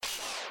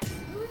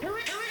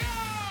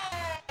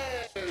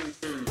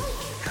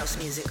house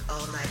music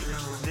all night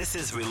long. This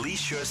is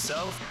Release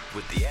Yourself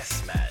with the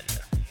S-Man.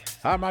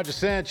 I'm Roger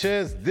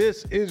Sanchez.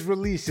 This is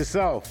Release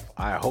Yourself.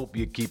 I hope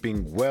you're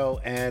keeping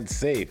well and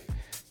safe.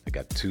 I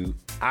got 2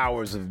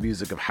 hours of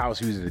music, of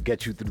house music to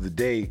get you through the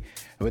day.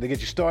 I'm going to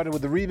get you started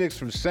with the remix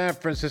from San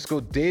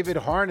Francisco, David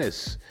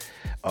Harness,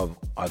 of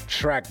a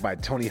track by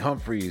Tony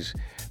Humphries,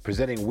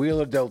 presenting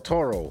Wheeler Del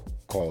Toro,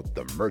 called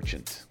The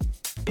Merchant.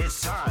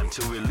 It's time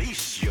to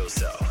release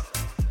yourself.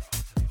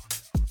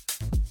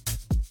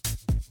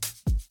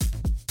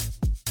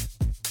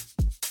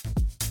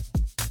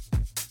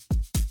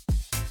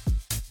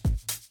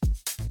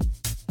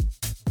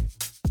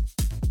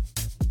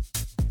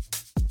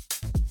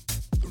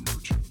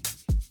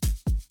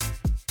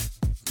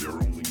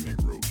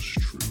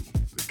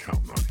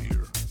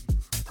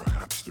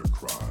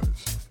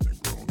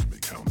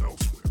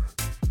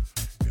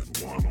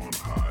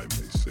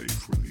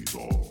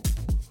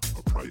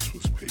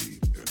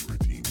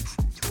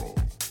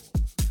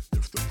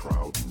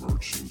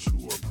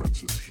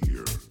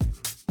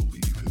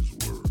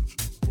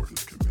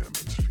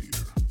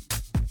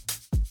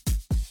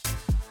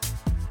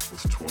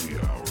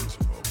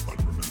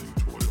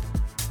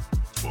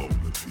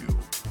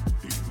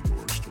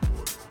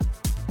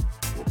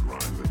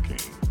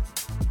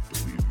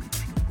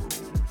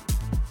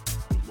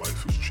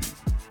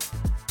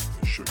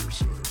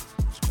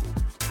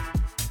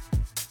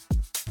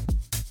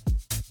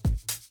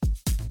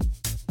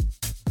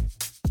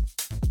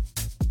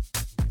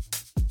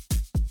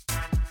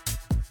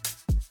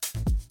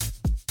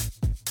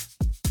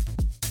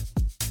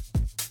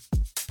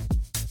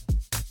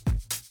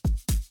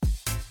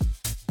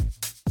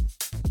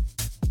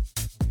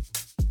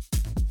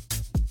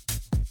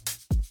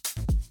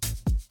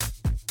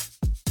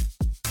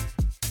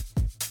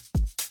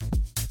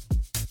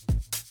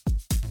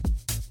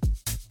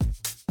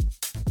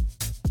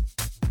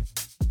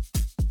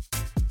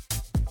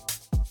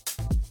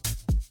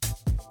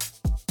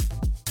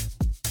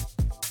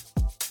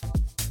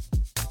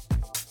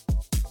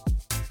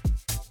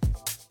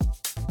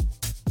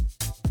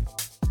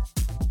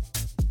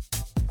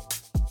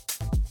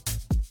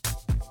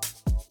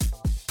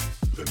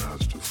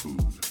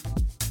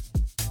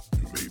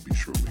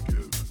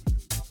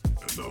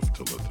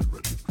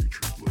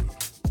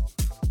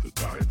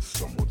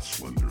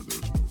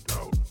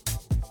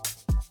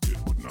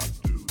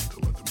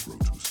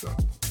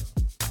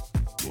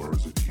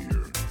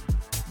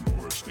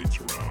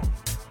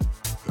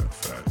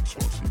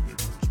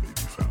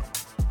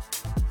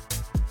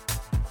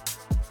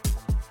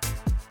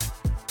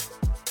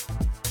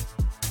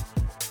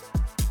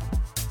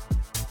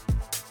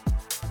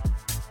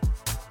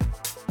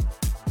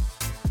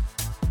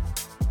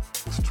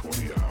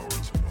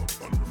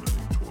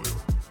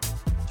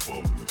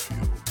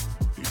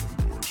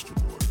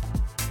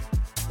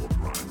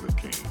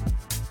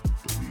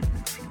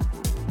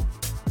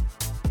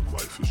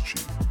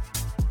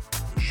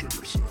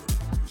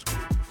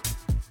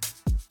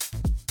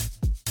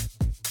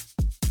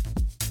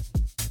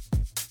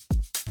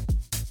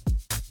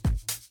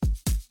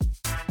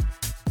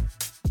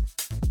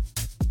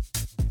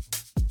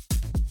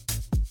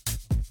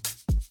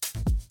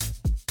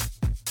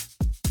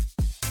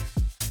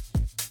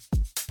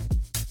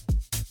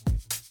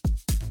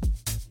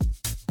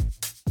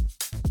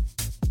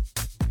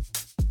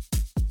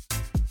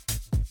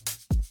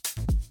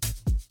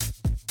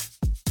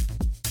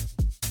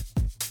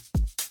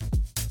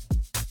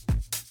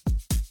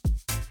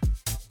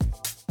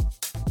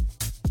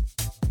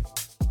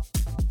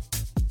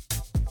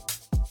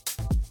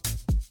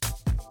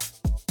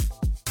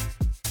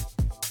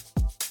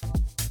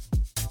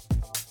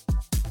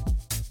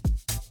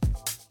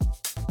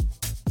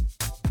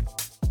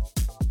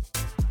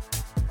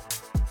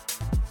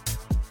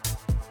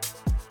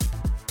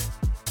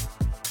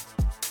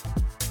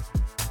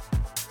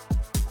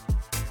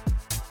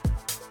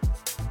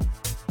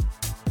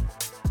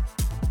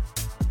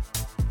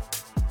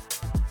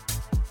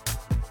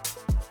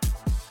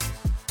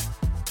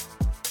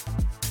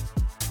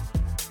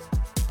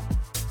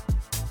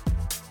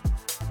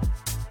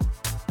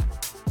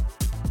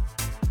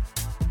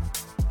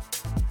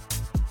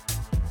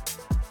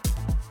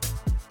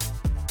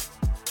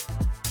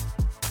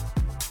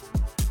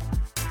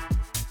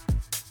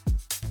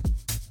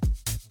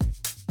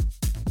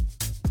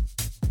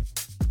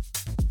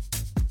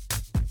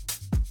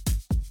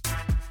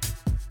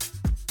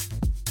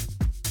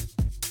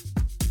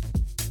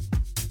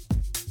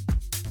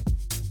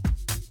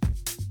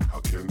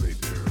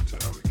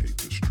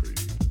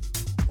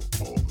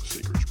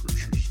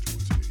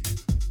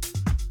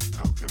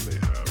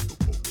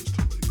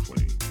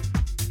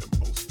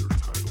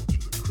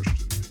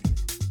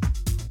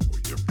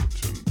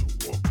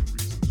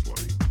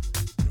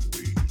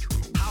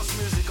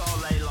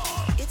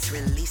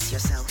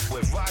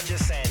 With Roger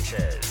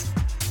Sanchez.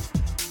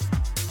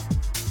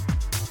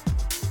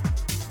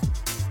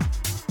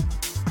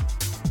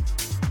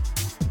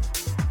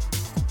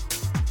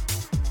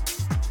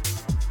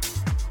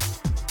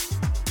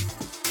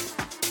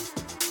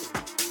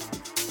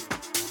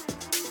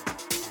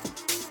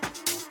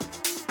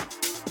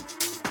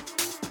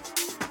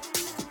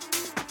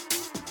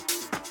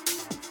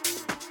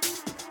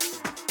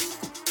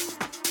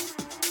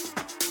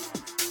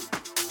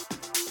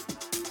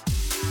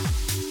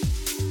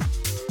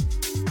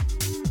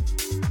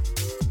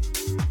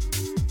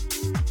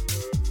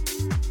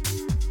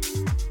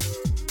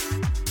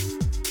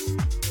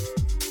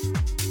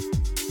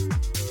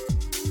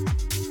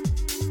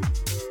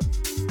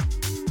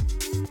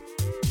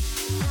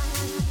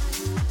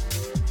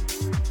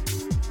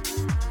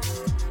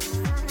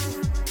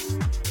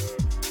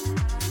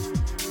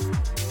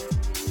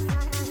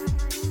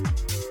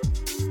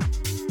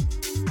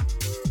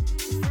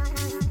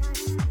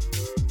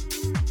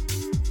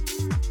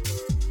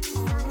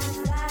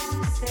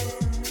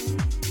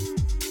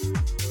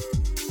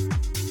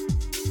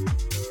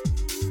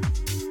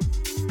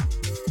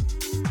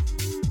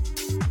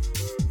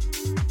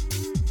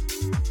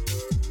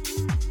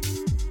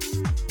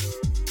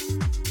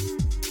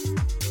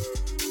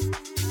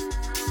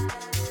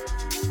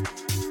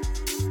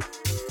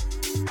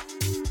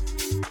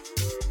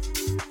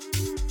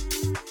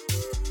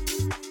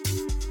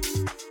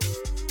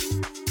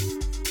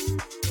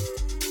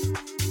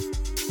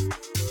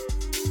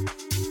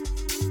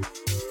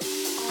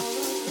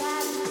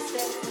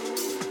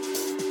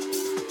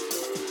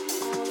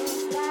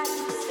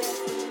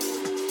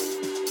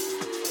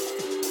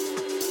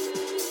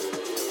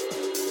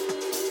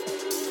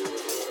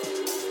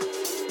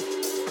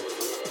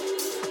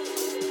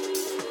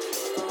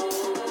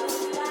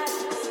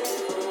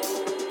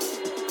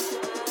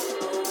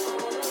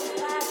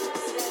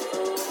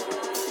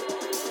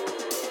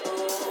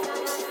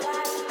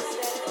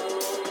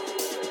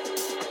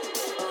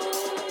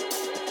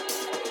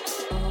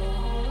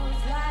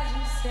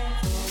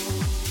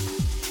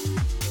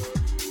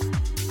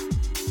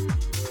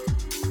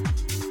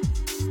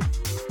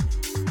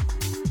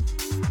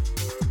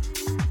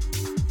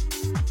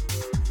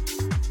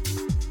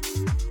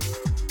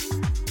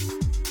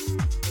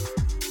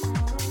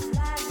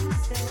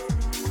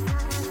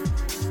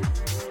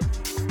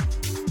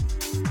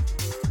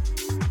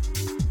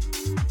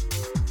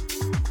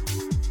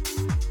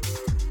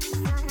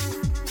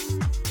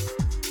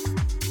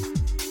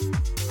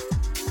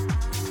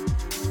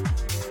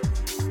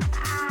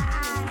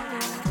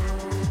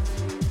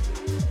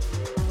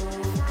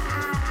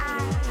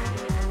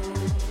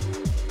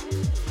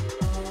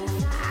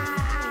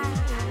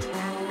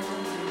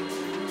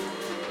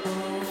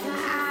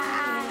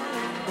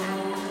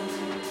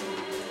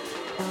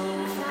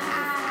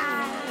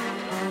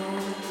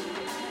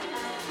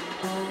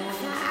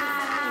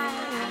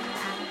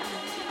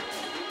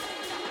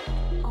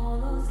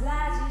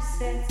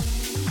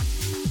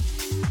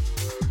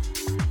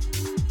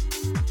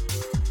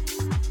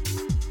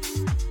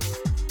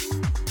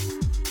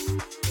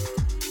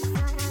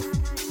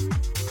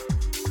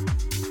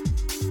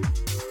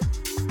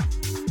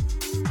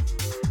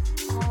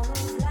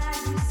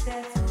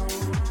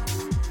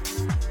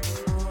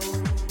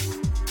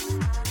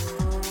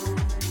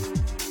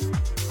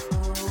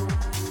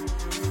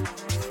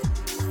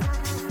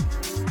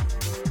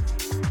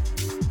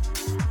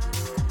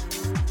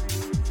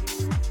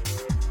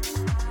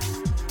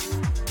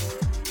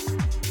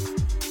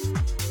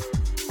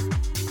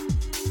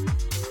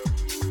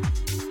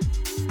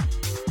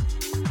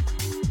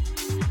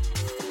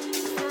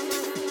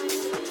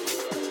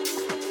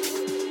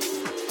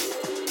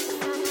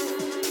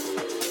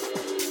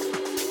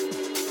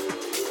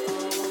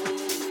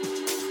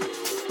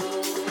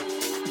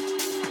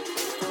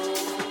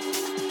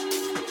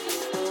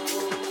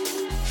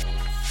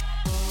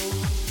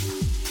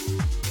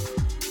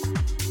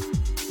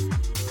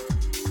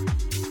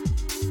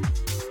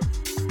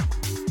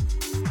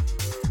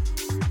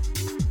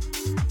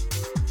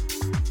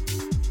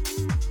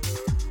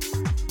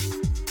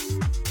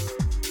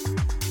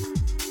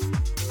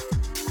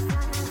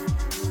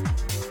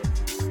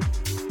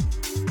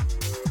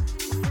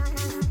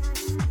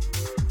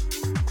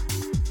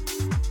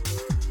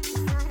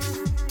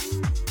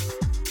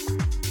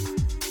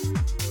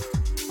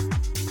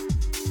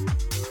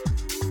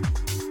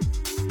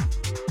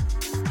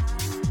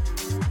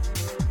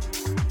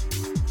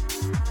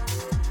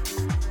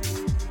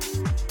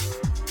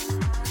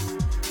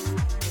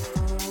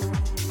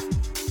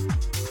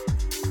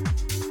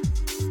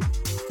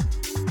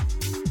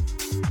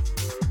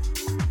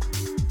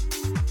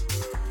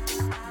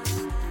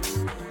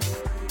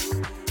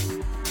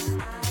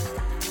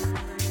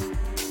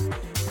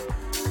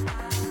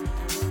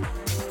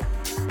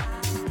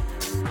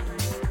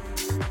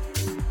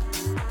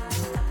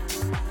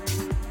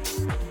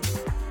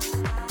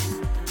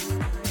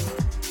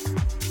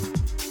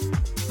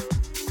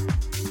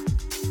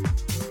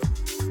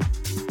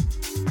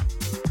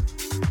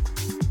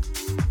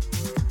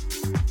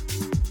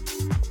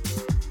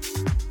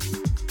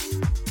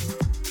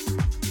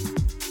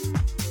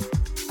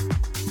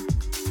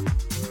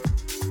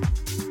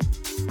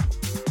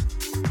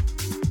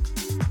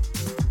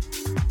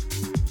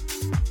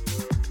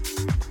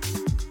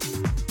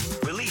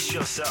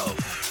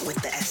 yourself with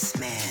the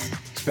S-Man.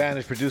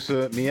 Spanish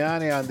producer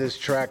Miane on this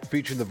track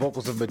featuring the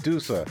vocals of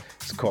Medusa.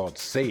 It's called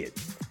Say It.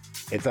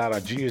 It's out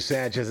on Junior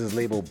Sanchez's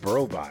label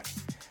Brobot.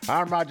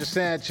 I'm Roger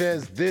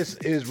Sanchez. This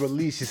is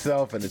Release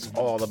Yourself, and it's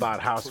all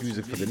about house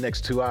music for the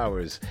next 2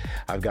 hours.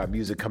 I've got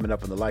music coming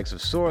up from the likes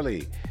of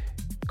Sorley,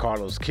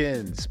 Carlos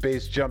Kin,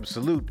 Space Jump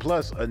Salute,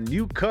 plus a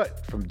new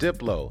cut from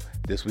Diplo.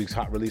 This week's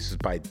hot releases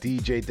by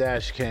DJ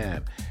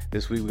Dashcam.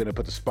 This week we're going to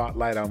put the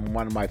spotlight on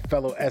one of my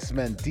fellow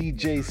S-Men,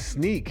 DJ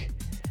Sneak.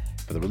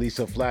 For the release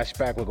of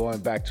Flashback, we're going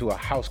back to a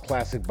house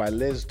classic by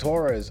Liz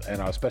Torres, and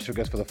our special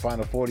guest for the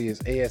Final 40 is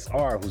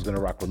ASR, who's going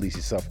to rock Release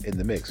Yourself in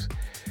the mix.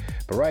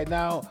 But right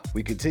now,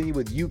 we continue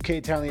with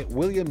UK talent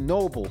William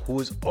Noble, who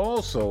is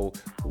also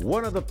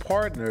one of the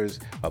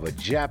partners of a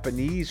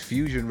Japanese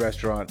fusion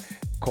restaurant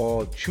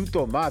called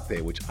Chuto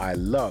Mate, which I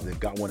love. They've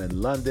got one in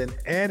London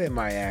and in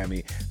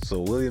Miami,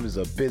 so William is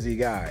a busy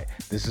guy.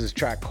 This is a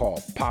track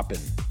called Poppin'.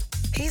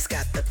 He's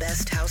got the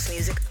best house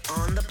music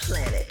on the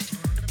planet.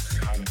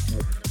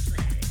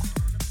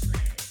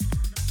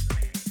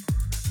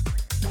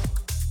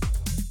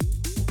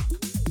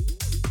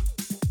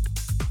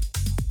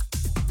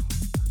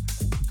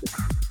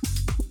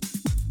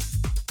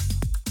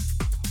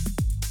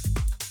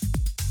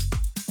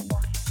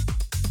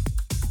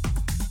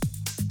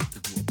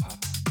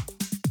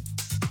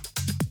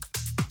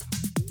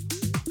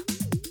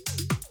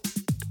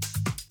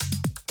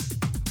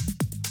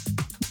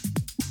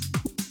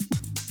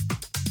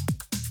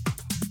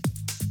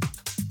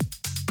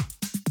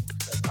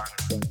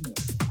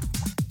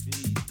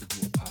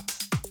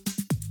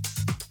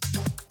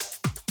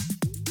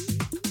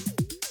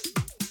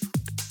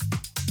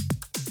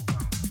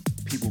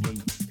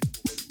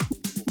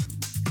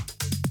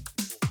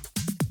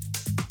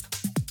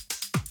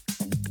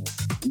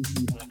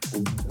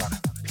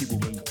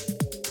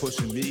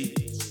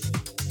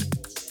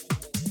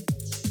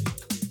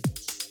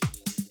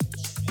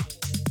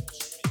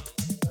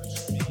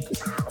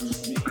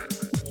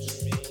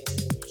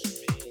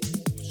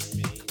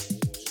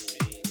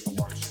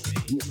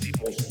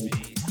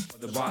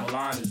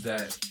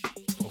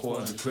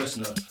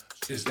 Prisoner,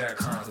 it's that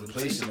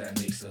contemplation that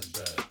makes us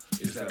better.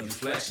 It's that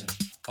reflection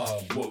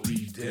of what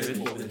we did,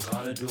 what we're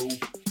gonna do,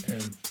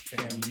 and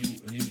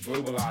you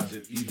verbalize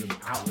it even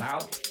out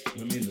loud.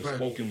 You know what I mean? The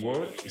spoken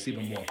word, it's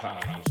even more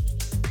powerful.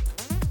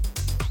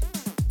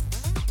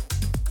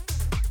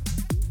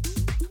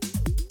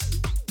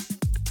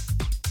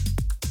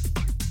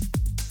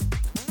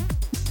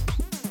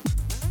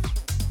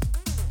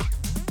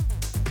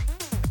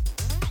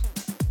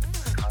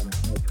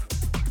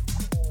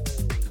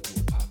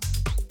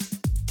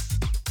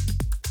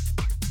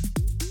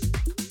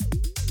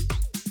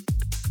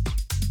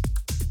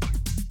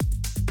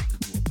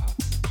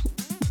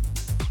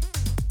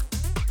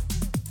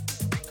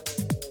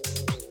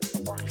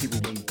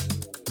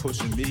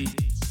 Pushing me.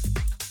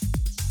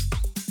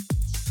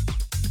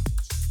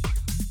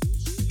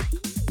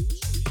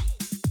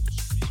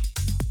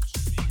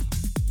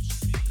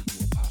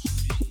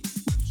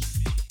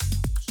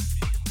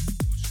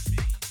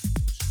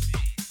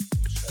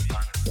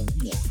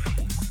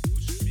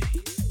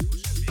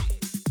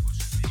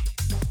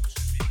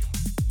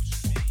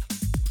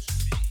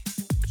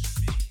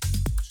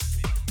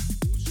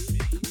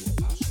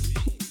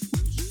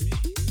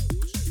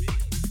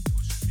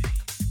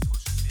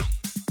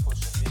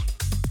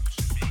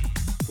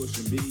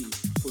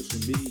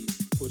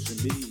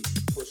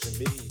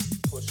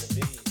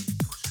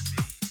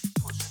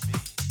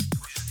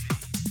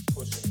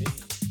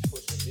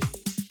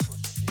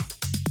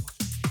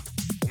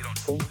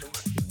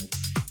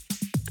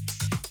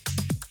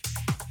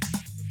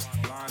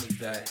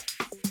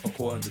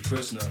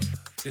 Prisoner,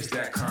 it's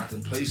that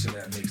contemplation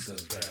that makes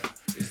us better.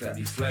 It's that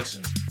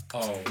reflection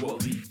of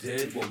what we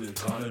did, what we're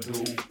gonna do,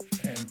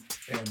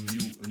 and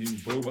you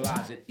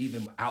verbalize it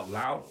even out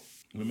loud.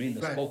 You know what I mean?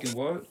 The spoken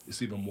word,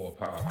 it's even more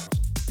powerful.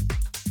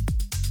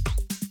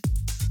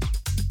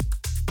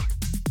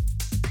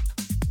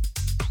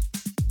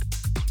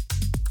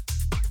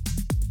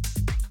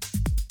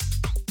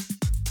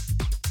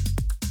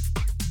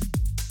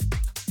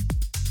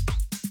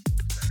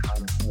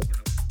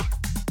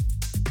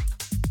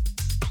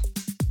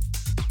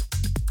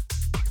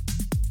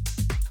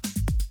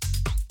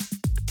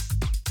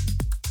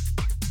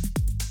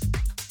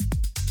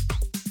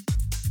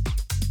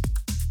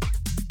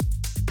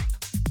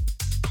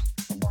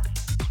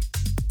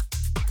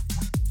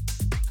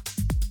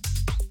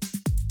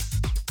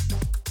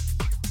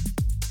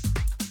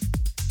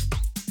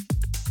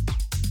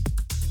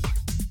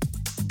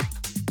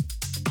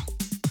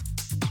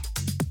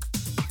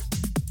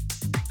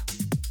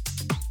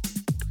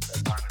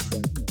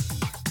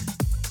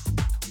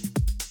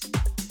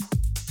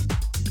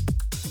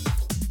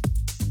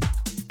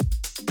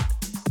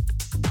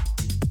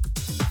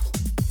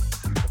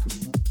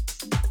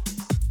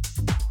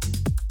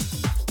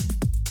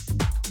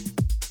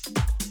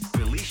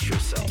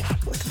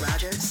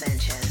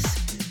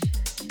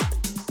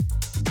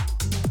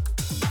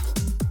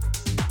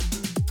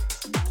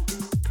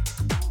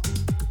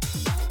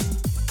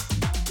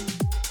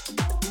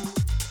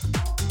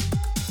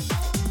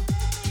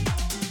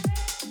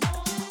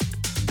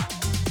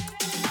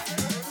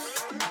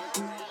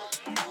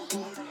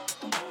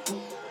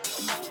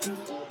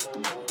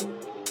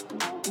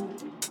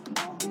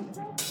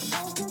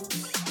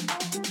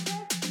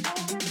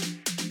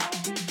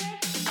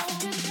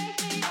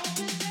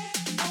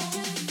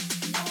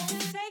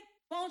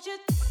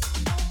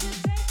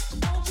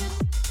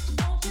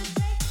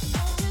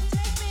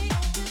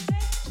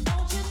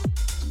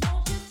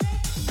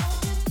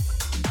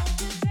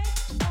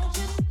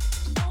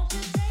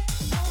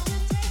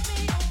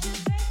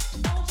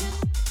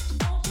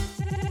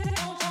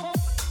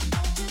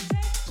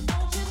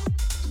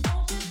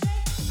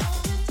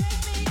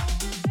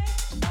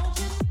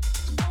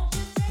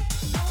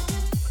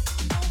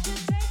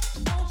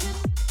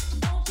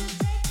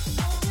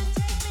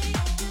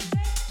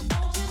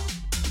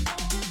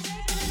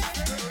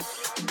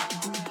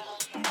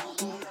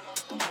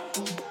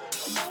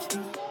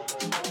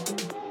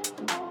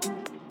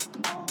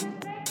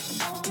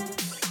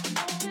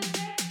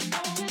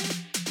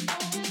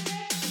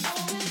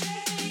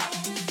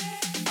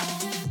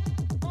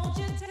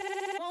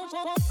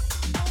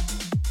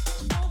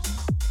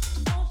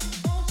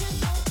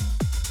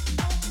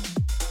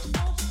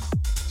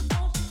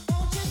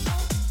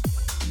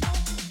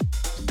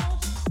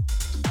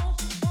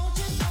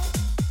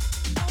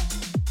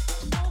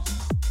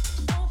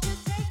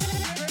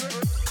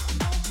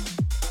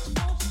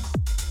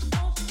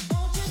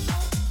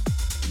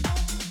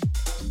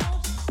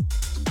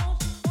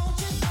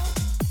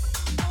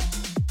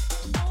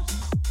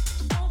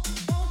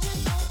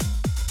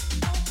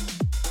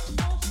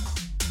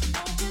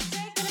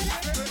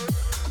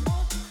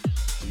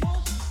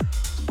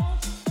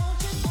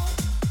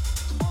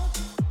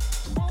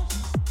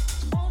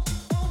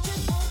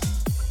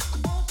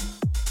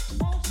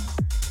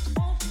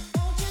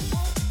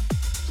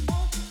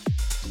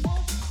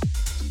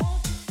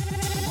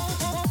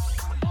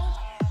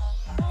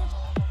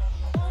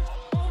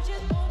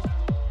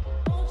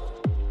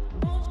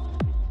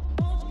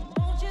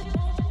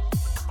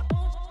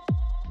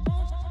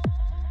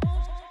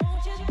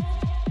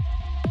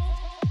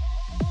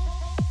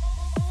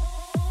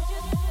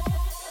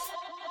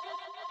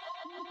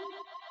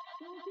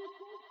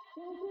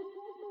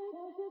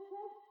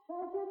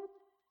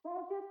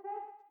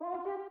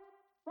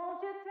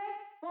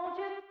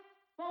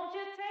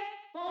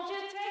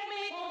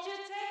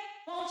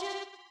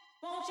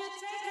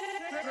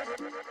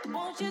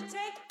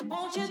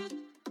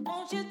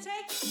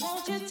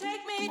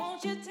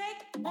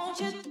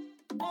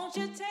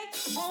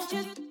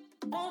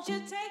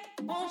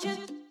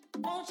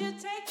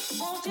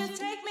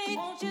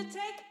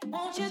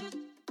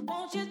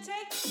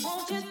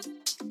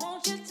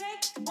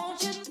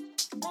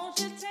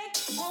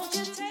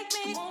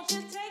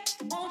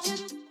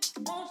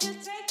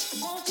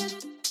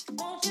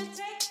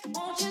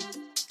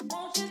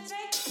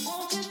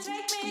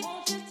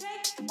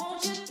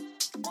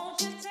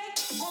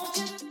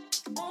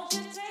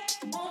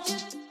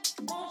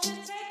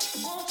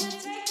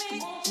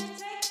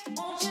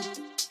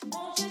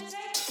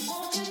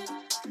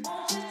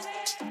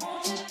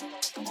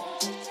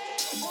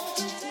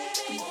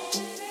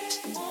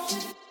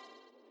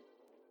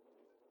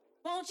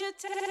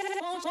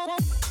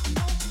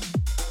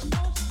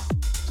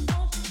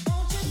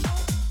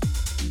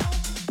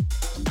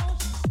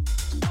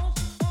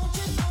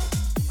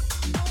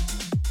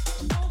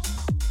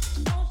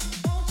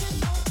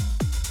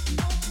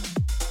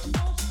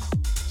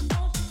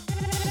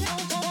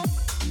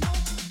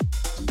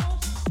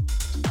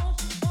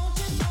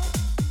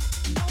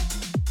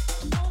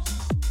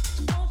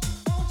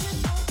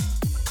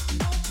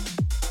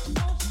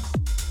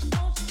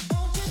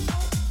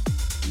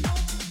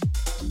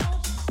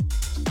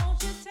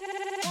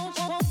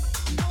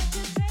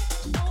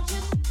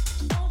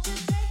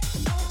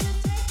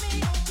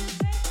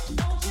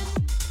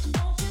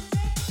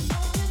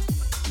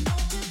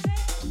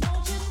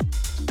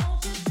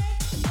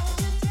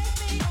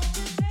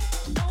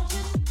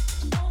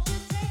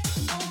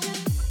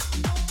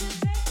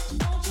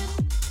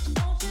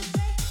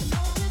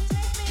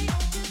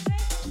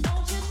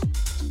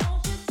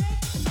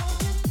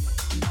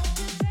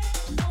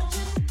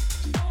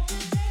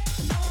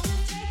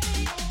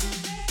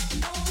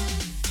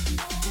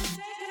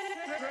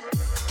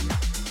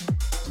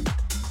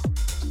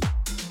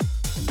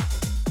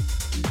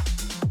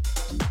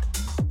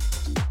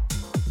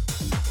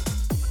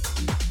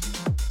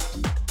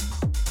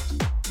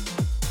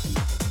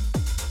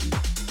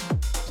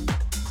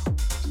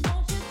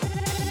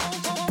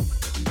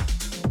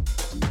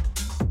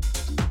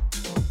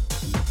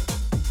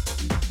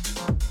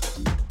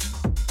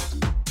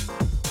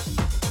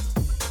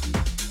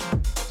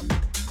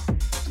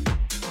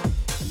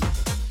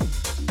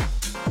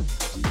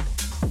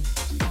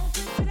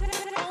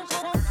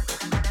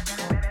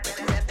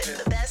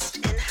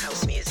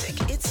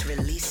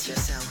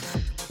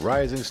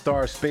 Rising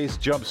Star Space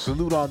Jump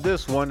salute on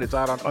this one. It's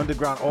out on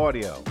Underground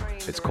Audio.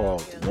 It's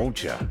called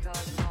Won't Ya.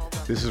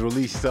 This is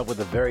Release Yourself with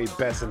the very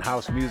best in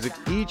house music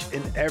each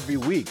and every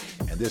week.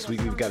 And this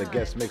week we've got a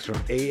guest mix from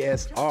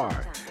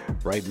ASR.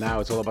 Right now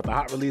it's all about the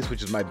hot release,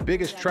 which is my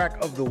biggest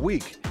track of the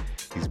week.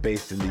 He's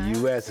based in the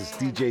US. It's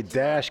DJ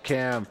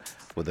Dashcam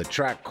with a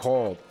track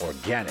called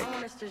Organic. I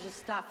want us to just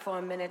stop for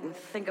a minute and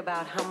think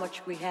about how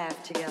much we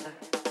have together.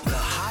 The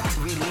hot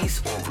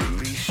release or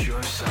release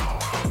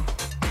yourself.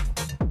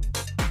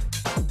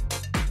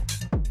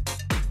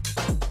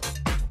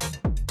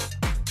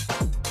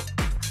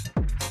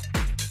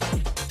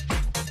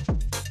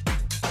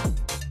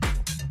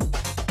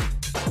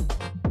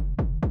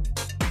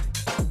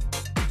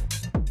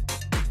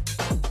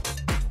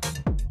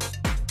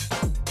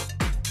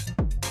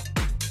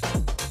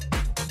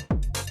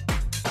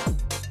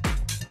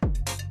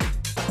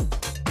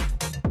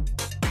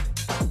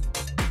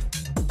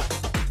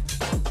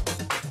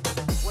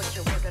 What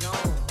you're working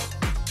on.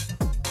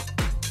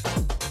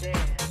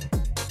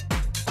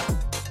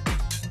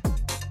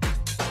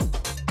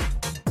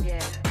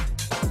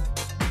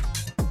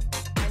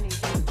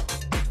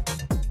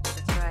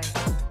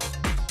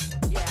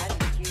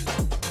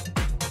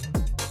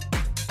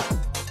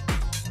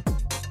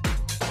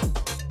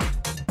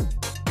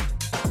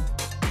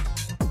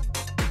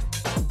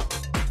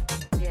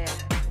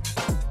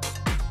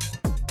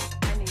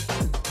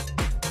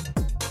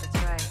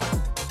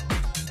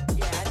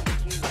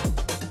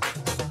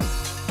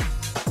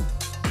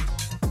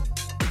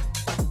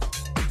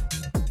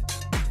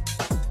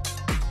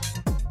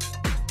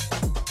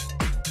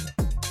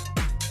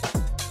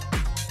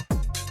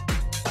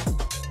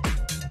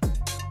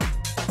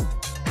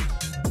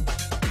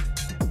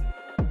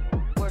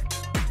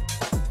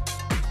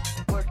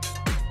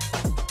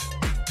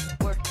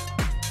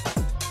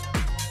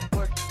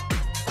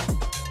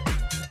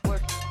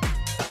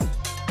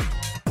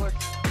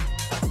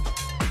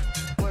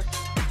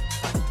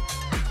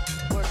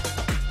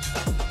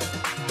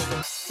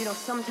 You know,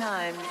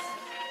 sometimes,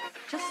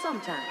 just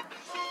sometimes,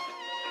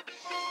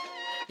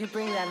 you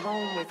bring that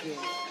home with you.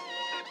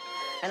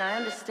 And I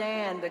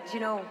understand, but you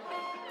know,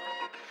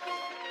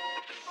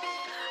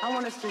 I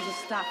want us to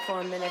just stop for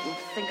a minute and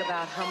think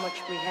about how much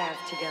we have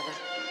together.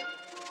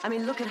 I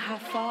mean, look at how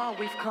far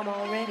we've come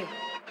already.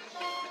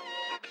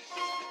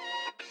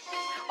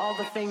 All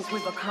the things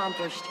we've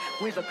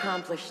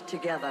accomplished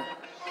together.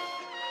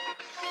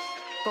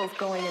 Both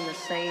going in the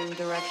same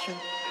direction,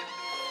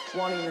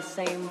 wanting the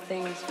same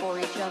things for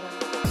each other.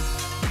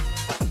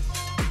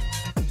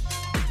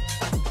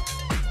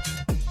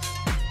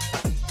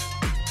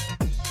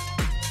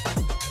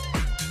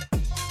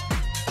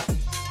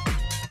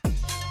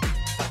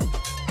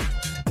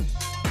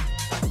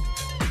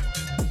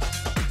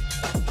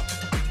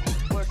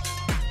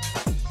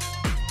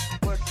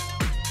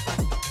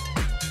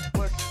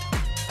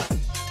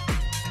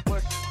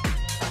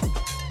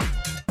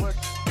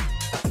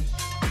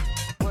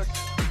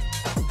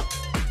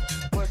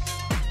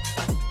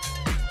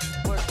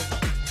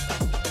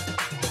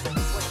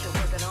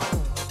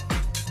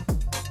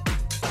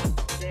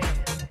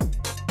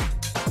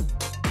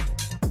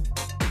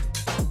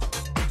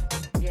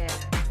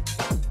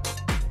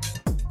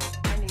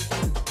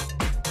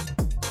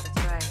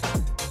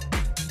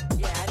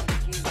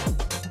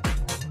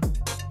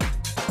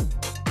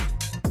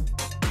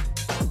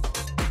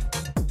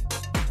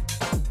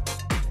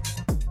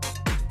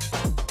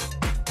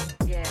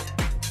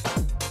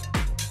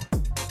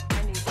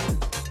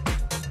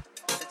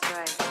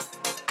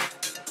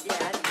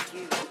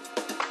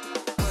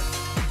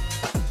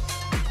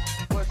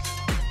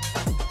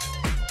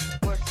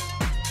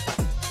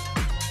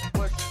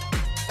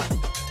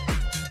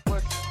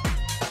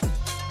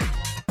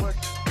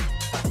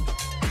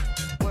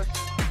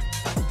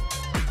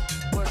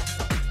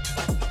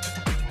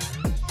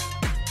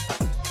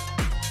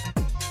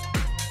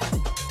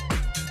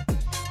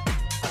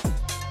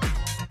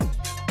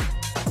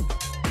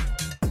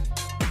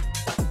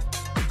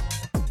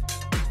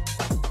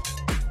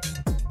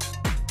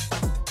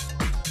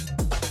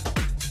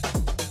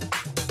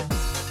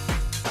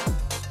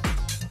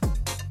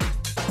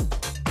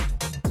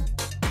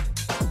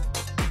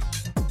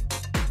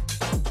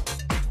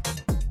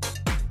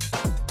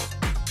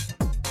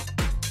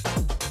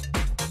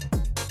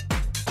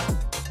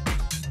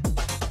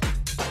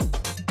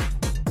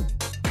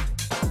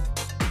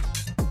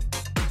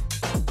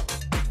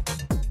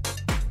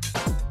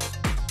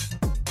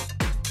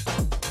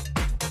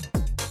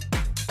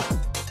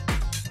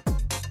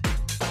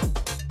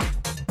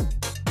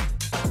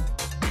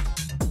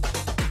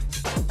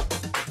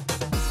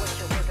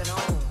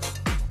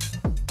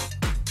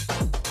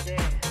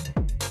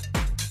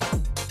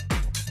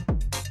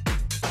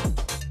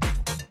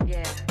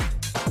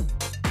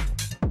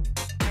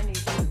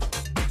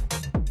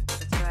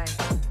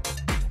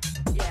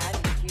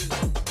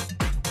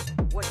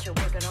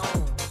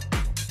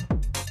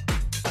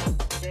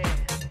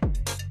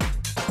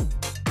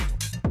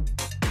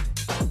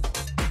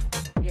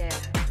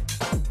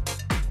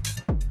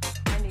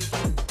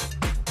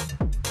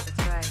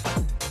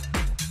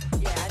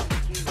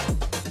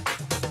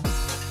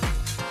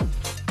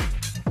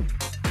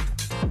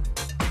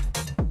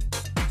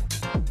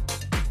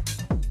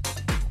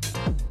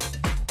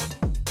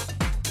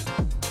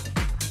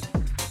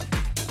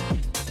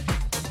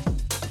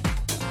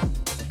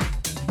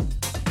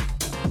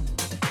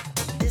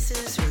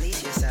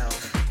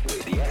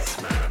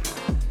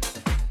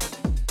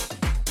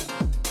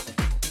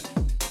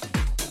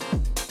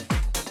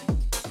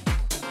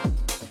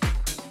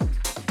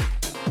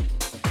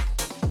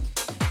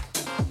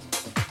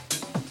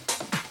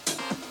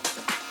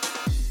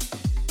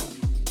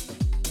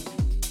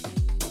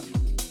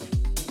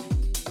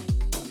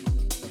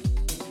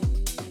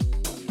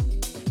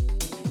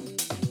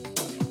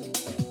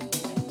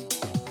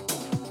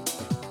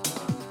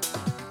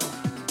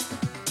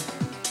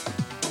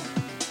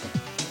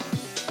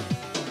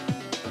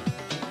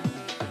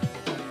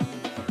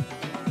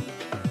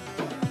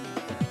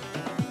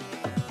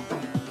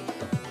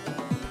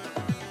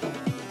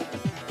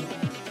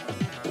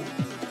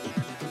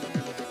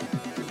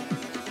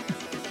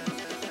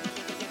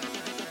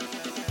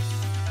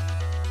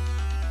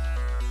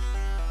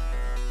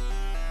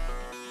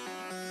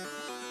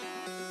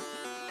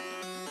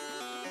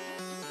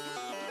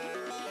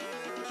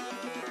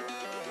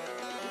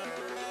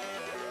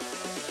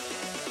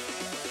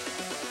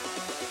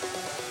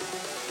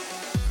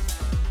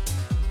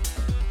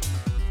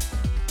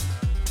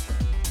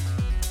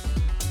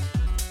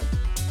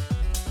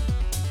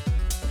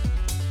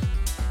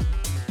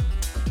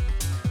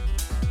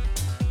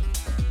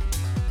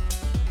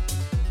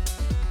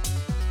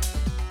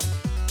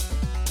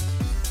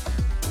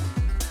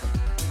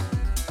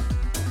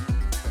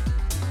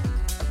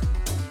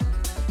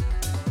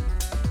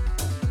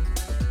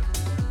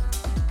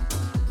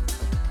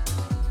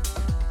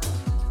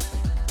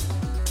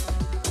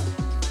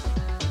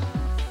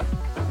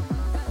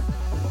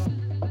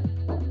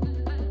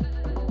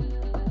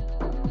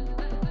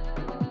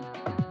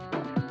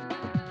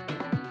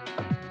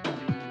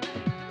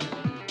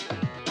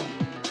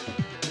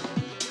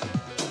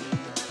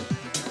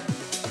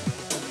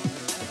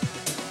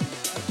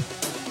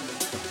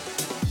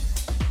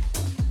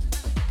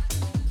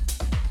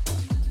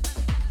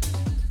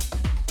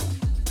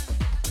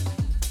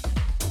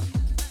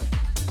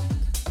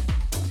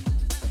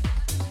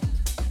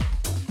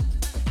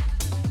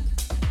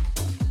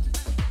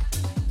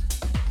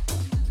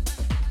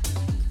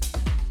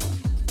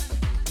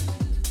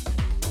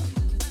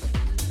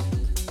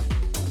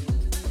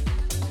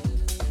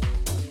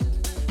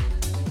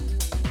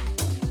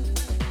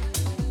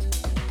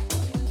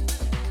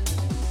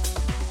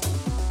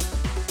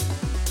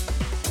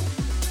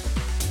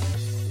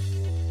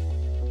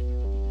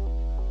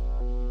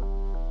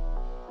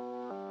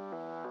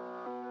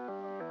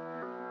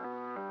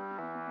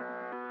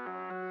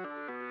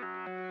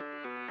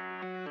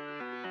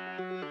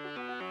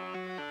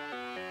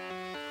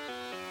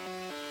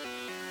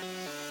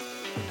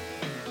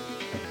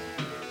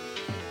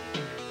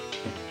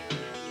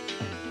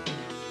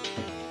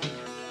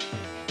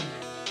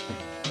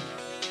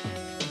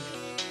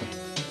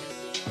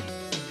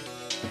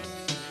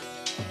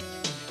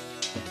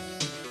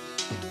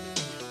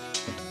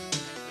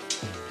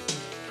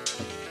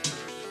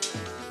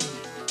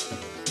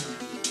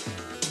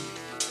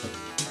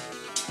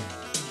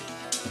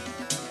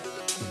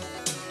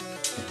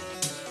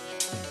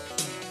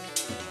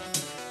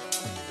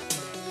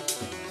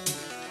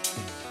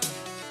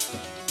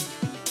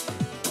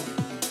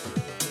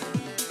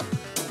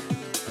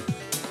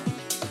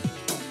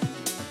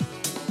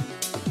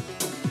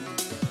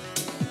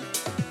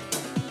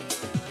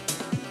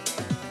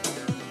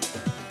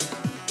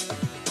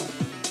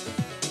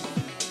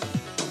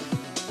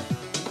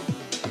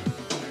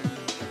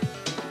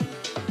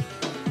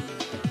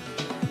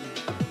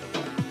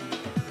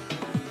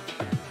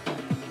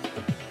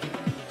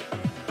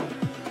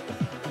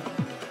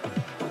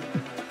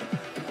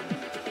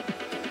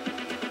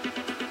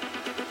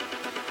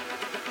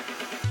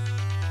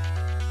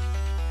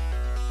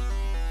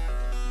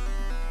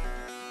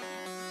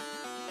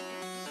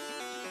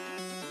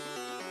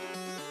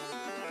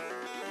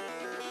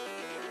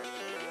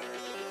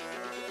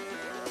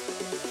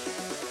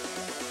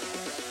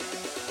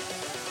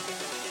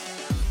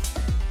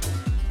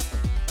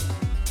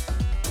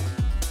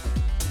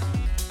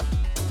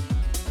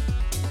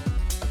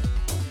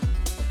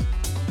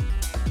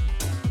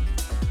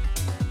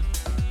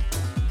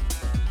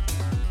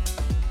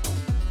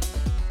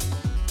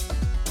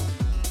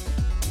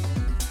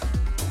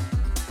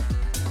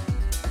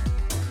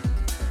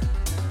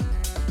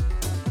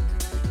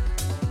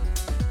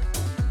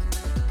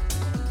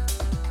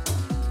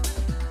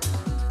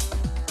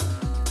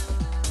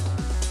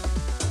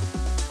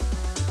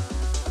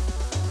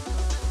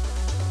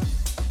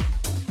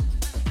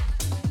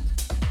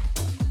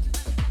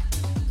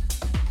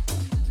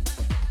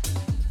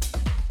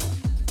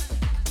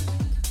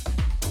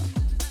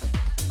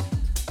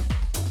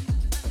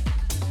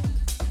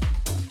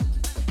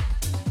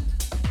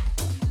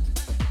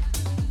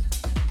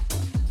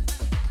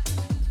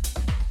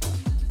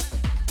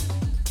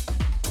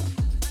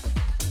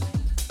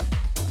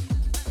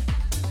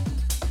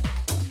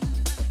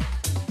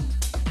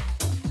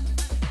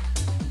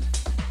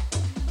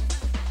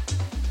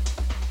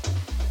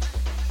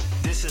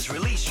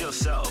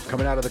 yourself.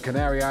 Coming out of the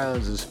Canary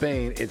Islands in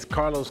Spain, it's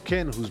Carlos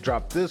Kin who's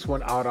dropped this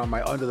one out on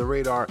my Under the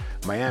Radar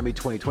Miami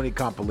 2020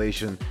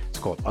 compilation. It's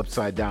called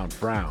Upside Down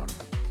Frown.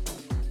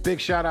 Big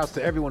shout outs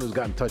to everyone who's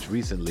got in touch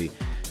recently.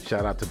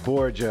 Shout out to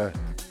Borgia,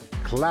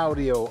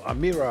 Claudio,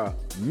 Amira,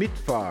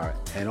 Mitfar,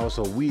 and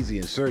also Wheezy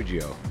and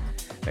Sergio.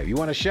 If you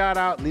want a shout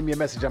out, leave me a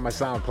message on my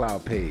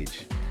SoundCloud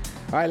page.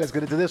 All right, let's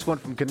get into this one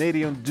from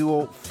Canadian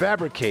duo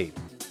Fabricate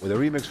with a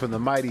remix from the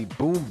mighty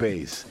Boom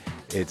Bass.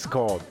 It's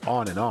called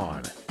On and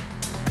On.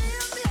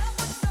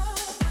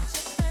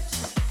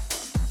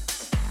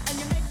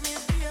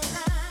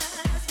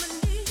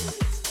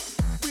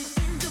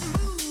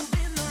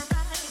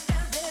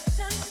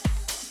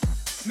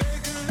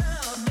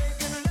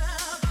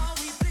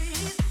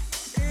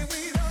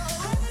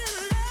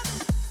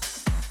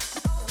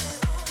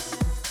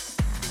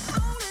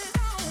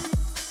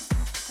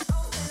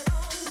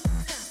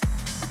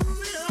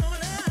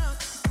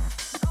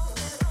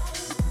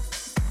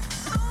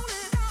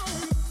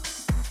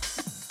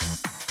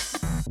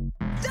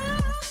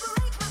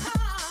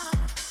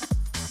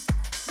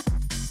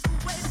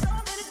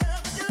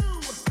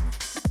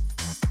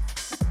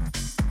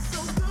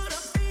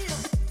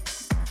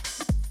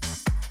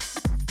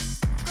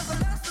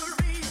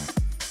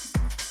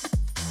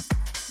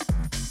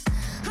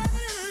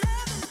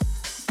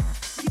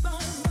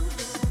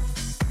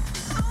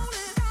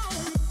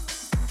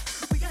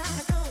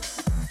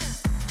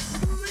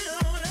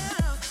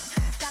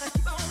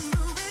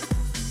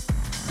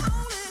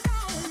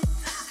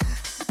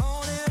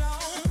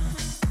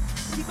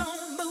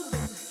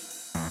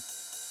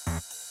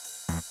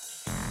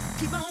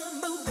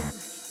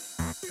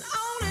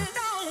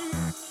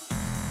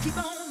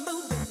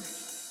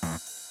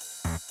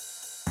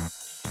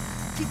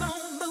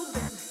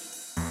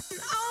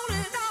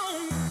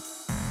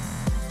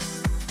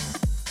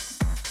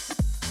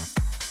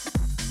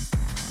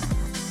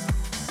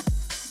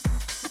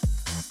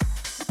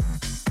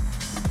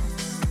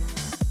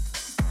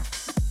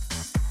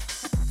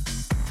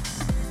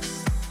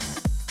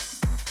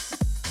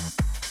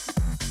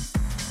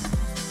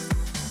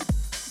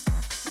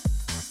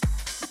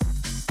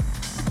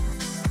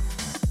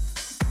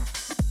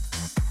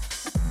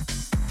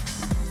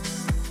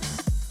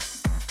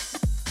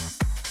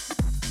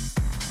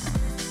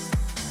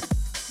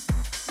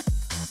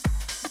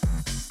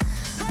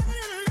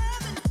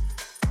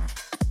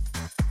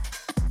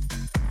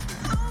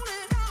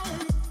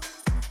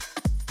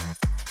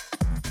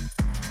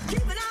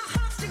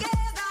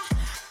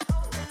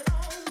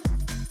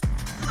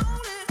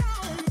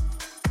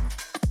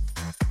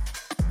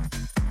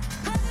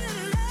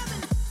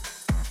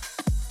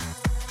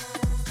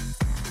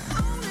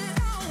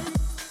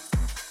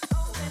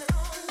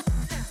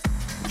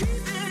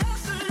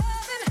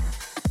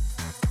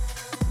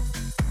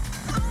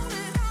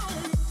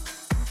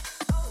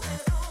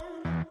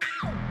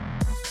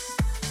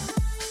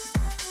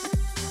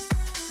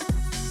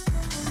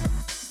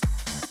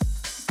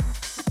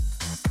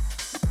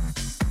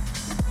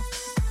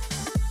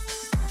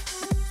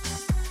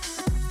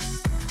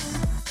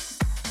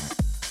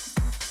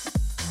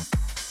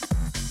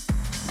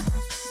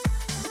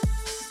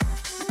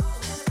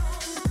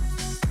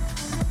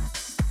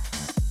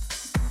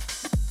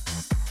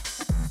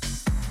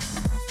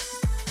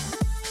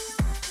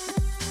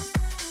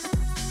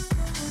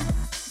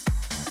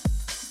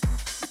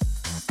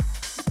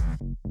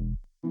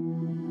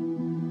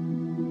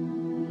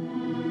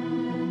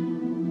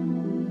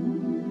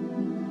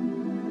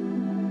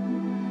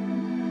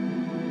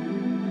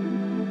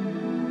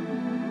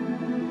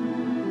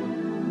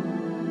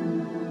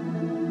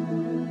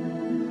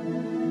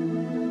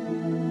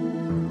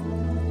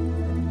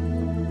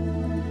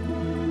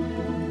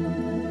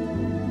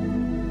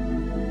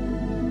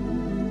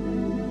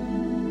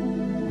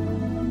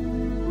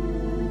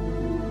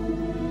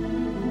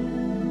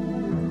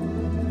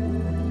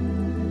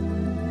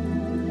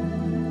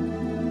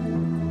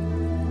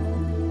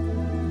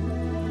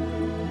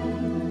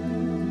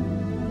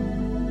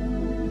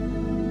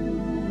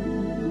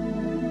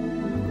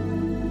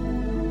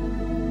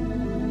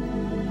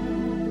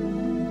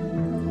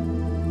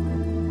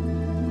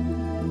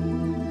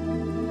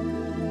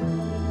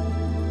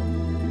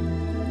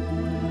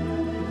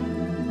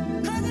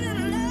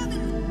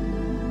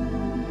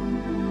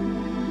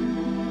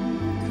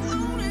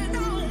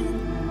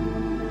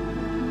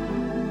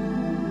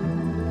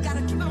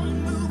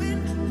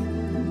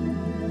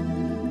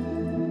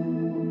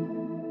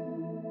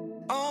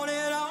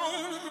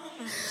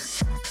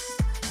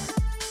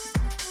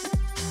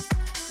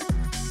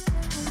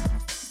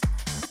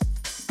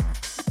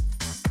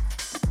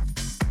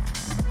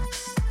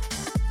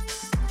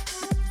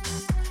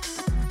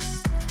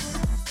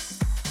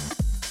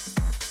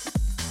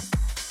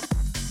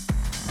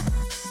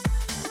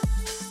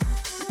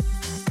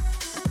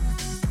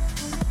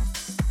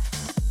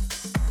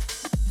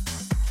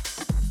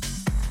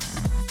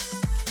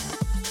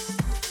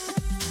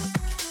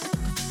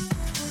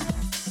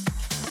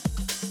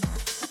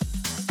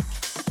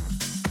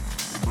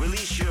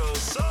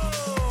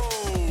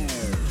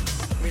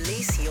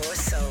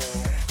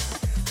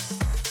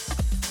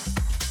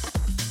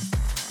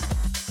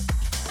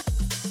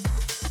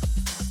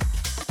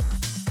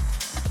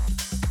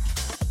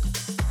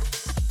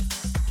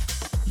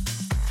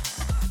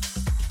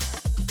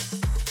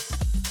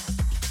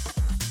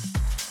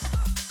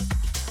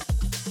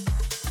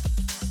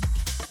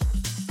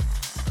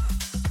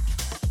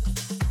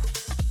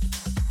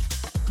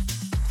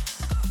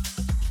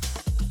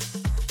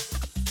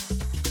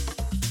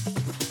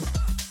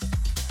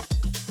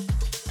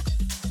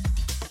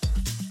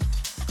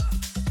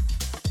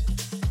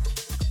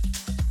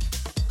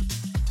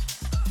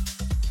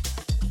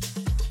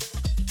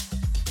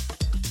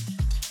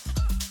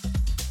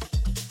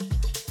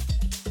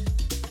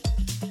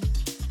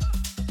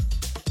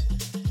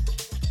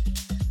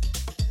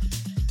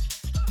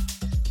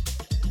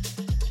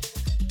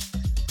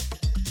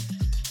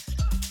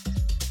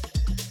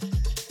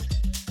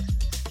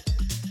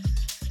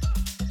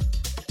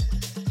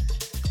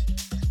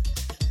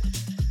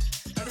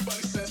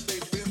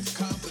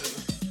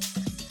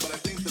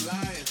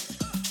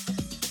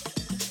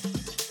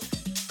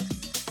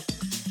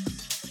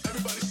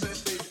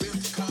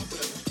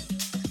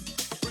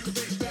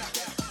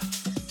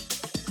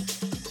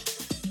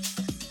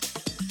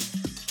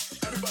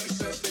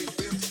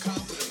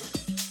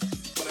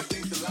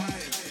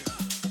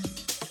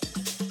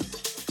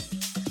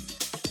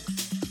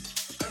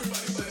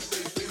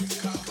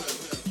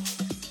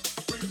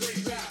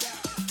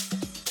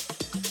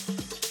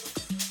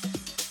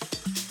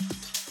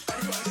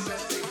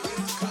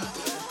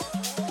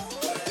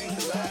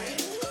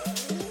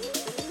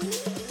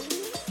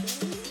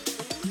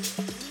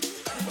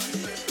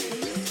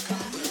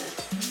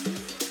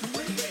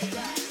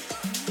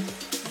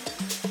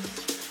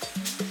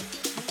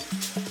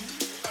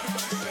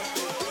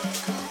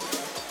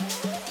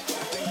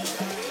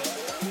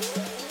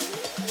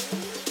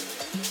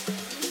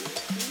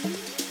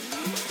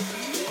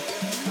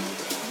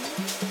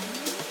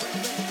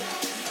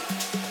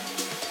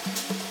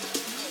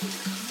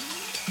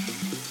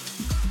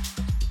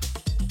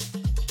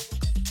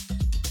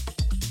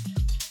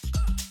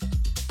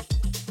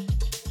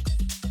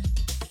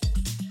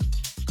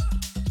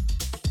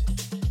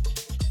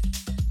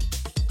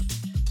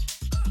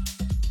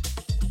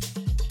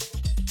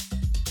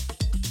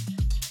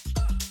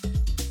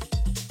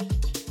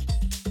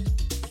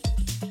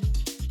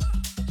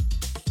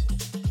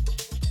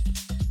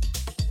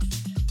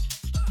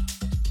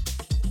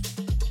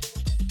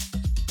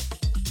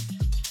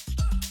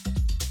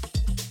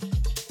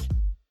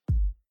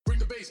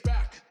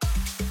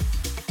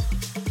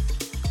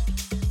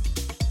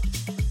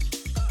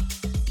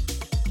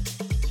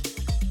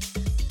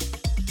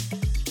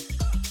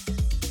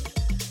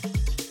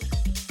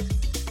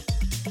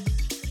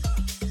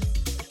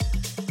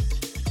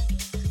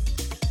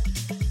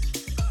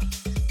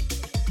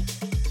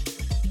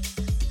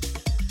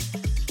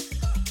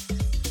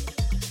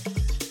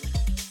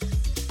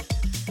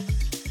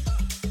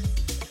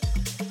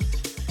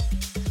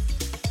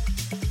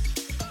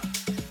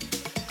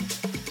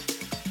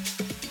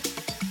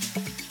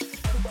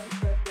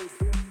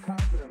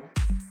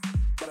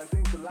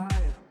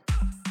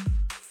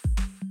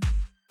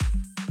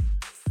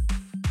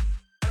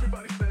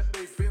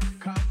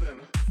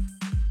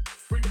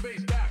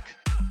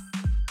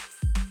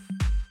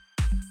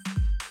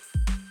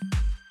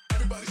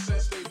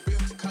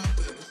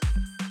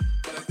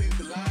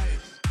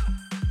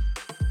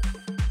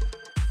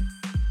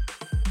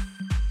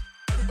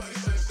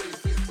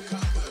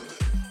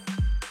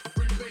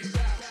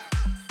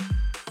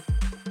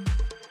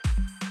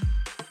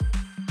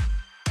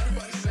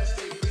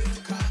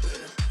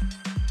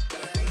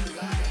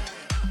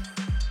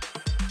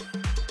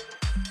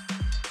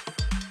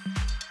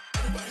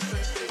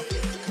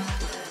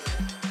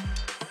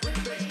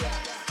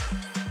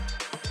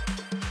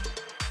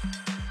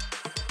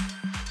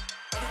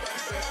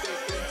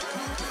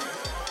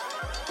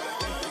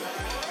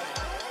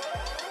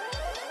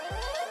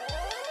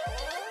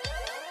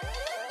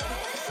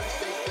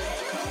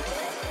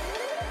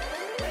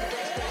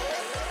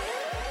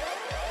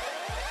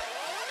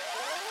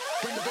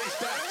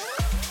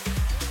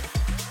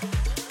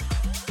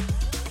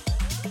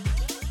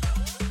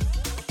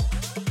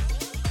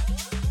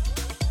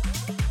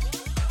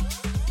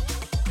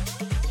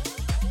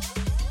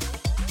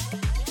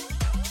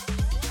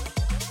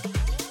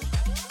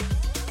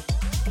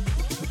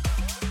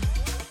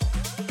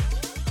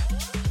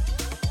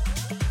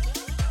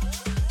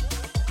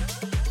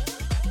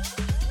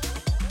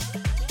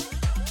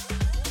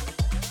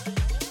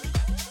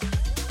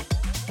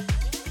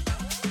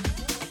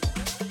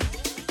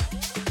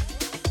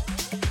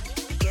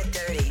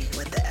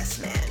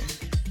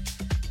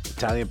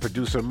 Italian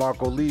producer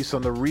Marco Lise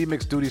on the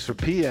remix duties for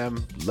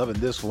PM. Loving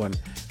this one.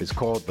 It's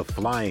called The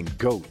Flying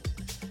Goat.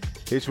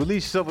 It's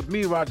Release Yourself with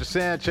me, Roger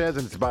Sanchez,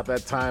 and it's about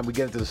that time we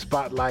get into the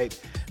spotlight.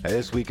 Now,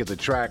 this week it's a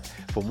track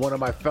from one of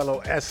my fellow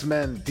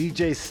S-men,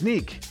 DJ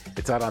Sneak.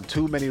 It's out on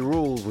Too Many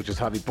Rules, which is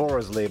Javi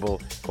Bora's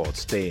label, called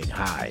Staying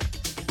High.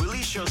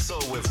 Release your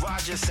soul with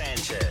Roger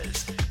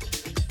Sanchez.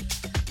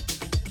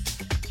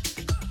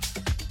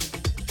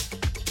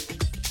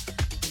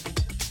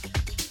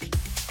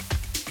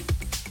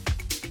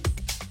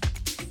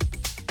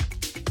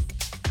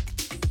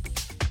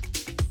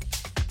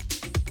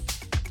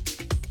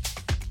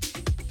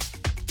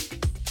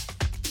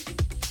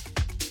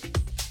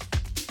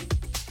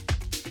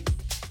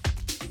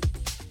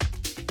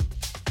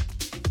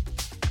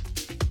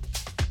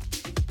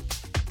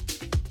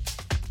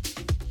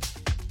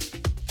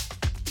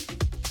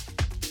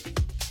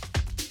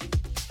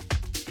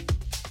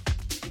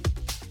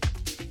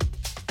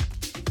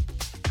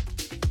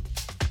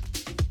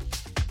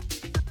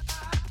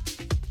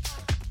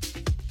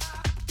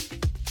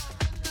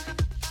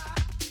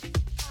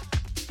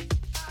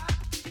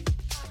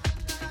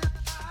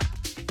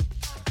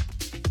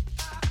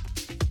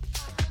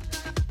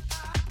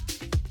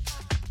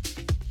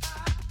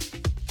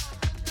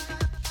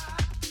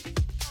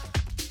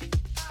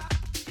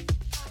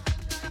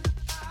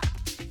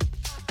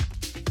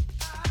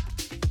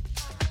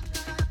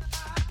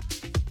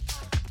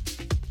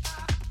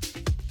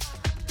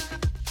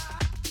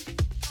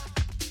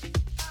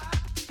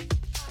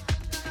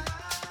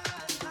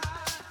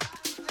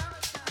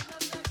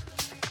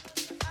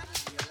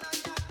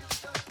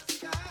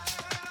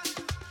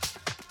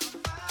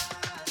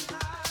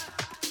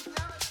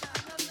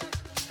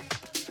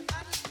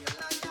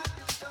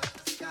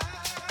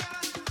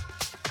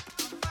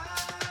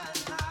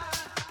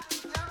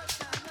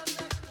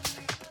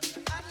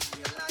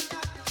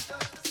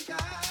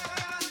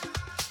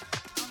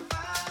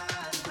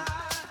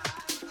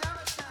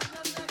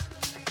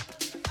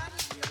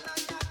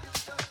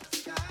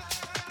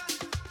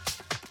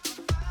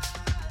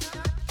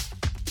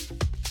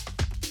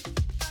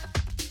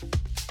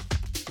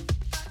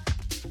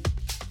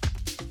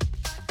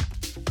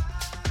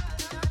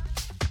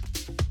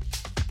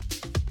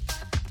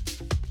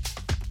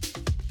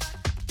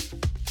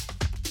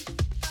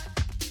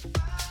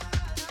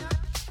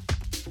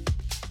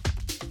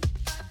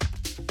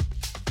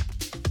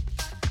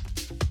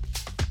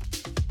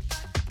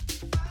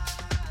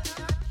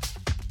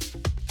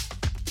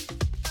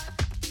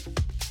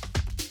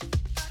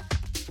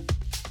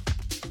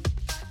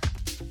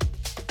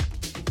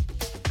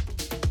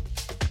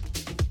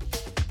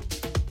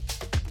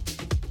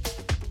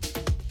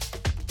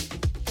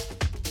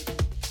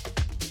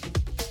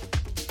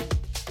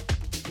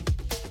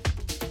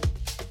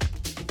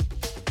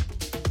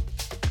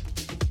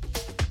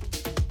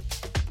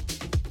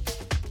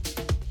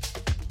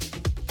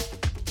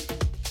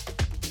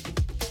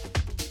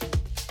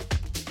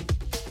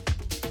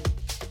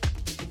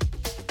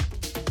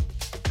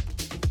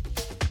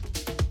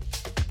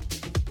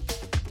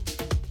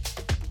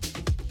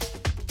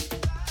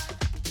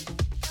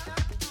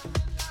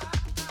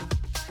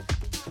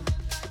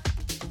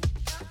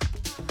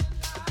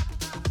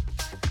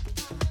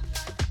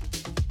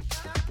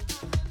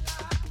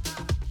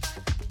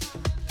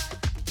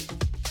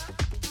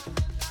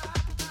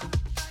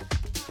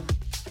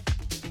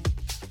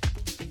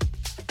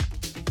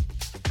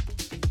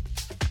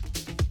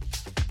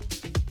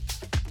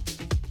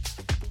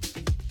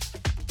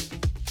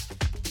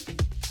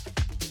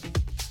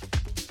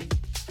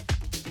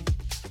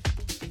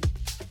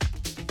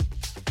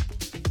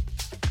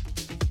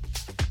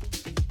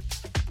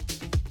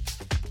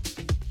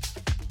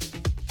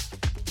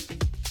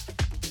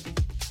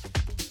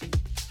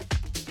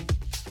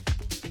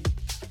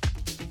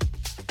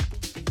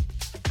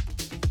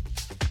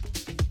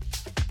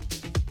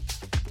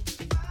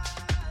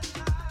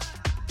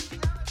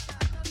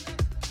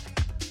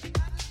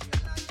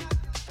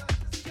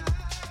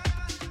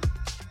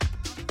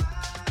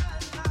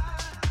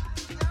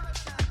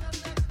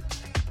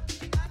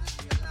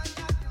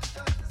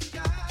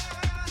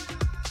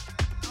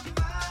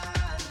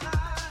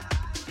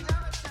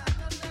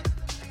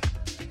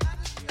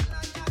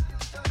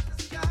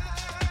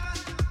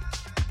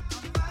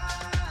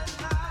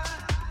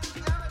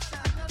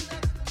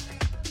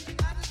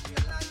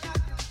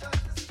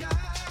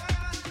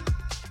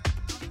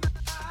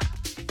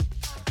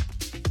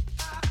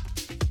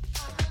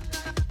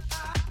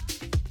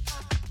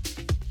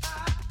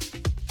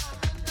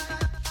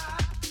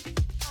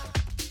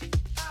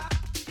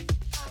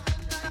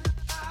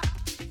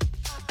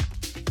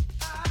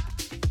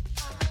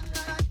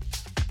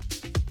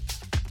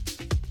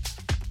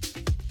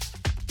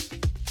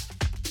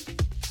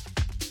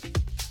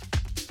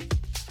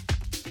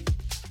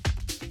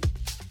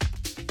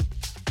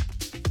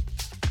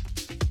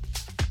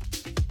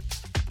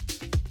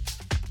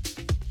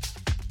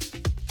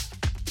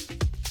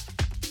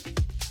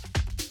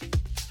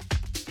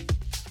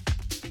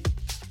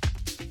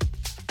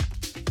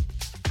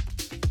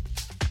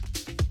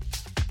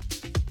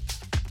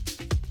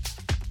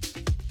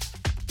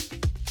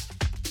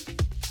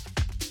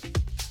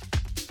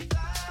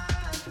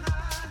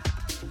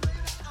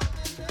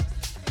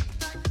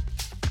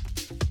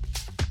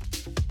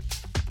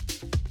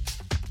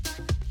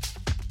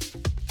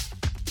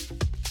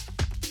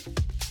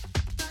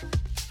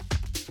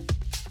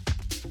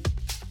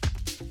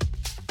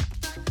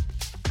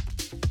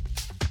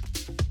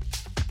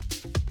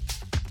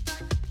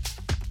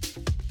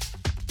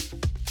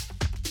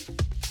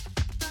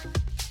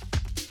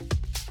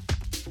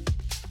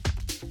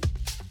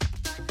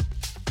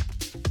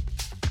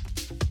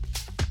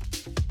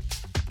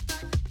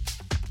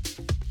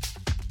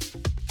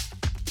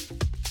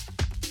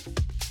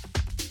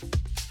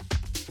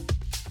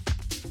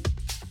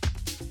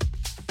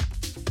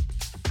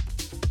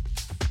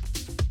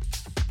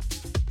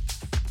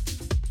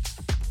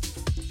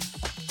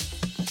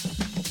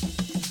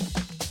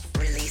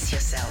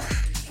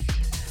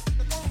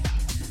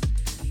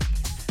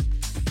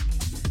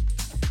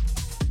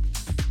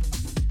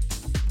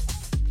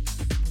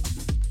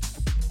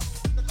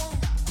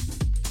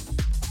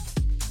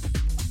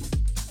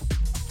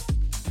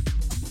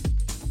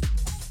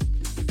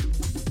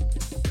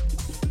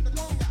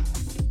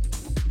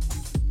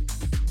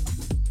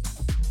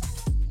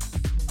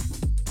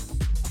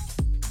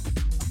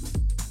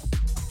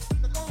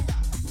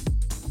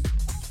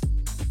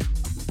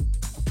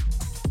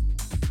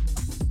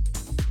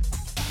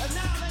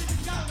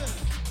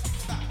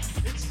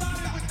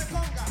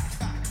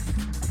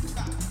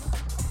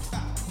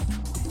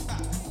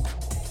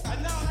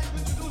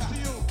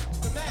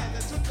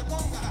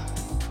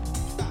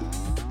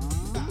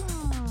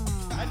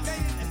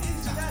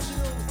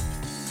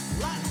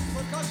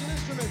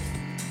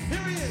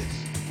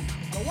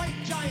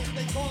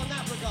 they call in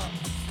Africa.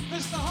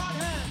 Mr. Hot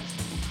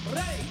Hands,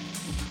 ready,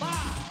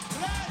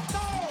 five, let's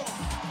go!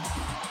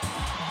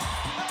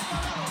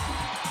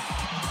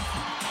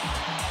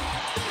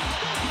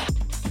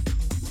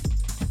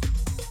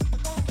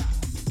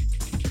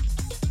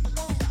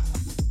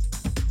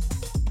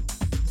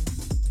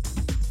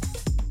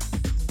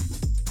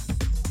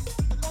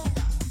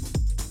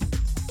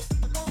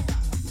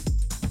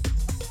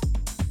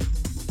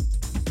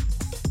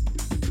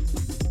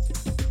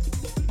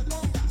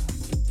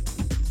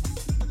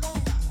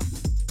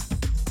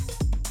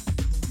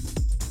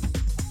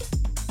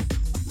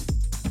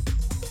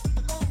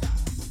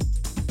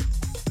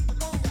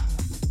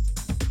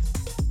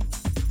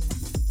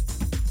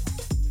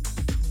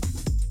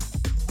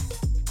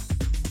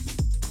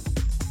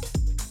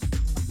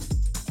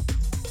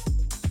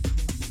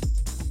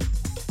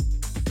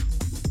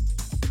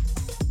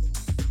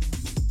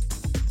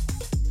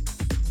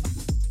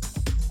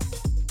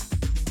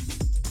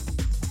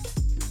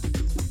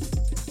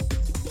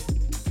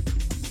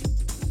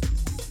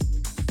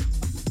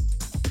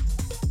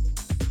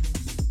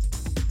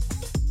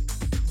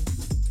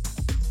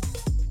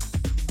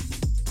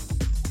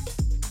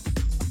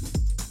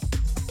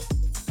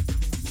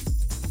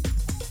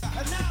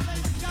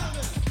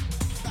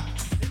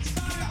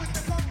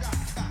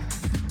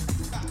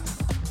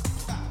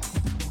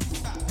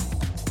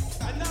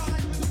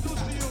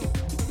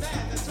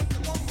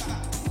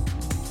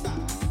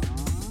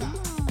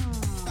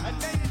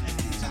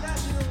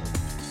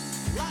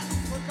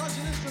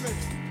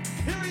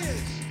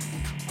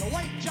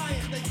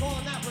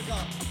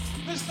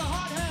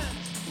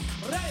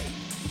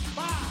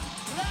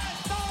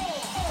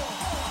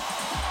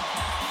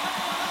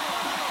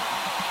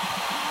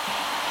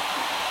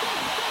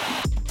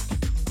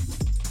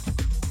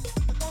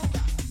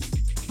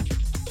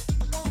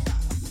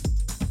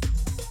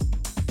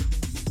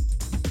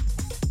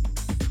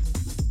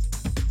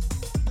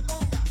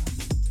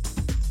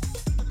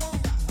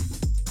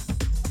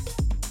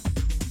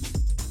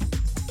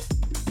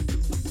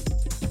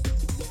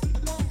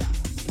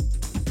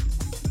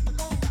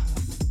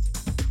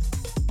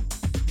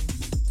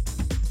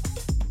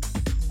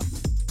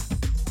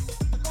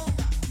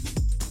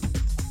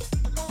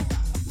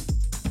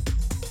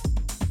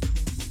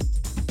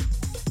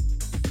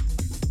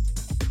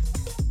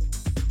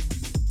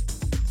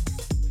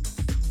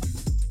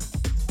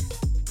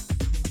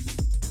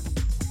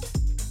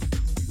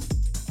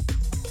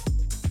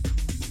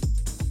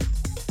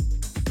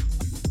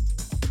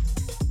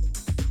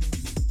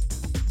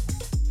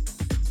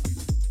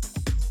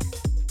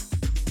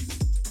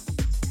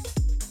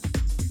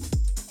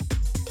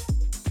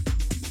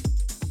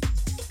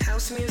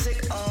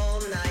 Music all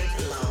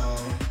night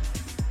long.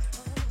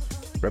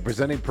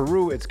 Representing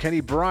Peru, it's Kenny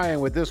Bryan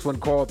with this one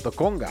called The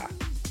Conga.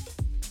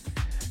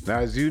 Now,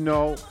 as you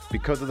know,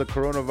 because of the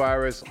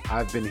coronavirus,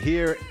 I've been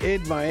here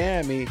in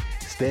Miami,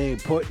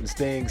 staying put and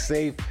staying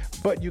safe,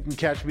 but you can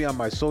catch me on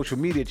my social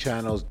media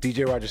channels,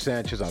 DJ Roger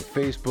Sanchez on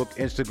Facebook,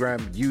 Instagram,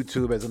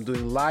 YouTube, as I'm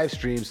doing live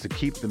streams to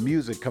keep the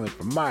music coming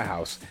from my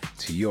house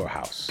to your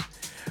house.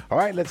 All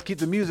right, let's keep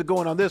the music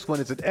going on this one.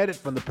 It's an edit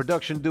from the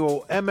production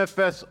duo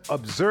MFS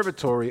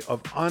Observatory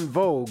of En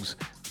Vogue's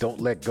Don't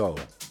Let Go.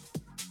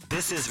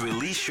 This is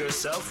Release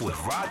Yourself with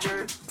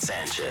Roger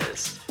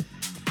Sanchez.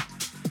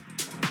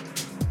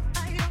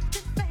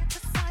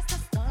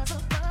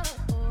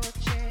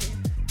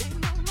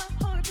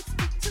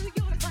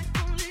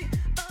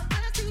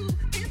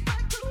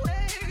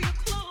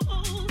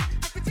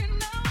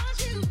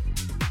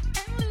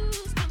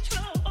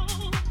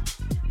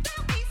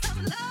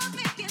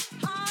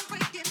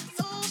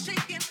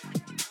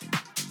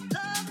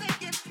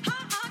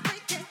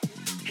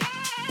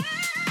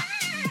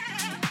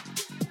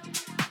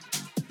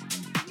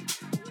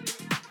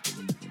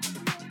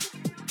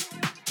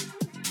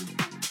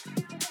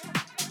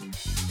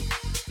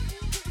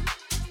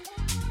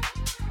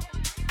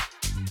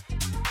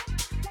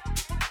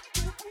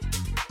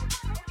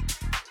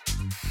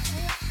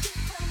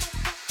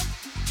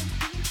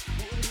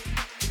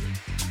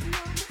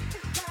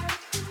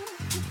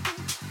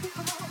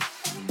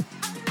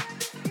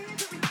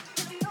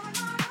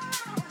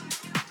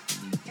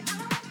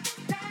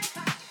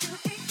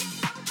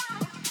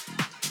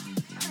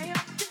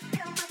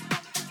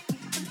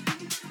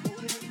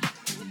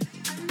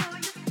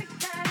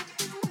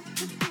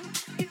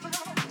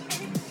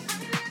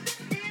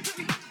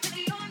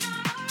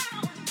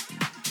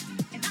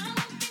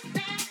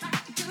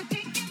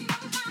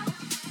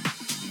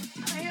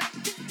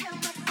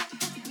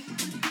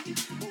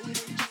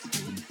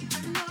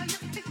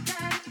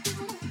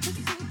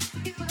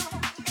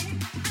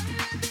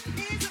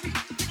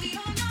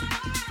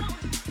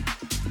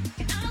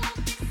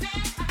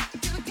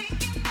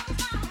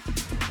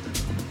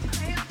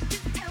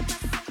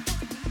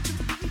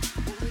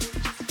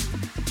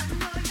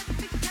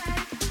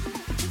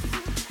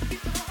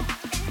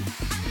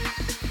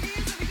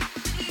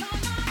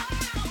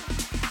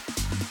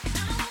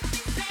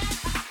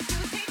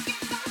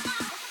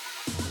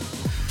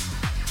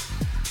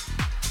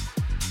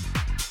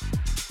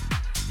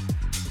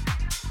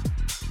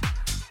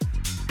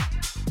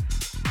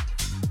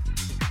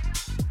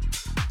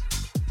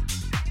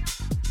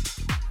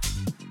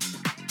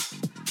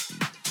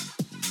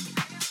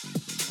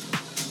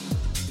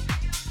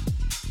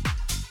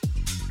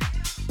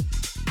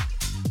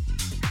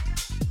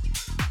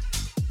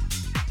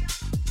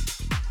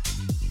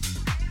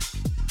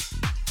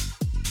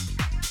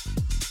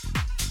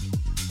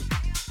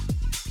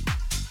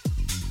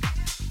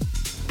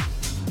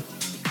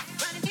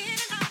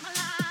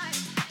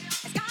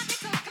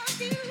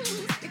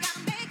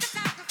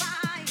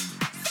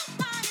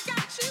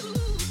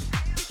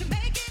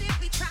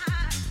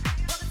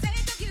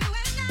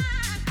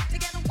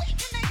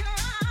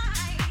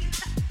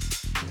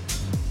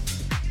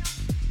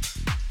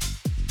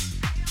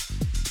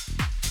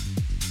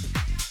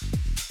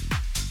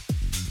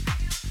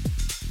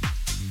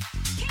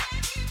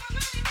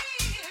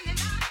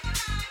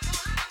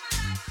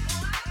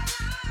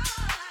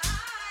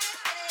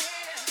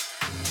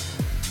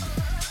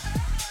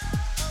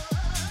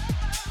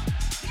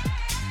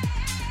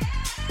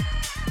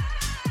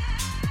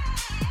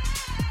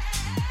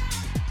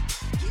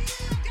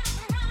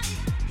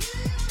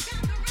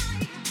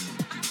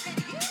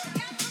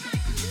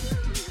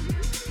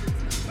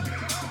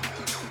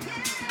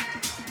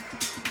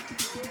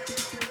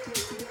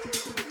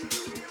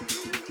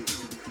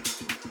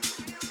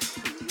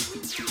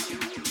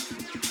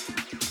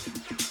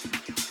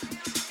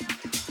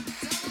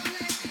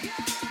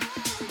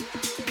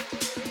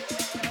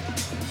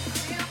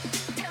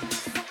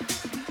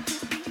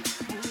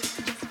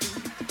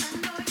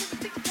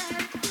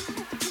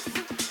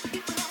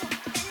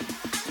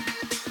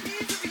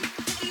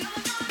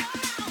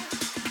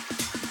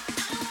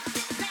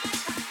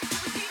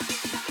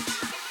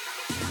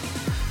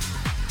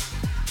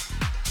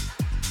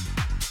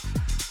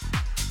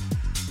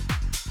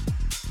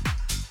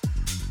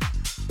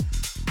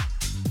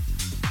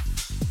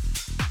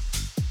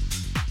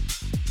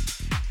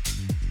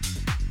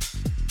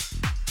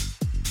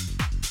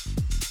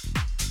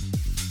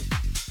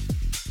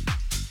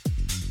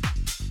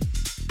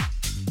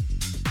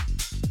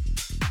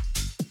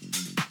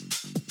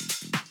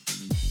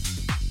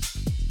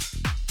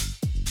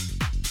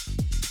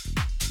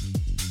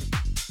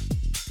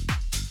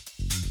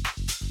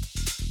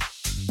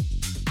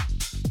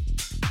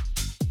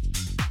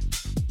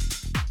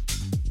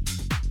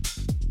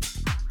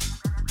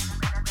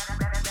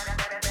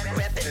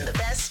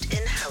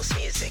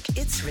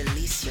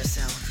 Release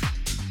yourself.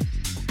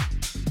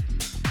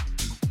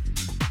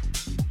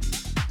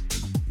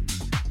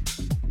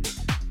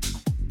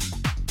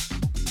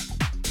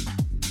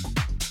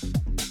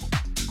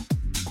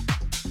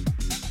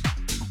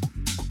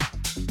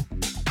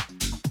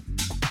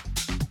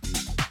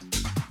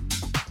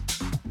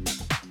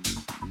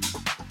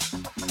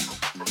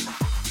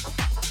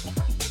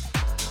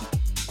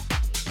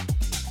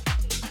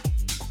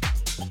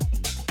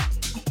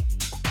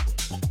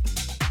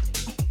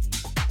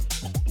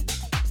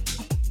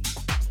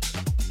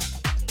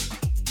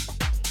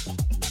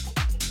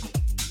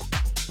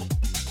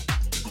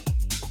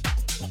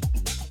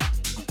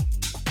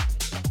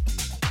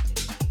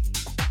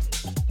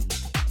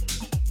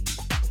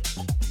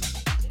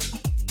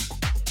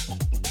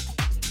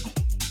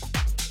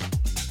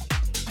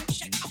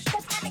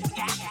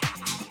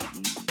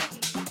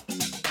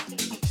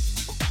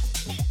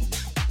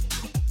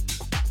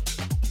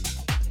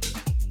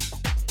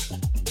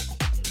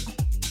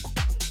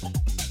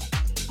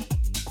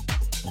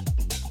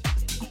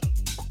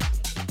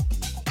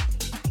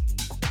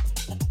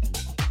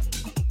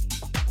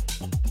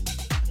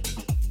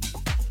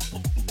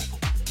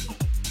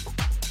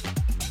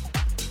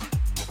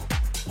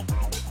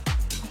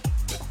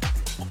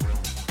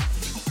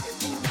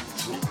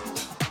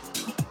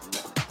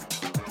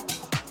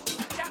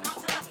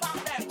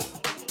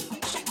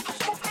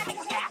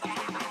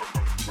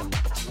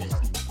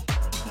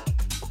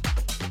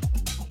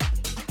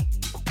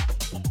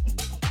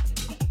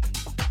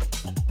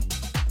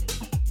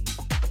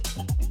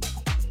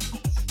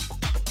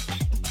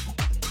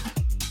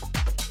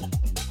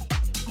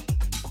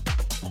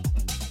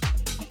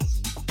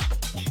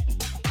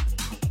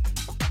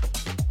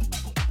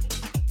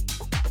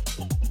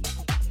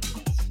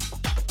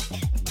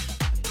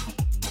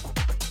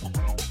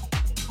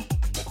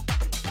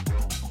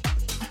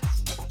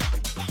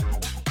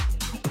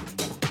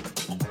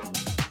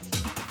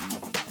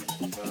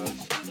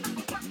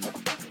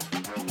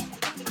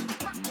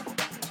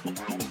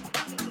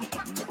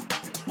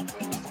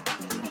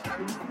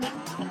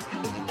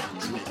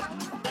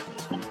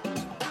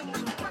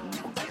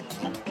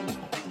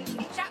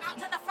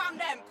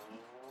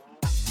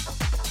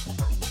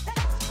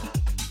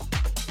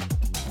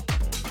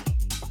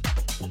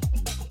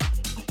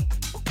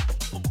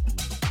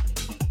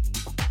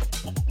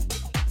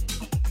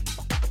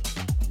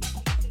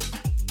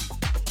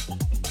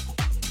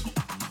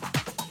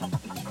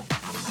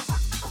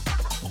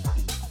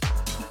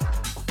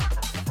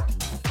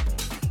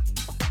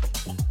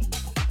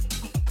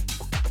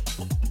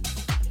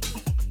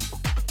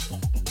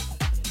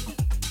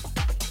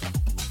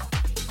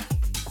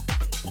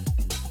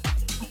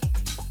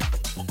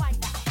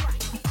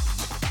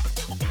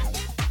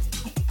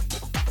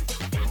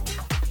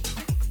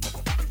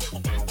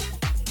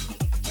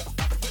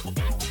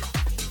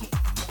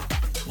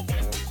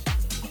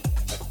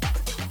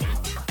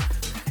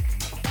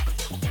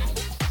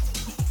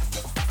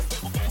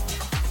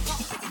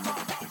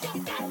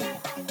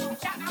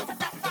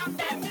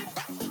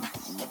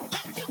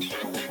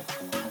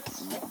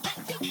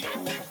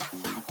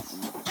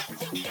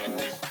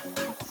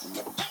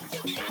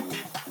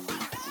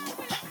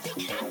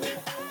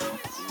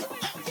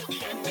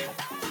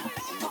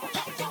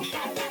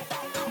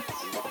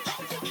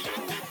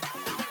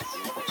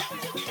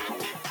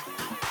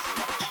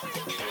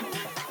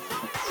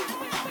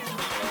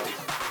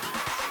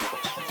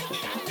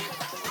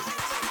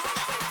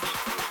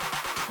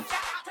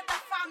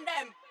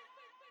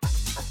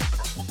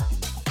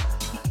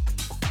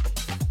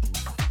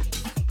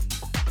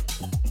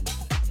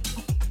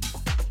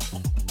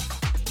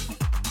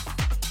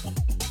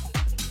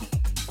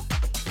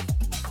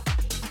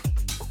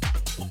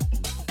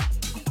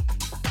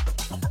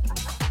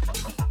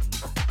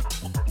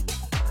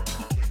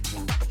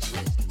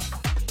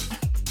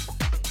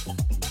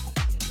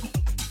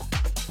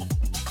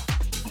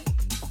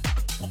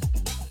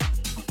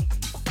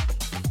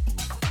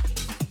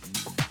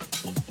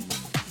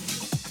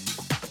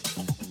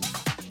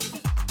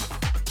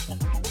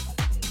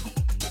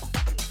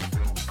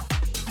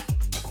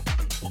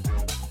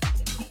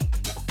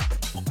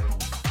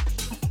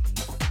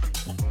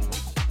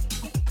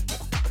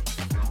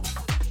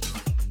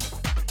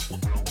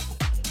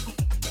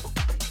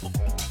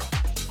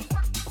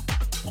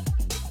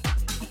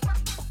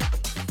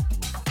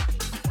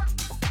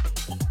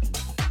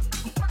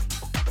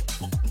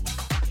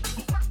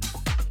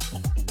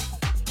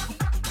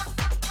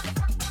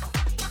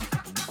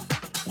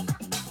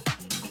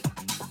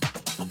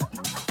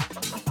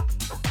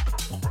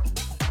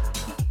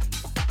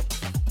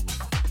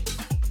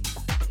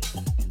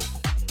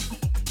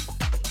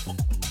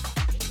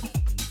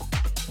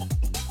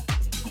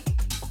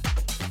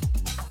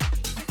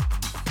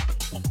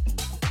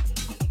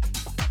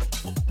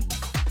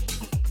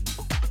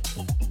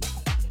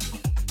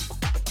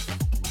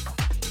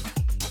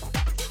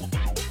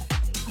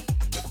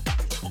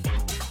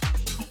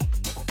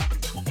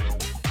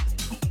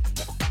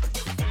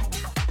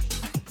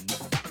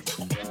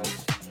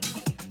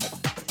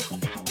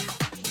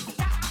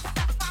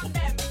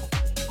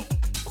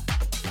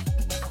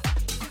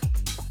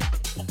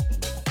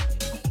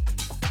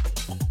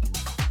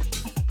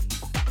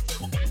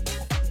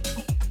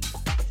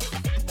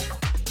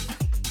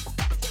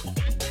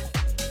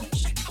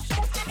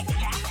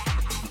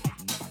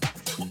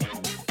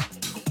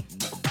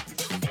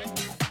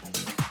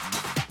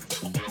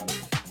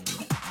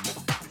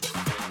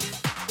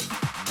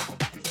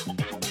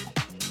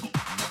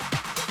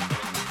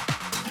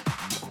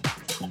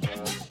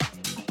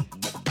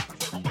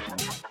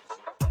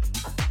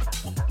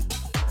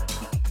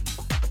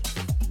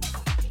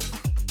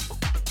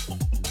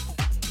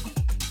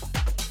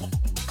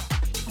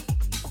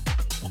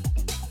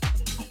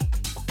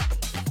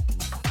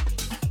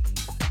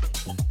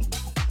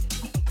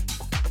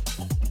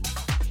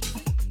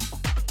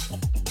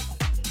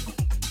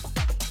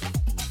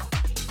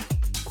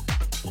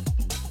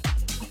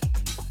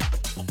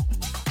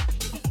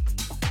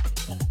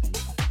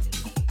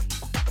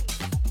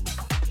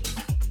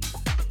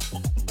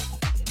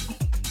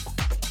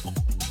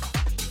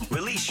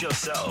 Release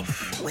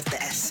yourself. With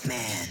the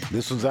S-Man.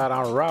 This one's out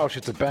on Roush.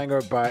 It's a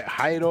banger by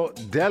Jairo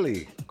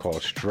Deli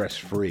called Stress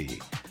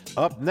Free.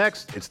 Up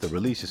next, it's the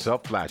Release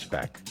Yourself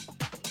flashback.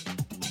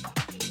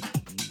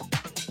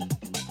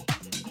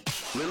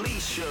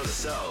 Release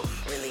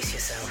yourself. Release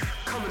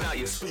yourself. Coming out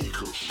your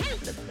speakers.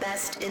 The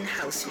best in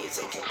house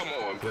music. Come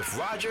on. With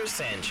Roger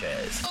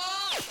Sanchez.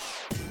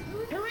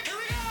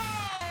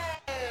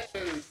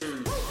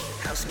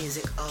 House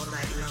music all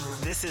night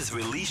long. This is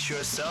Release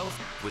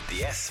Yourself with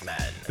the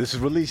S-Man. This is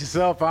Release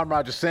Yourself. I'm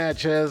Roger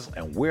Sanchez,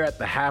 and we're at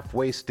the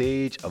halfway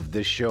stage of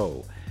this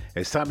show.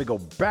 It's time to go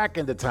back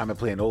into time and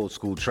play an old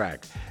school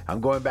track.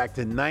 I'm going back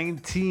to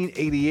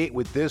 1988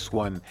 with this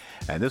one,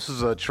 and this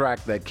is a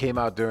track that came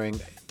out during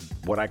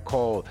what I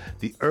call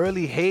the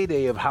early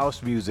heyday of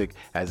house music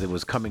as it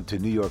was coming to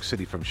New York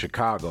City from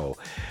Chicago.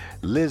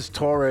 Liz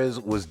Torres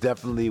was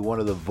definitely one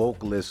of the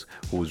vocalists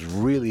who was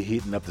really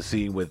heating up the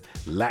scene with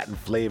Latin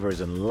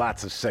flavors and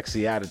lots of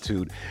sexy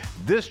attitude.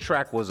 This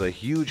track was a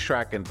huge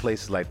track in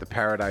places like the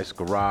Paradise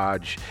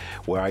Garage,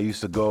 where I used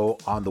to go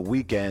on the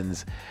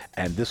weekends,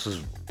 and this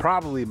was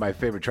probably my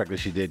favorite track that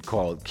she did,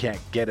 called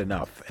Can't Get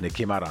Enough, and it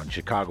came out on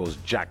Chicago's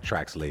Jack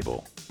Tracks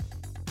label.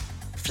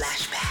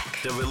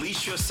 Flashback. The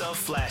Release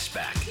Yourself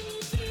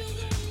flashback.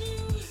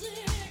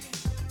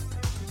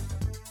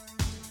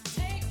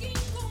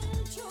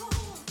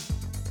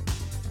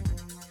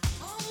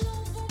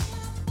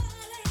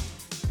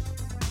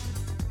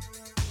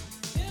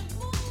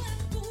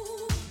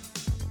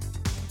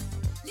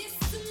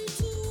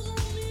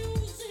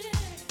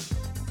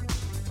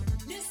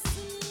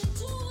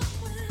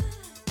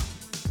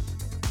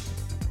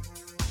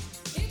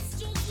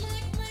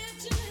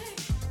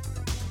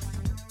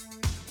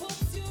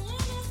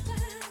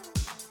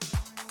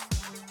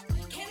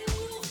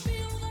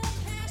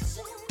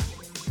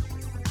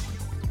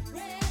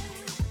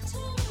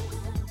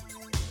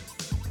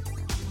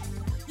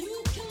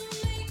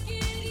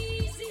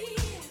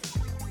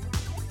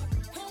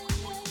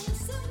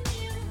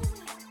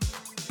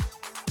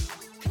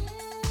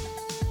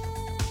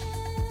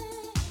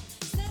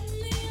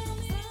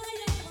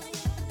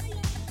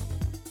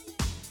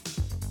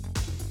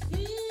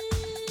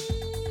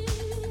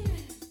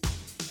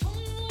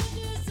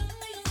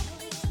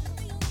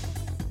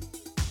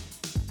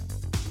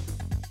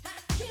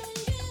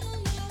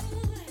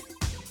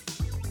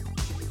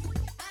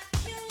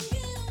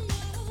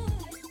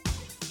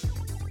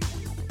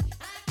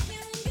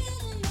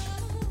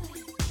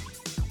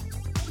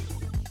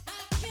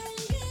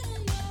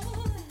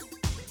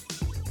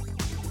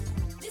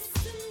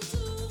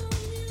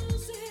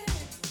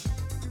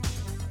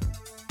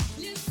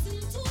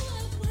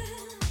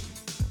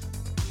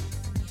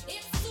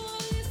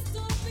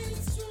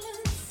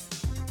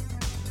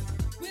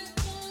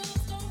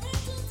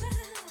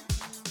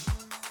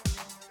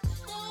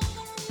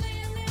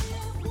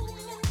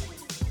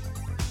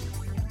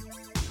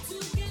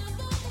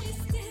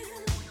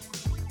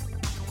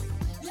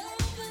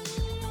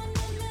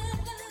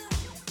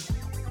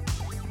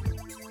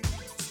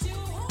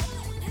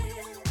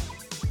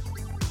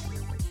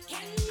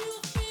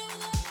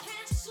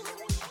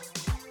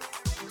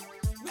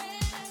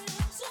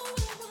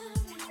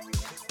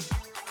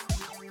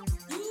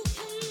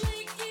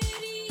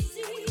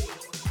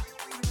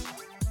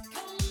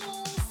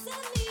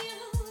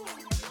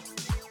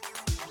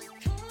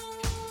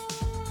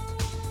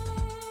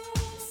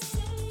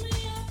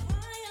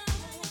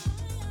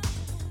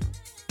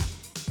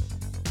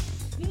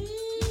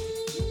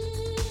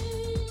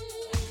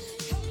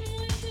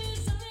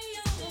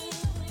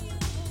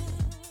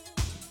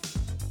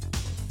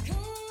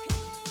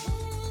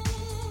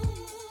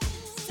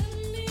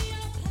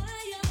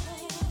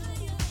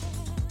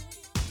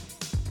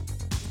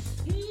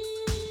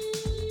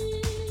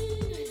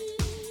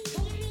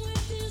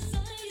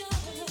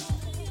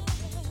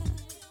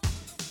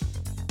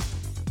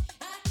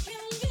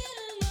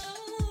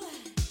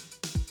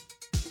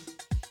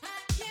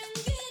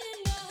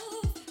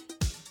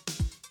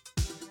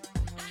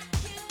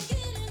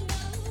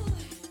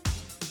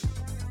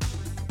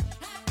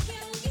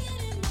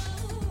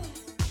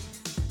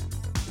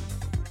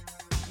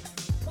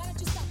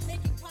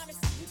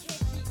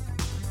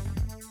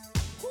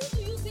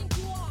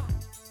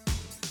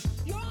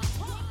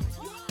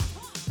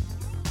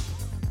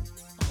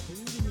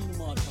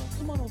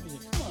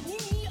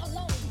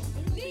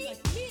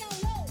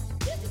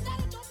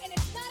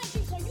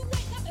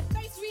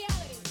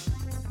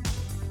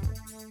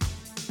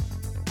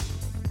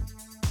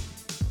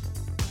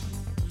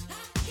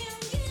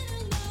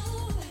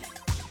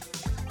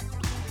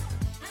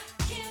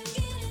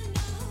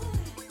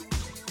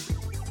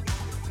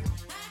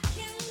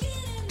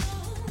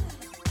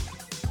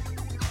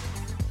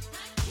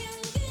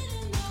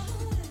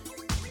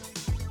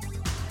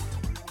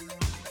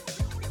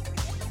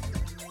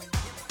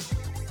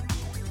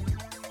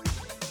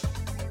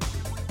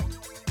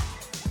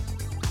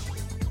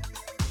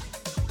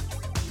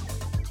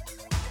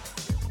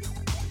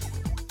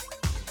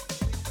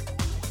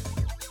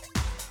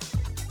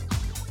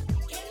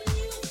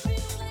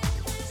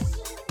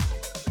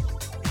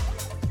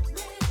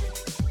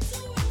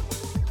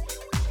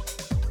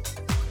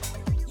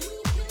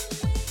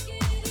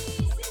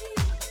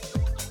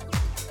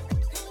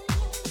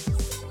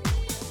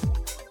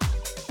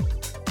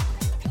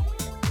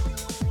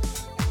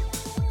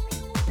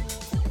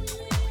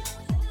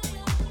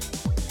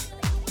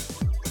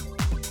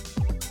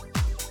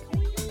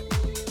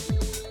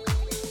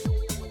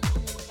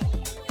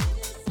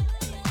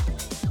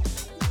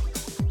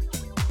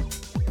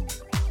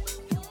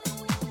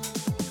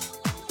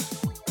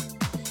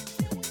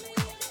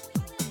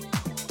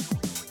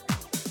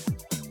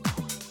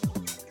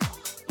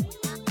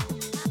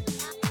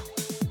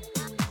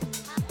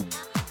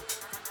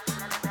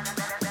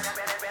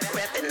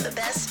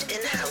 best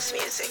in house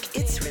music.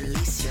 It's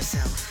Release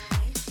Yourself.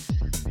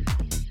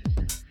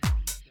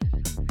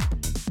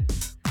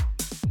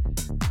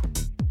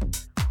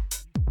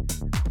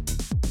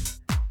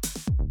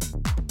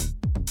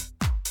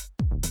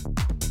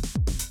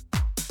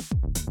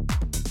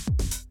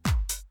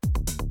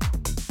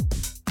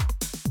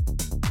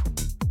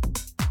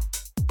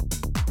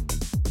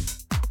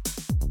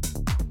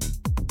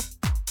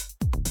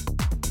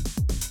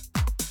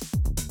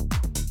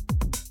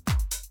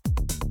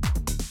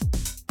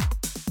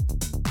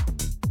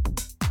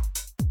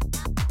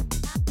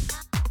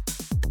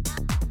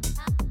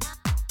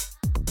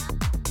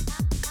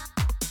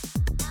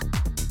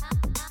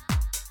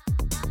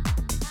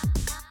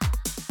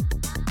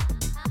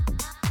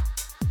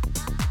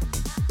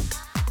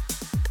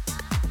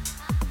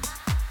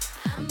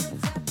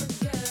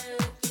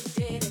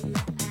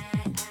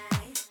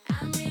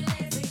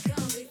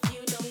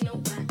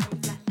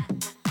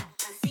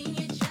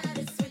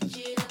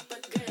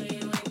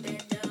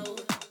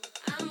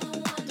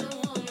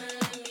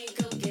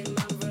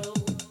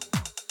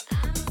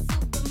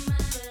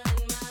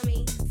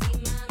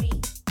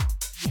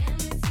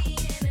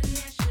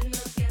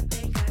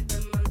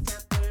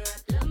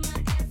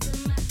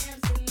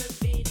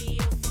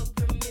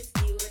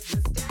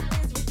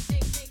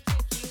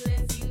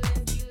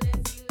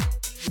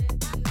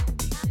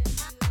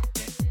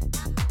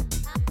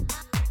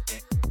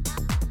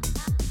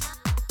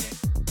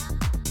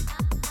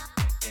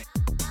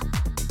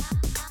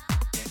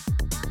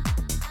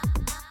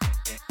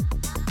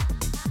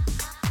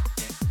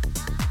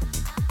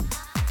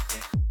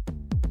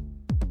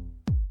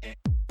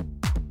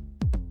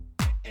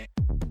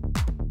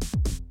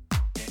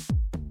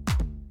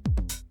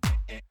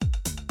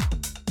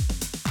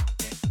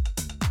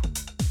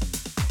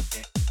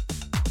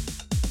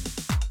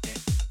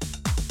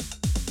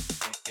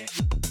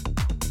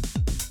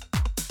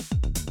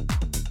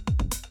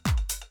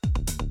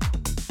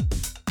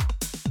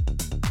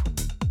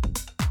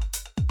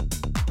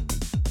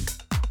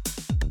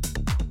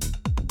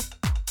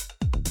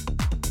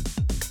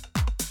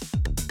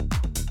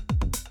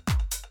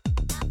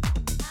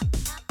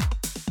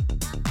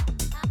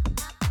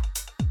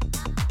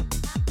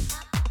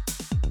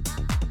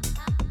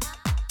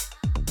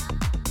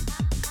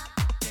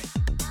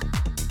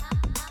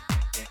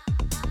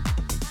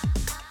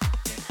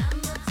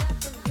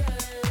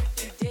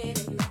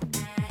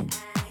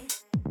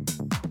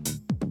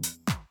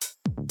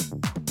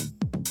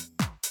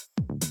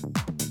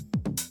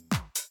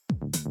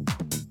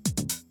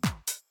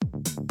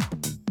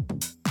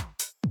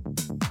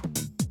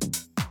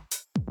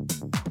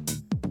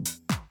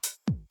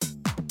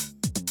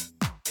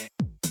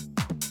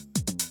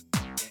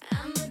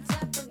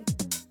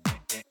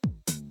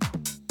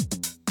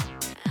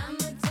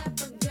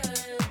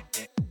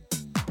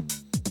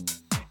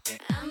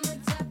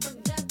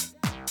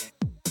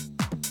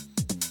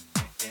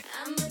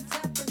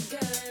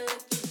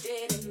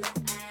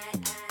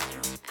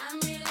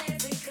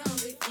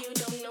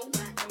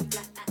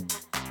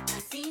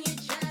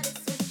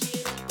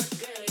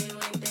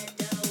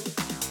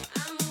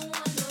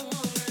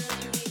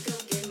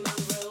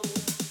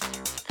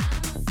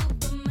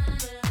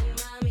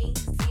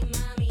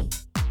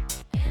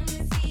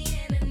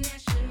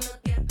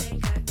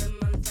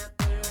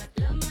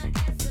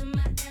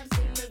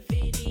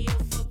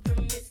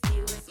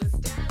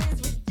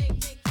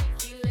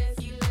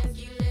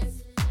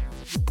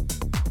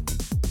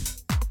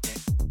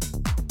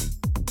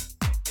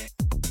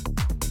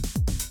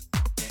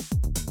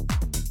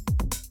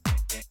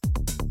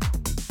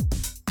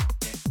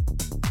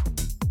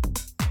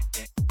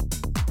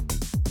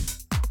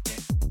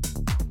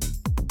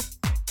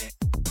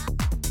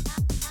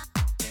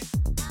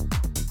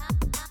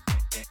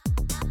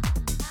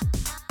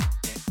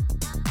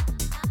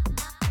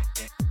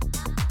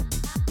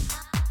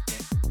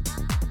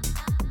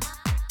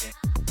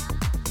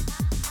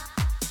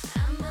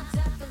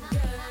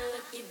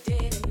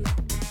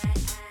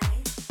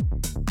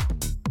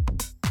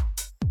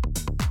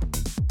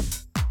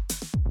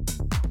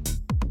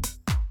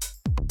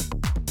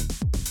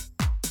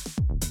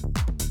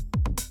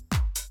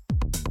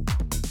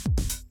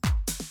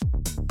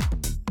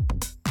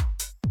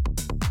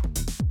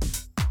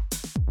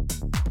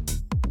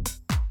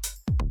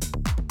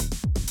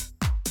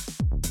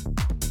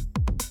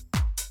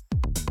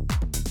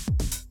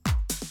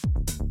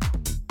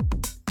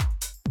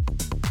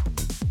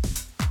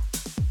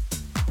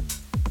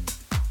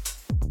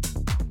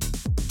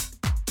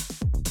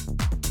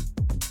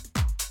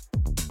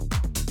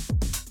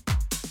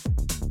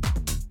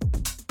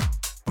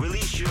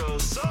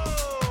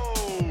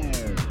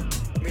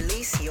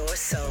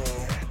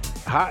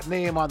 Hot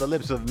name on the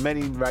lips of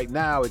many right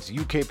now. It's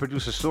UK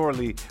producer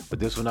Sorley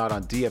with this one out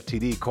on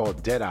DFTD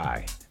called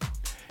Deadeye.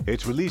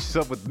 It's Release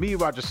Yourself with me,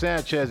 Roger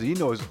Sanchez, and you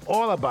know it's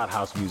all about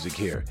house music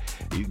here.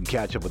 You can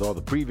catch up with all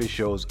the previous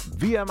shows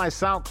via my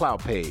SoundCloud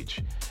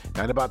page.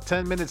 Now, in about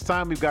 10 minutes'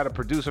 time, we've got a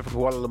producer from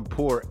Kuala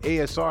Lumpur,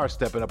 ASR,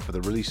 stepping up for the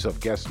Release Yourself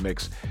guest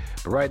mix.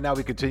 But right now,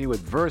 we continue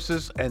with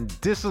Versus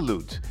and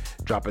Dissolute,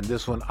 dropping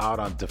this one out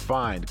on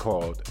Defined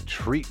called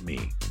Treat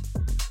Me.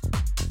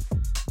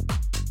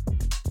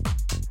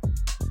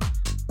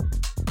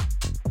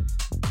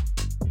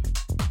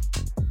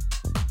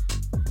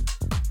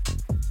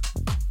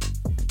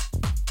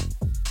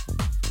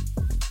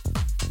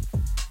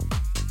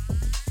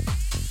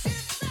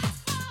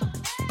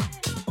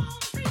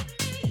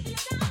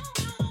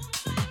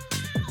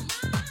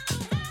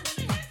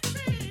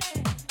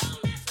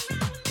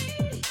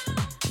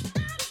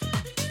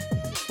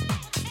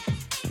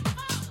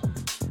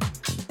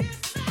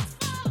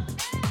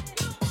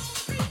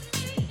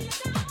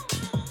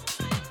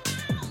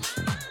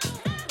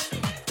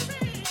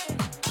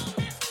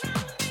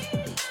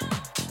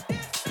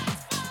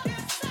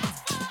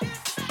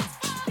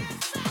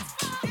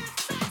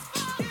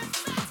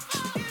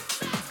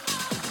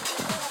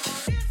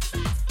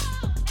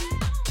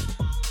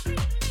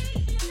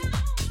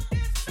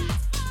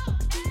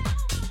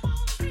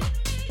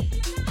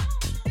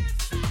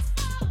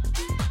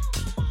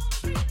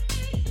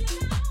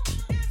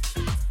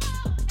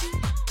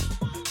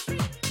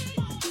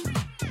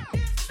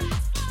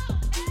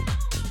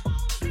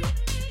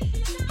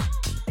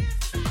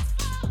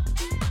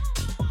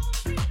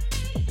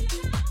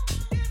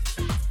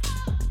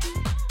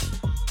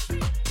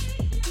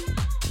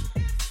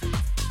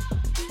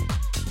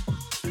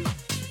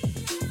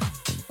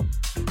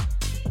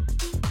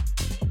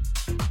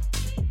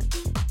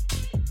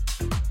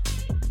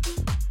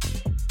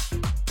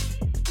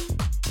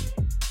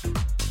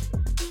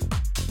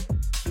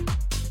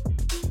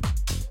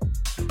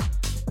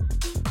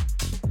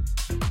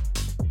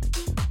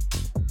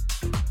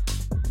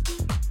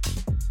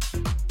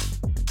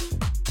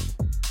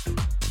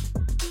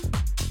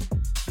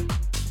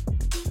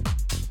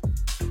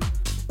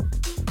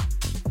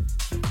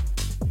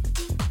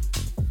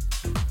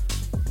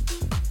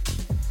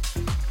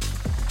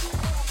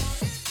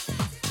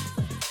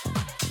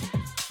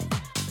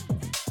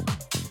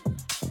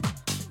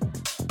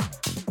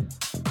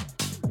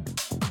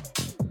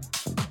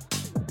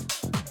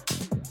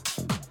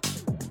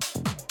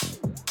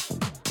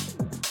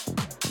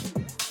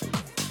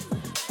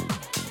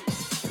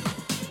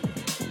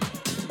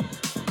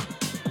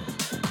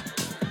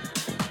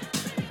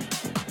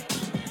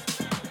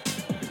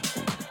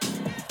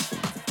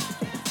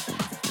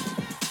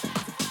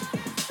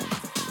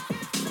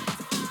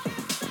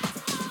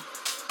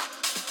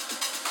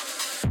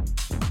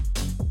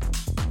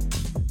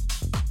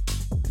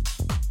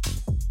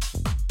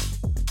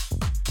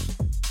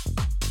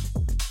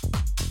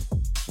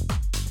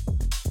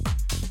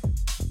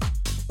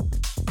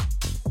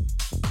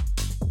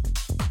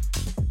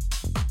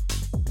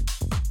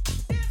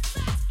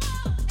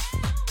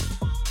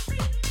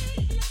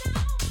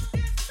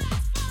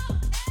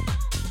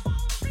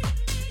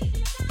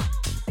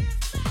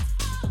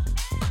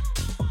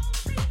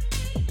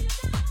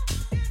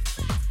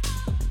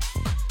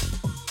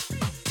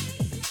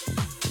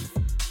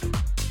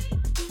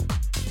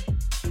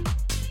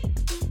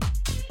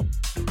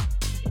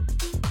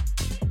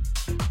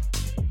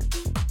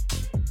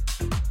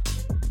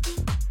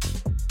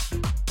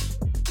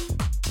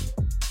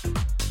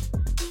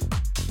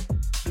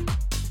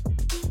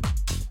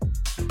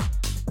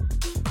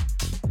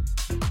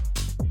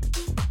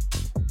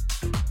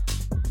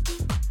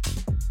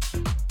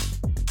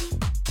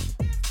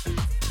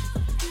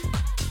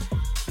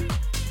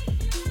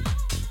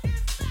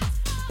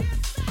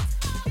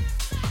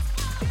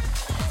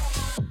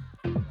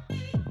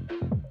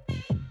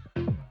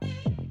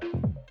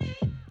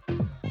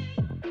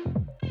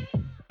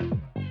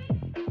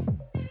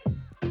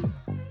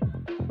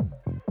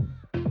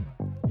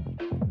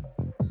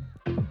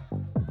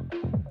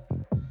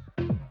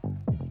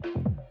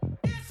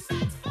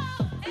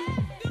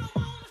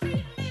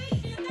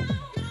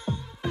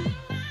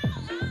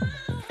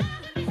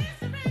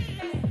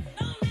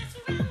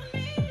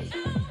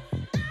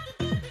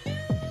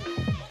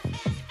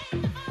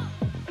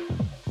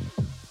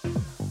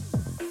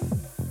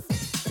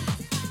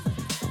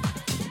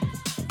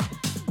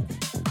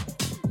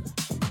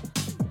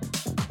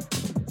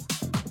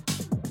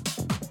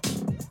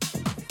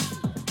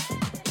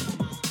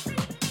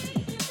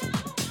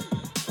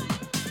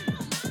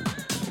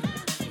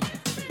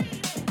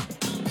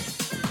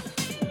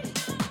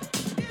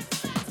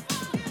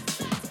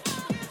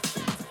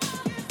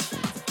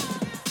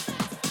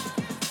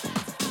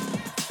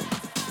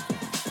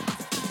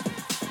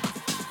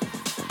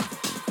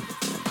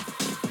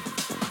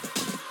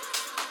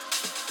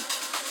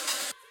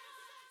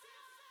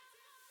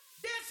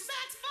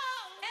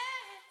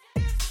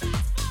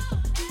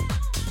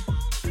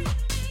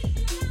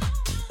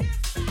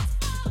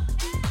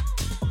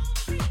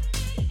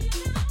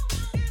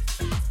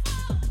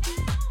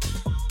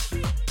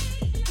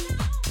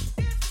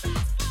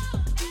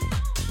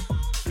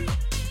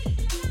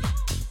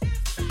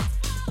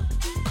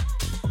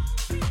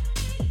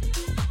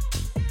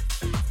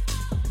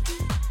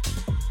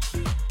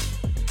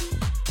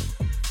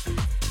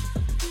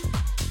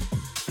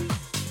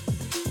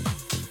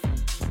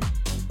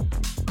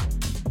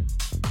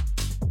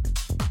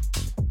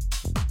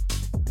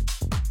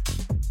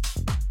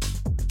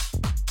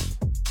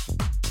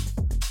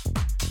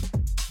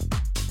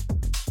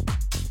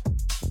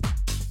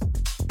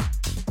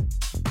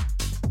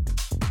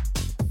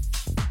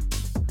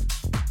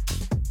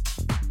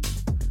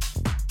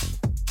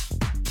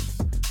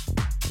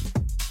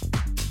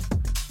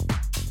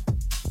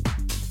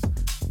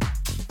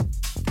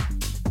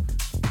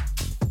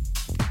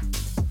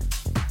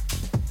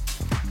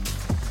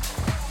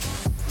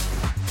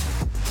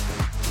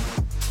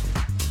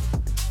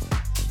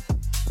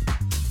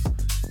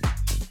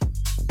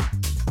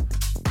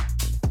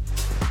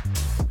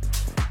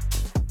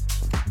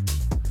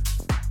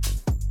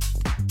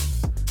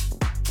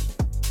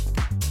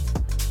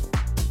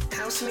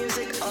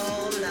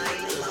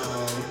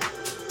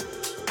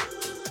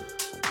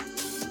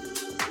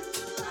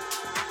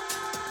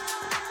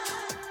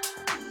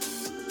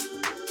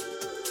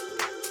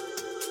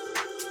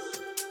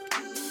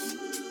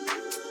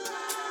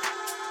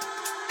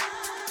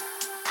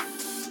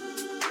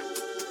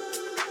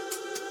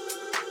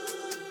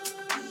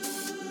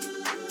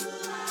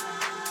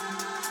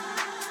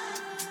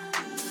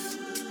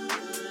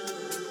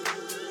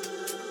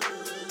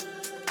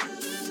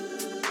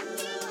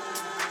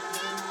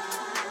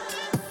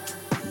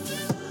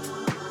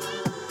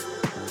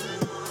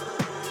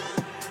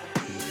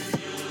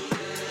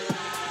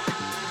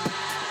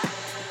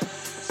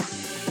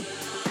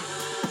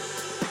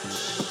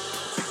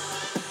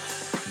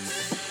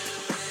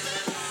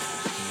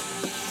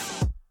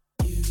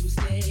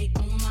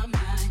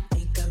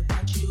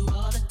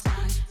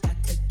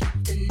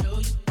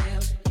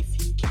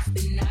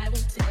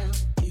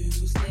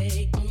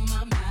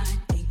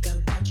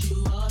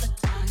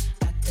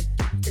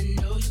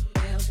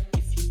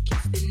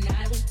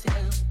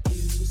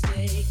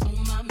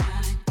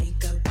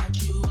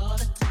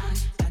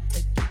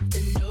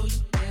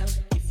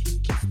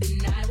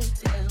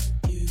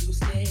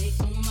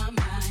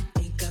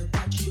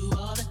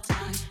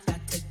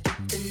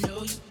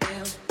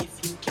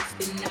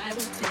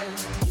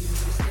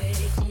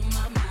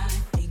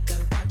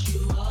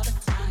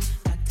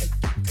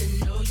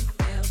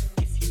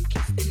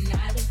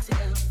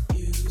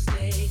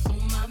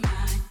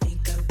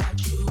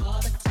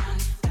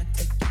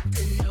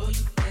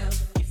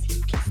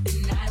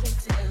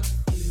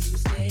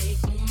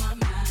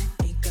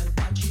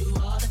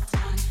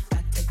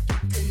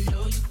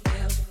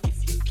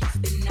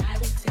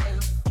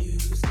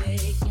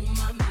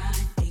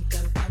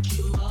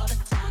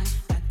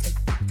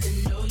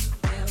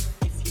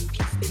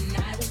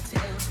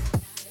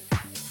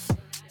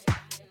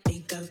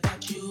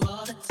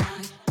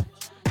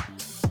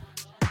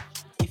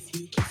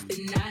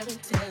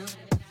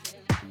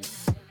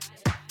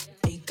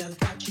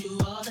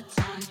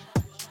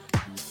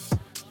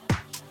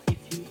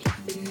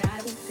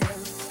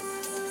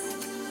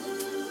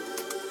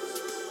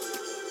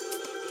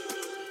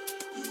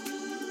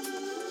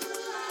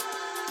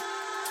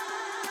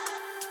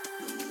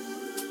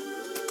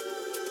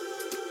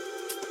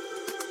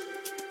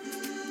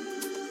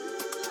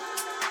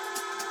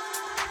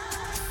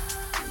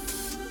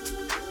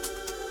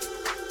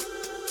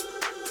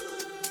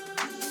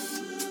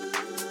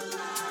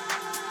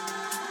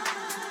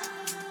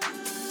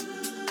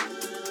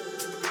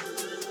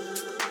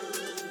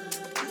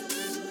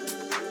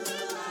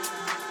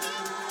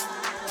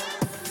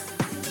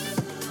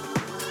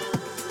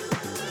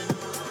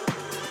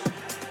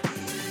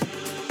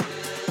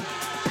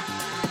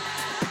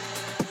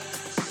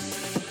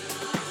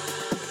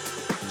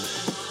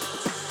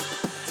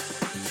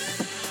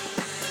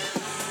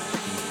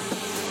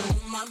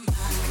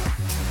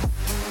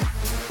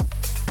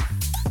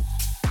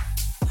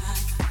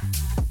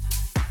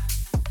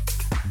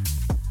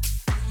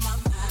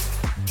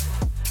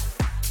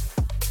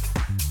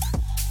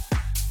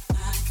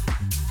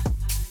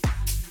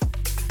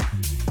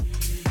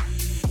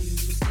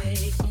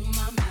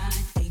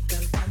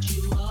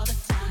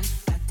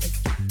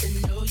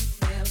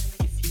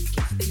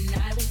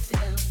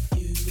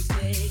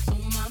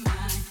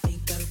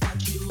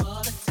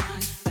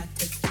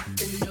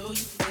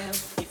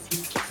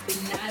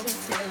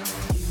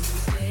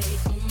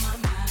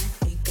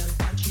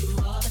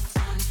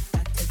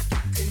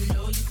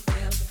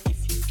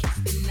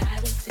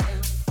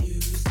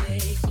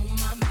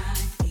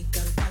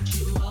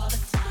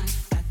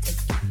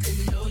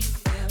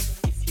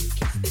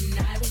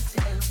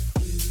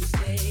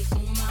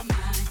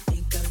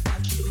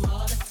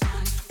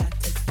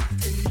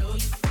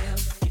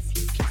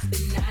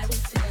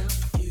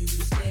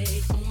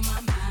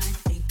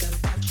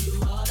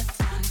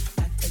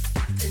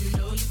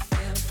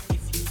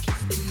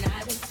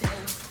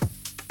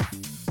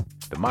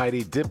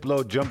 mighty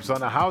Diplo jumps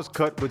on a house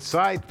cut with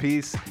Side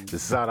Piece.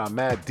 This is out on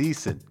Mad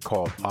Decent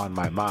called On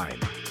My Mind.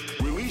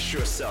 Release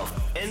yourself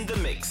in the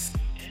mix.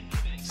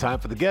 Time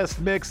for the guest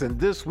mix, and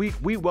this week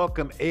we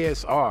welcome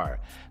ASR.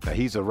 Now,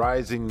 he's a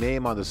rising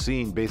name on the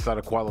scene based out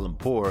of Kuala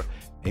Lumpur,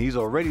 and he's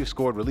already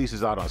scored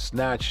releases out on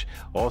Snatch,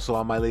 also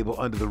on my label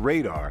Under the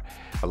Radar,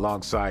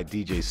 alongside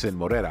DJ Sin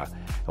Morera.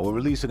 And we're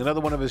releasing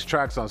another one of his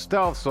tracks on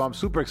Stealth, so I'm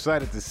super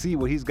excited to see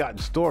what he's got in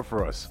store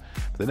for us.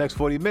 For the next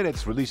 40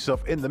 minutes, release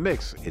yourself in the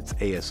mix. It's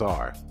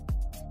ASR.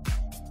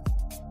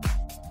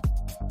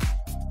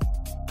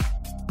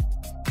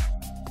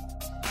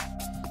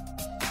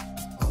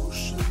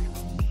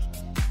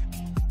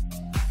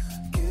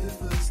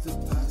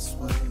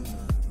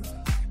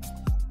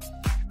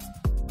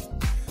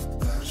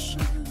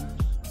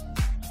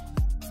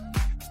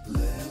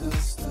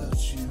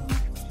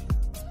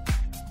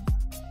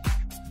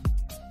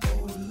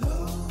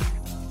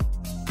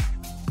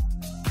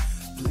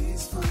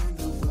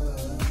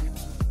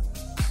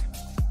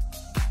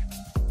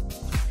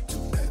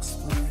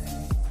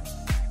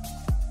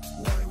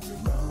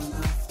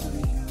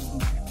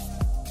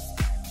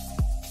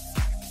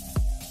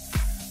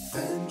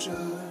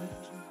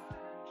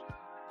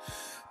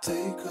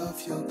 Take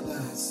off your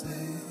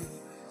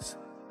glasses.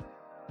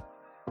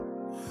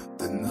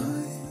 The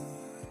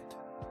night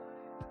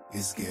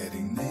is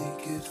getting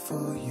naked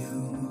for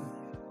you.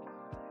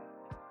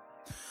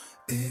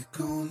 Et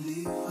quand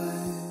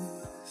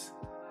l'ivresse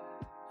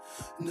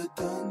ne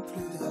donne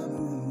plus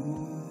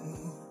d'amour,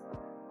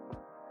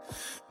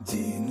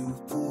 dis-nous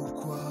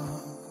pourquoi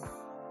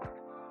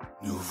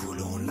nous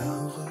voulons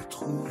la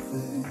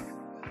retrouver.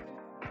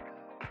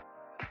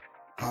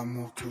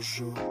 Amour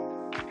toujours.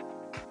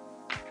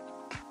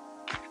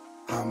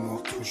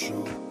 Amour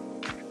toujours,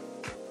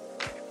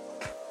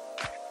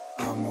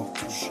 amour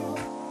toujours,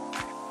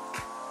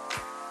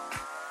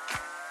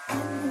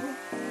 amour,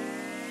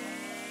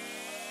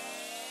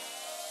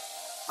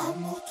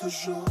 amour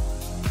toujours,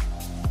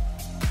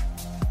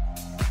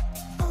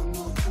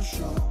 amour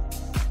toujours,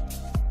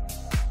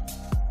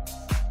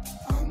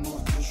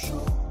 amour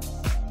toujours,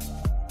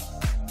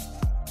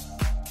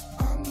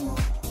 amour,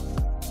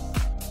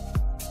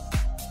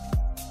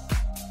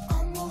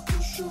 amour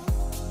toujours.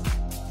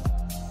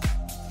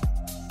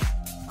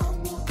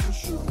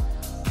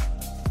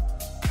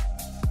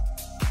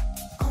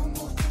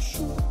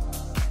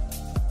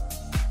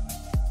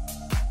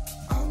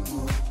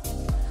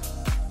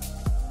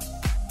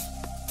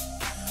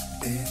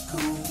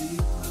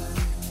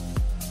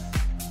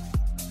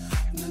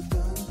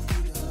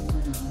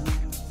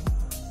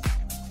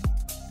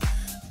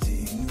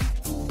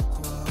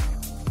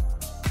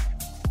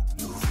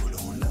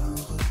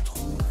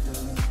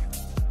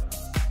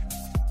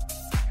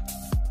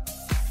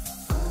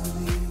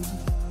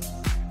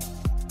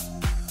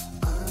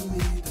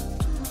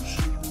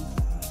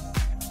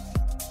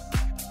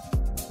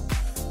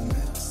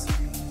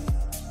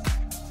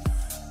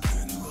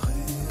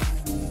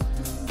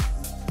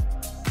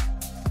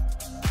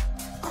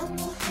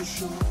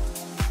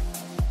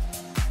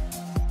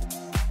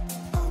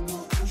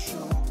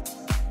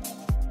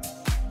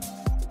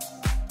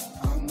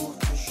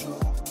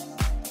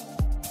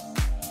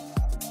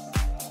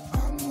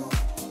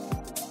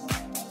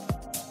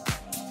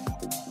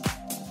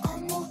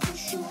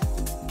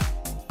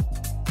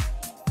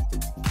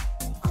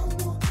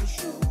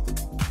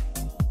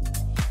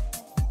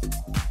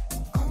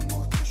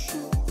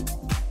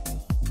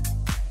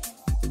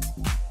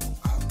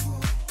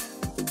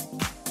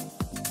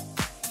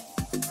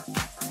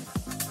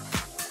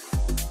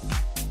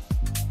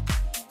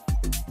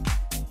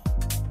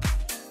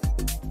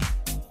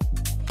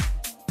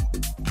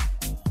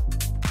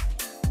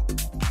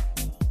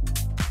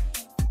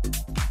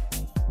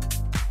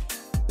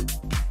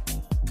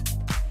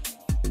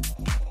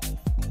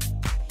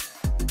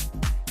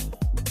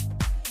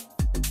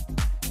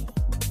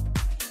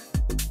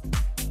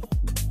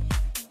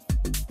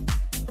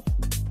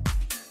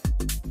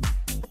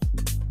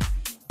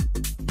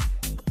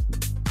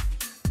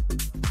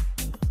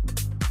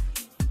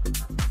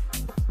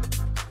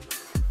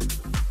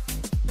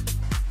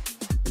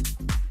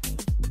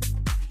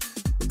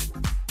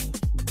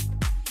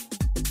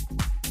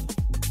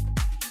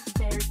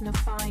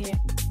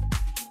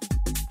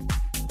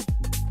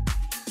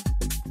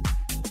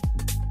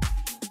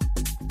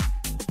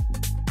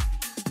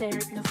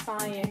 There's no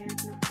fire.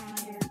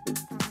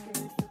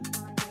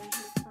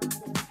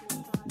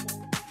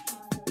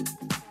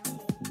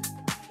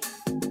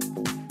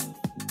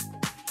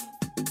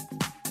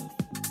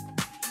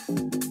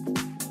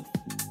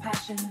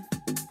 Passion.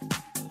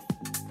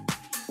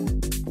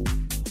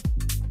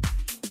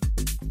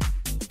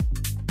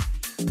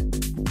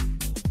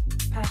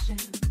 Passion.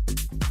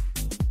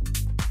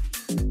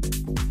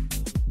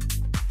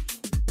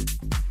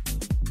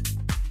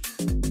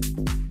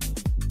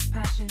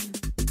 Passion.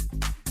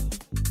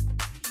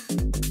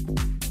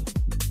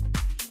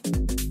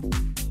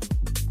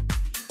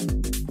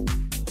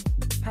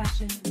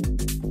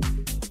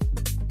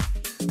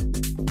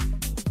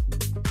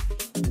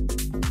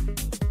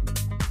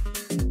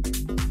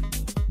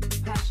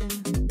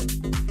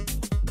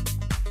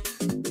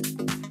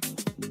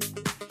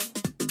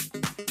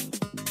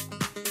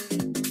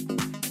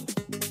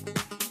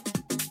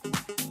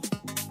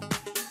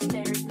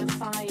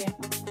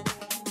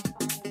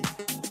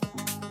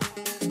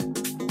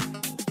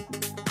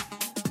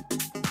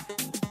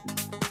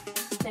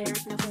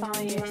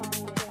 fire.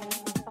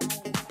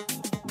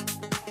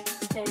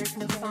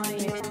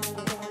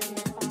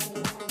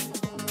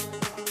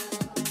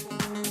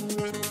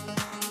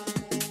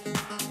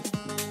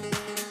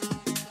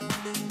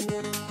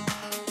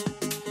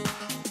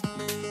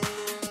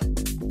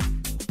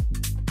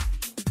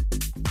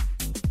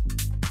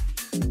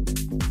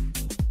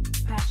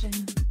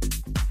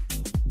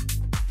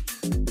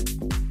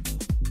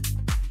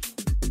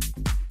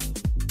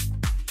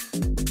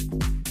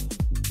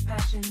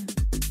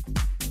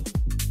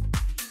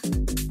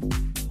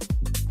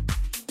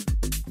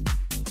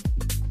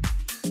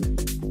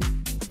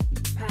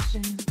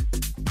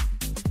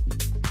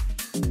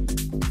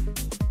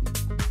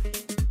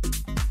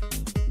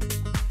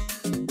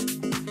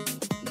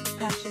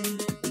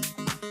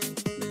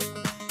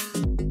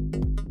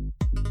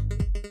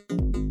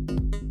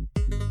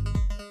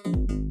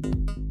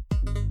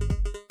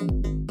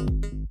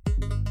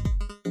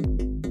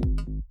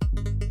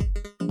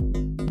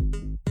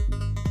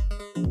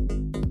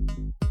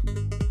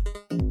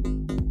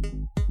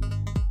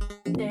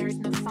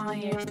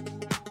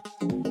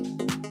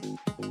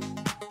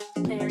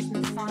 There's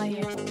no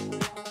fire.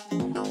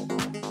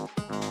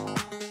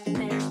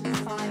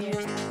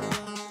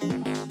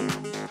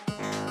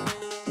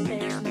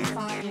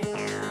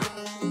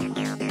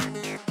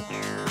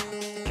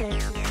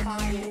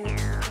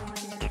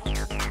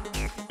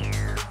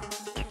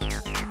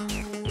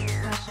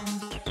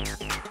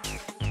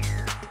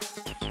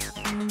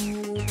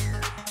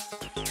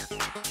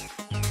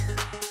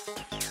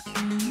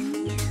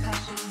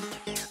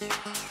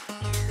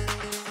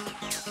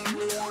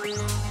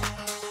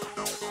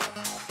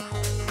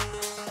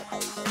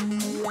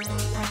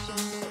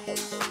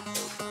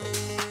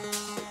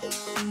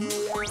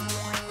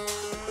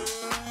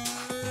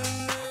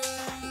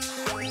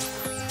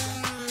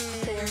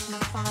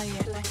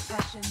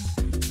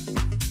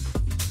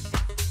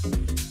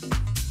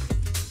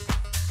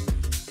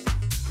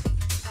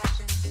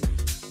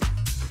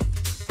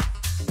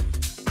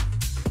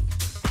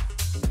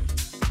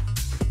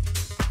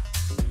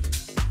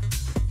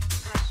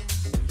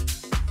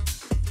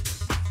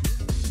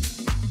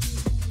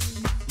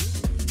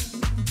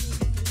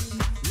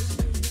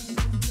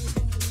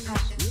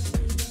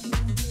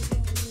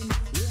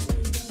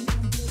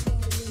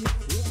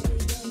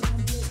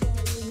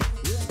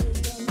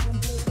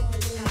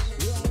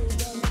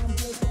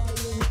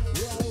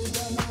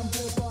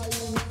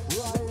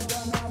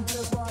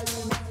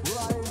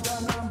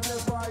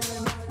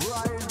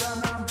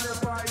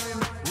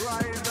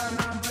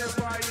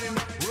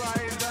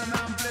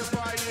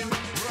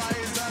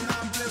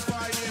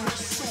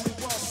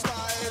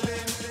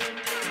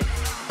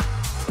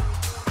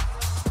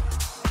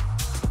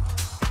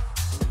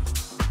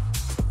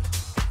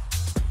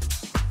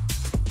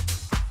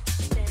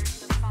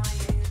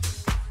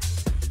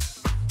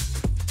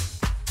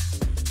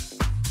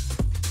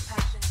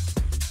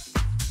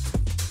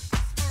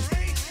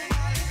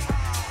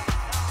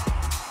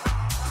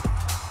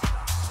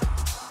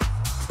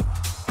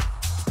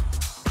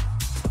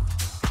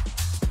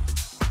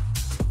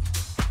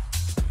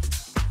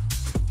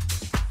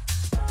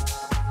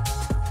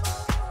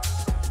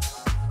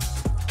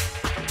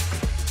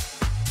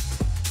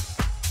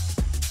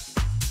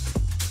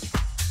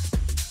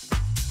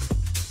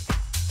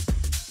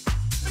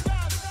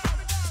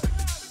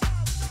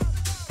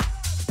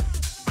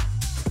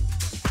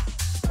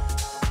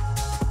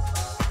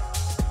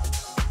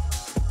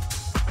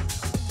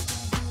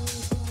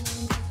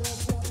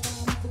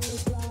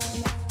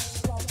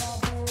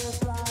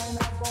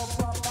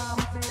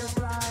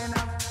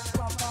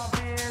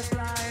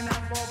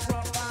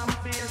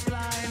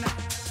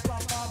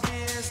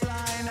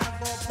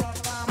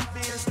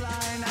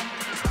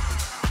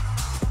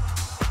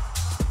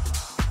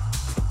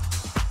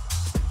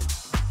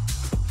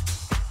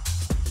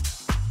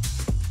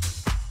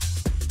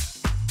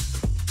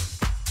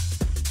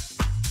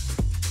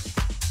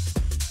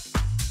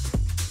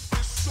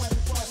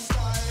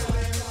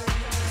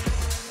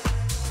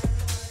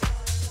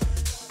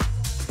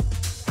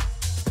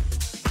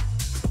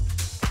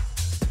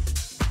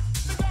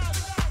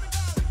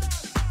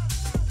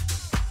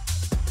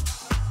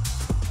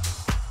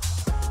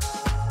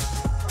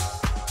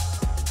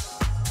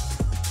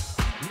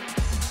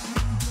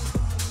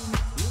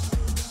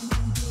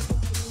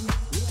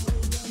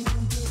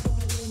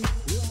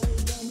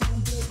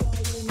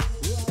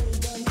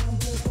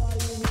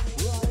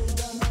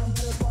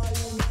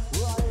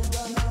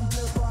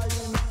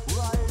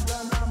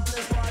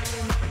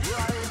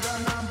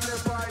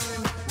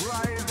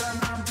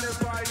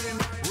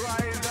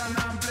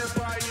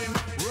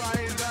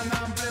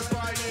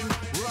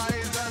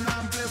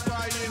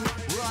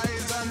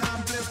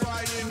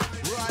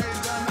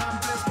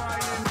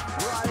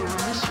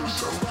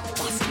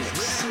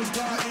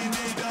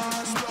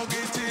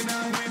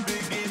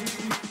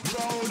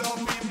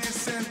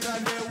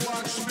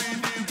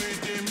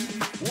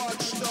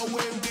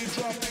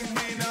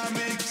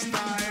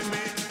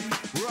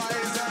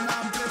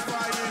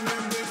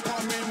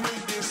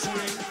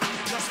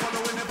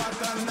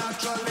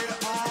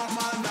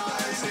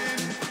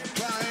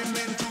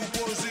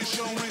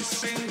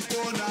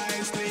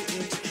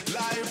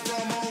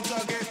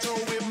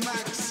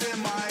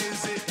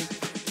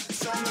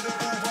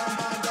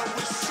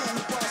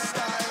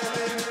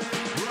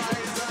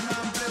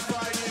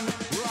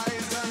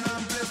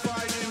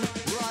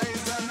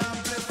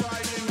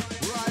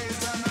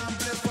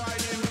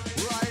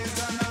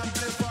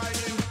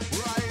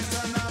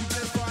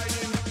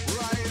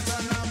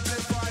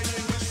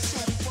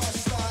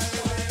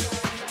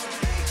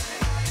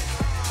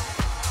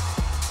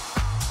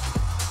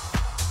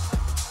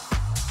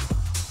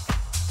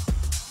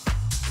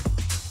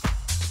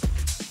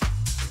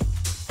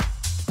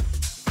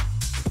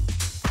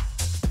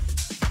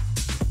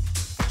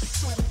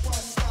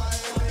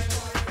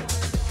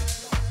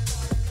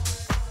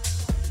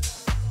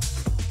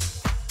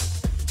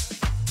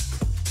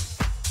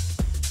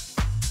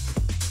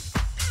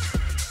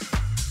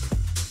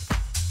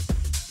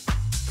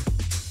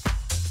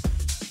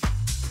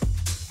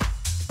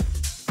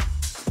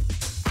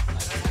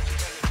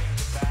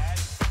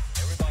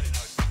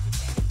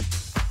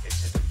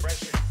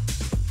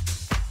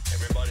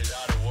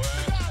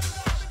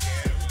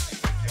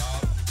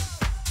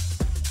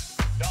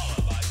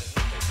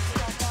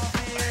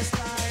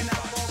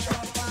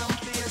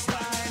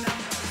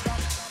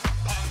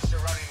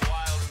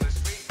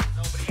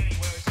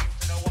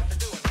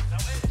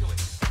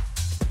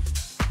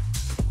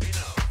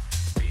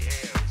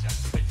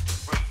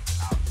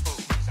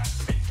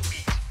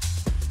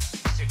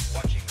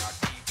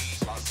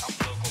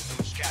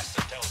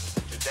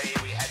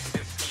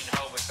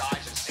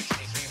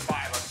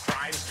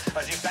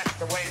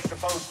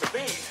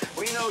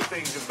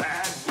 things are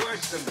bad,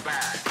 worse than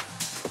bad.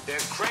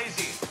 They're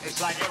crazy.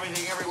 It's like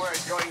everything everywhere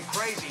is going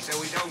crazy, so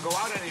we don't go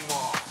out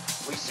anymore.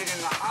 We sit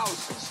in the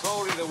house, and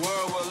slowly the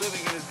world we're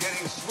living in is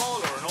getting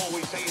smaller, and all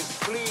we say is,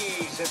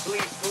 please, at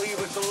least leave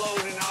us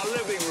alone in our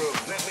living room.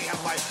 Let me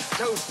have my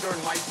toaster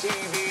and my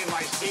TV and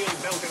my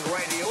steel-belted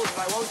radios, and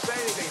I won't say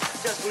anything.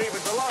 Just leave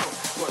us alone.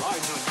 Well,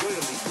 I'm not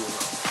going to leave you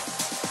alone.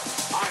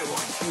 I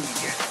want you to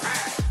get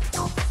mad.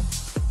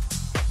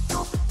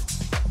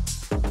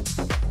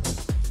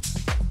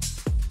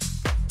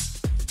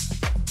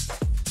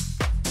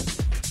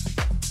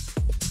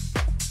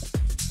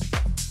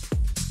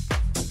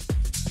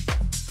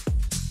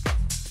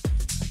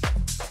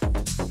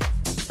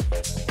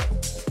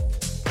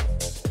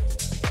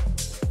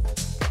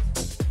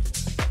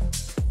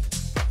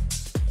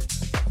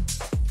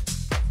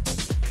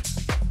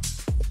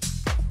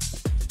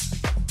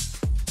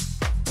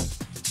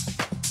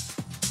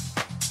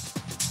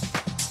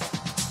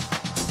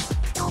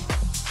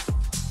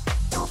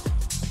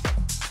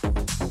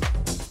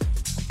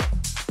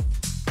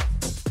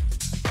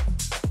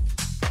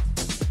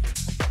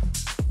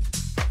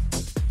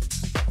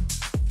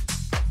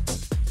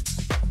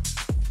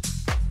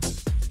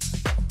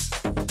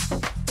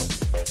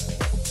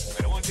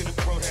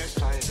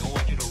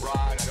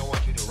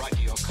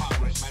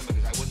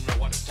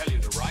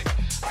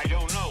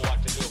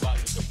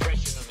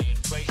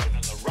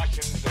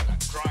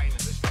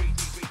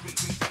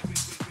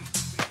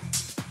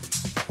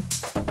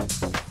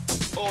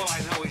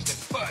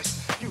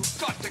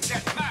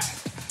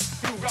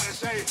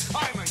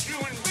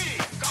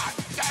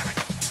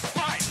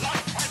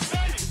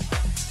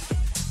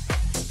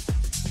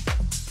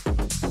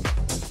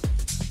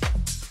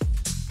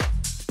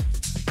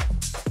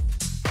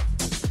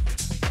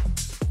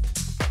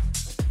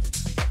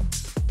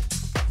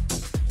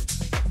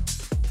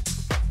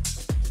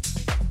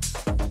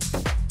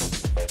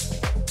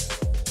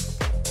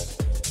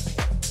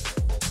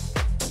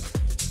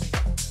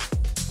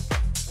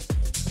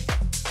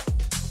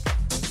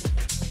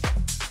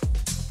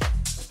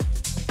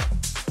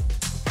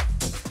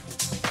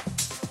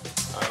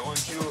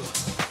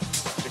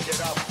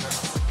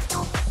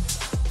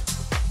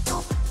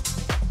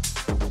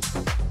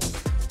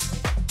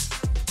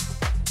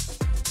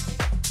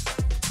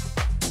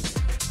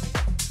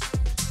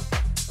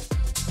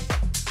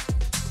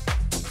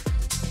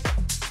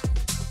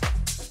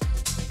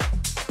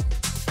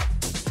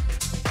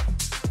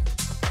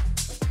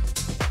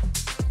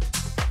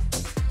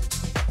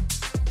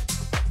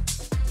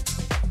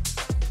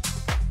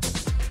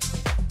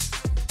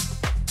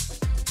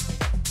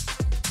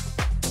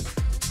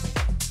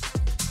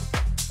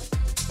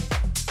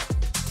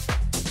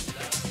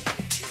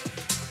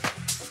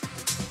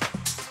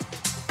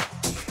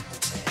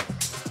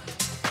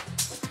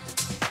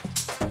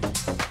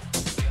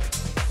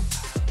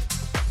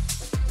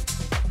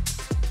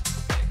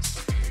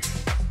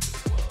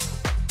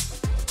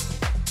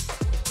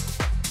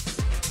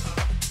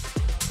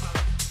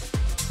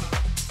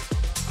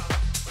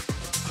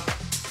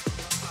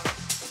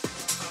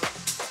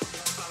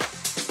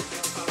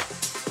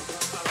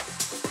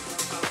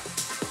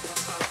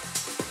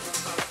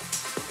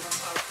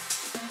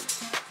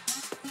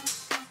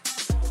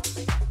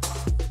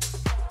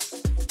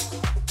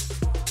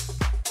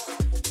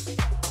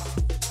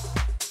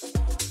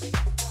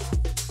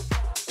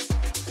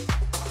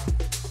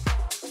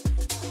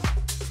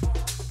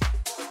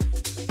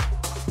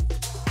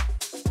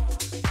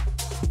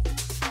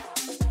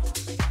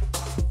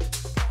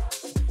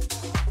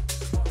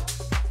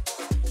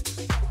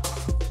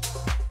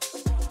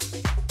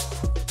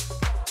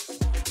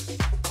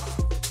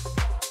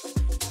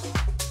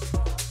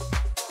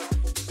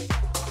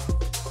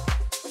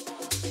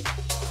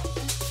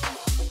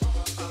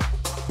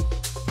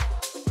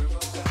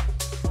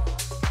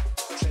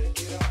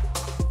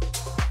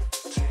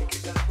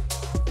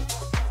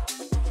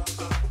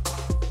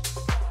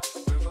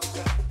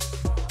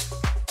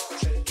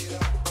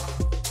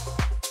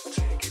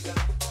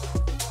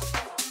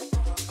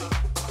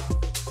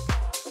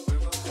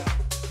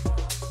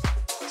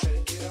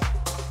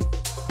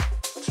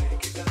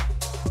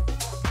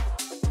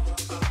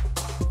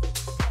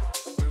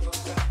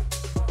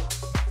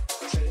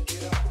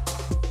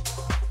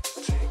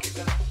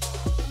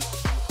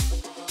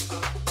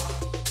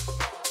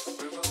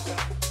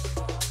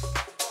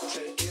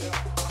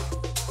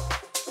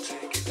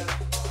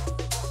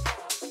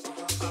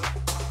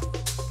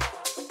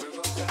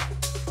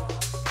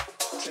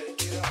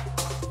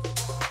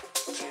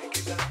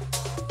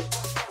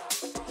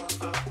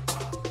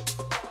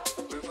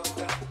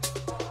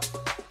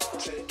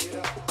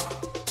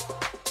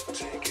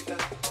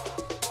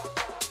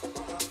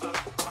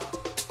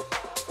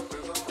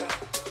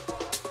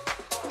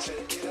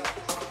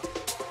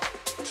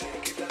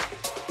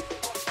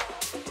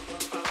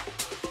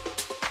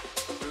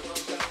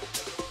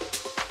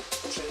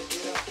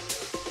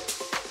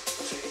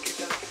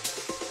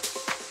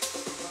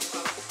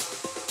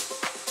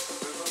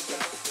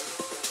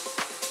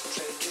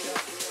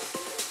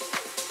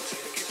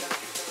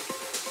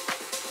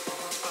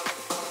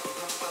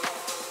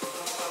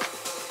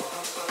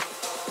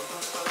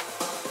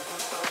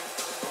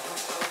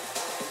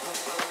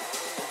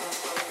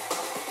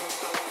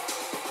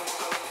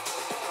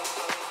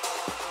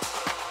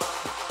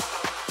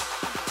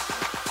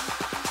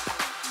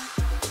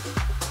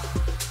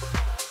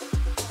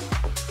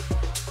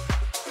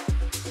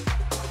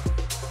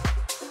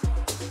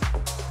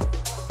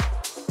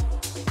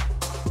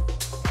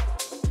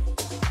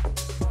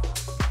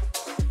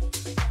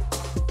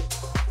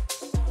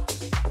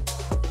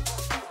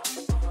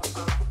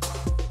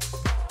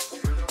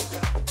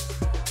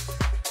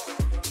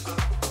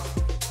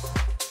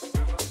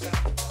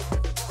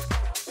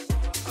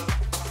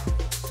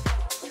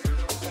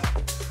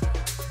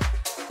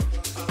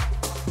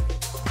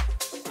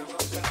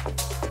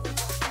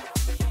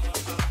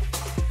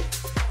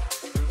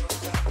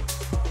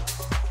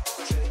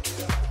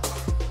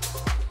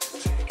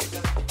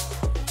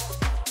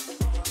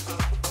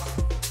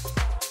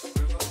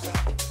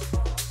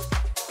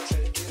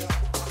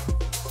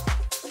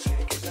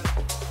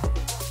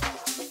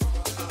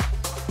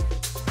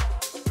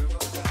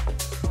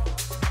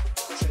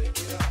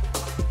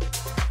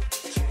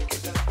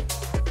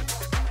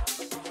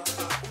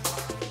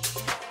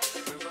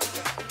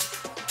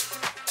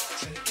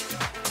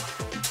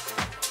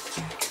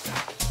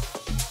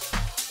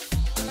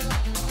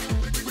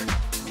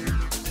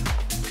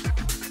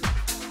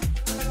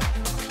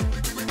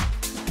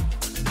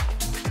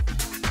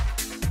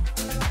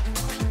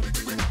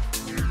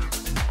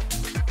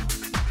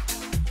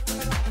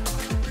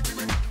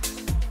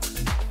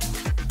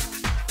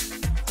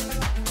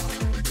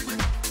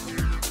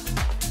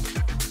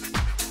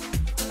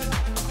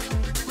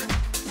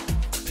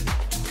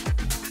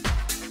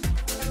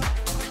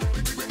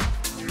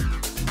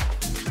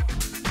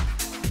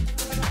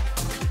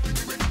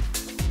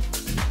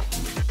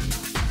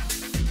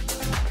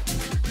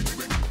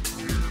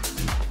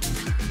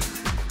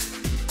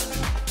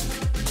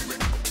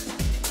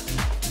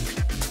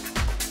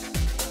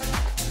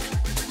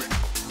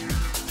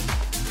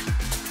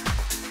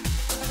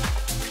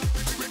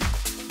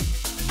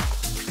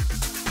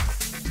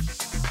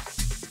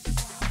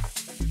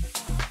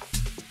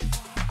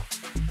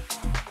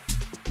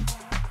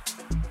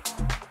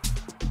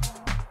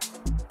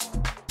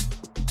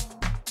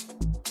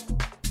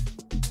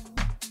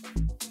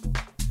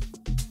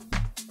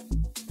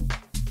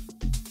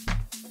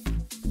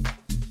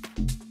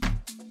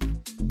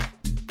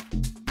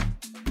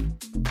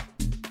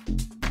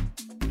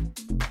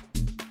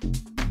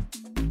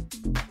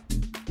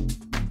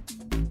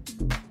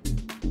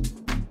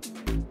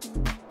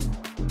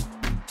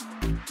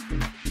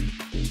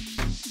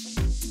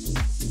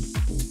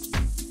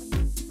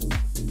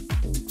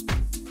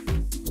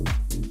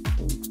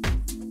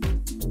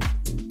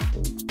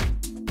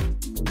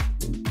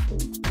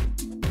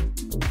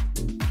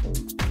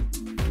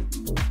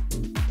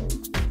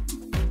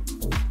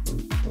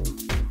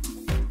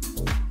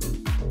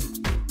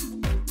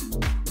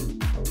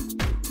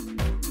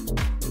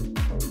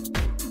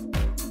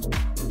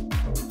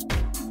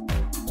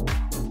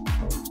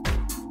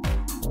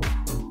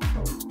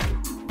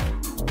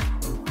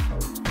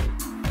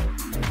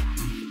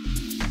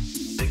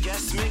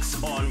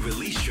 on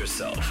Release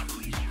Yourself.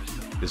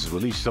 This is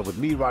Release Yourself with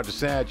me, Roger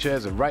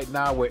Sanchez, and right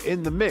now we're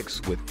in the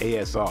mix with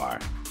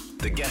ASR.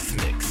 The guest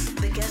mix.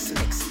 The guest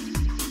mix.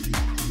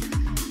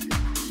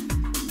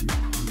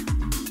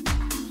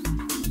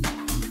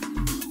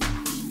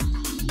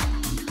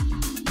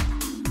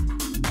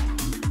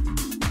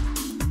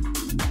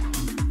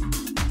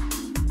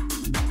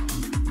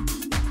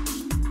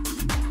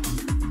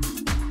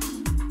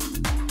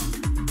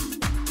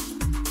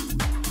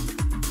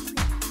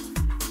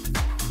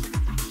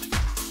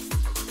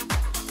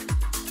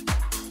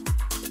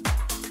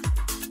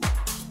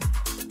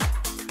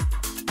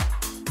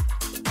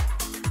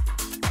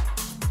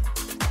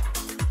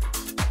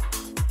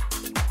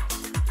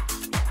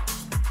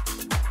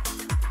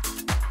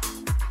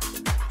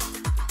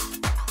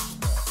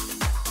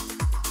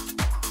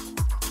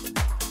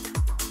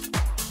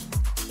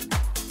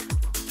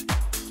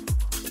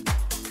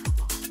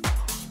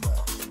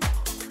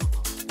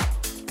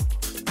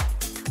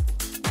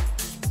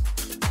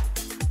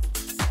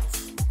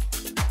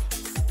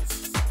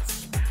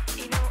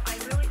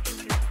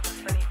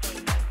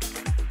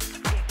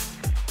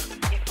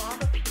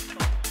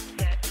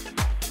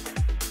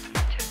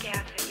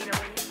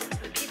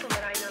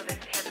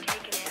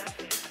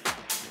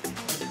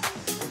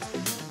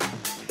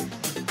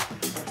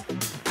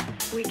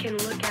 We can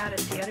look out at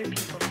the other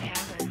people that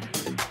haven't,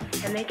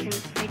 and they can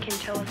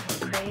tell us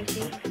we're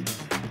crazy,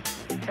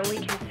 and we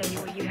can say,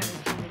 well, you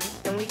haven't seen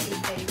anything, and we can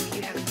say, well,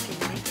 you haven't seen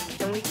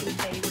anything, and we can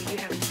say, well, you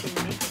haven't seen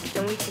anything,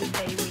 and we can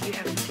say, well, you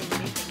haven't seen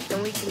anything,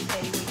 and we can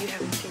say, well, you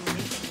haven't seen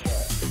anything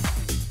yet.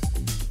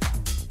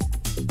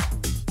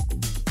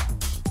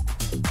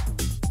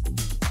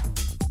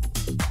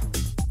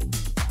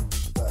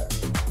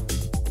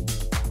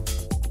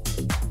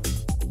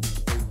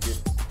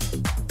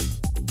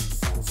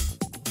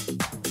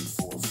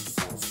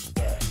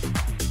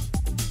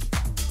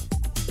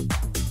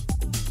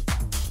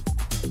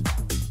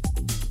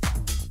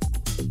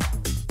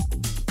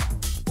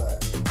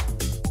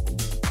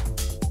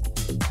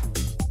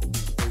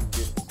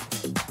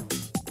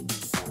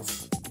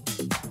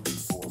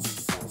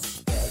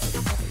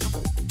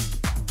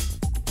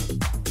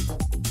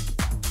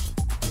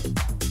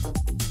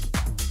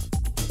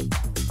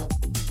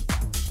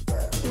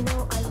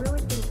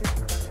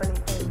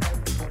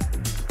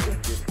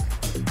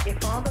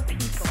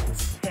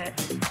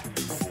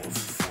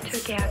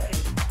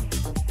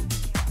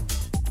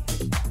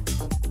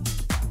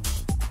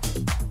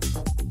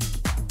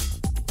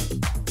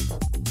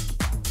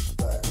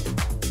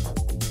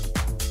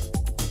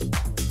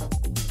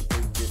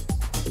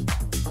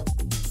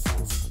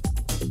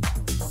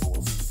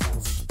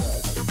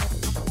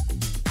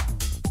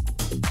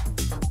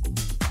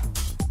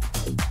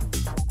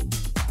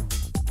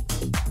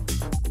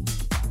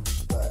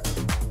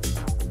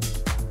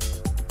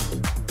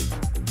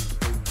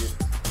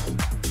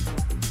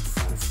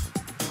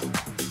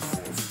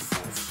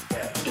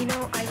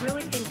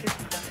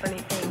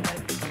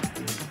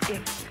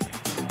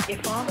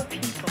 If all the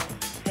people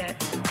that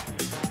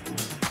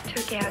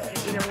took acid,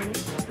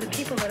 the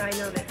people that I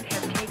know that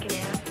have taken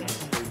acid,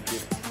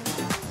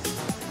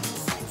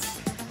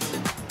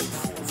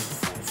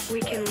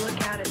 we can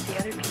look out at the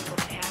other people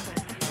that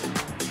haven't,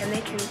 and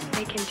they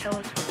can tell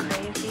us we're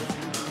crazy,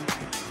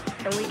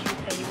 and we can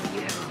say, well,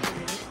 you haven't seen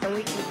anything, and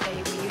we can say,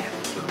 well, you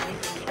haven't seen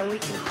anything, and we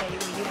can say,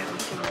 well, you haven't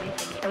seen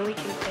anything, and we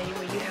can say,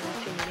 well, you haven't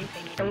seen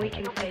anything, and we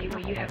can say,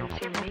 well, you haven't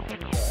seen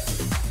anything yet.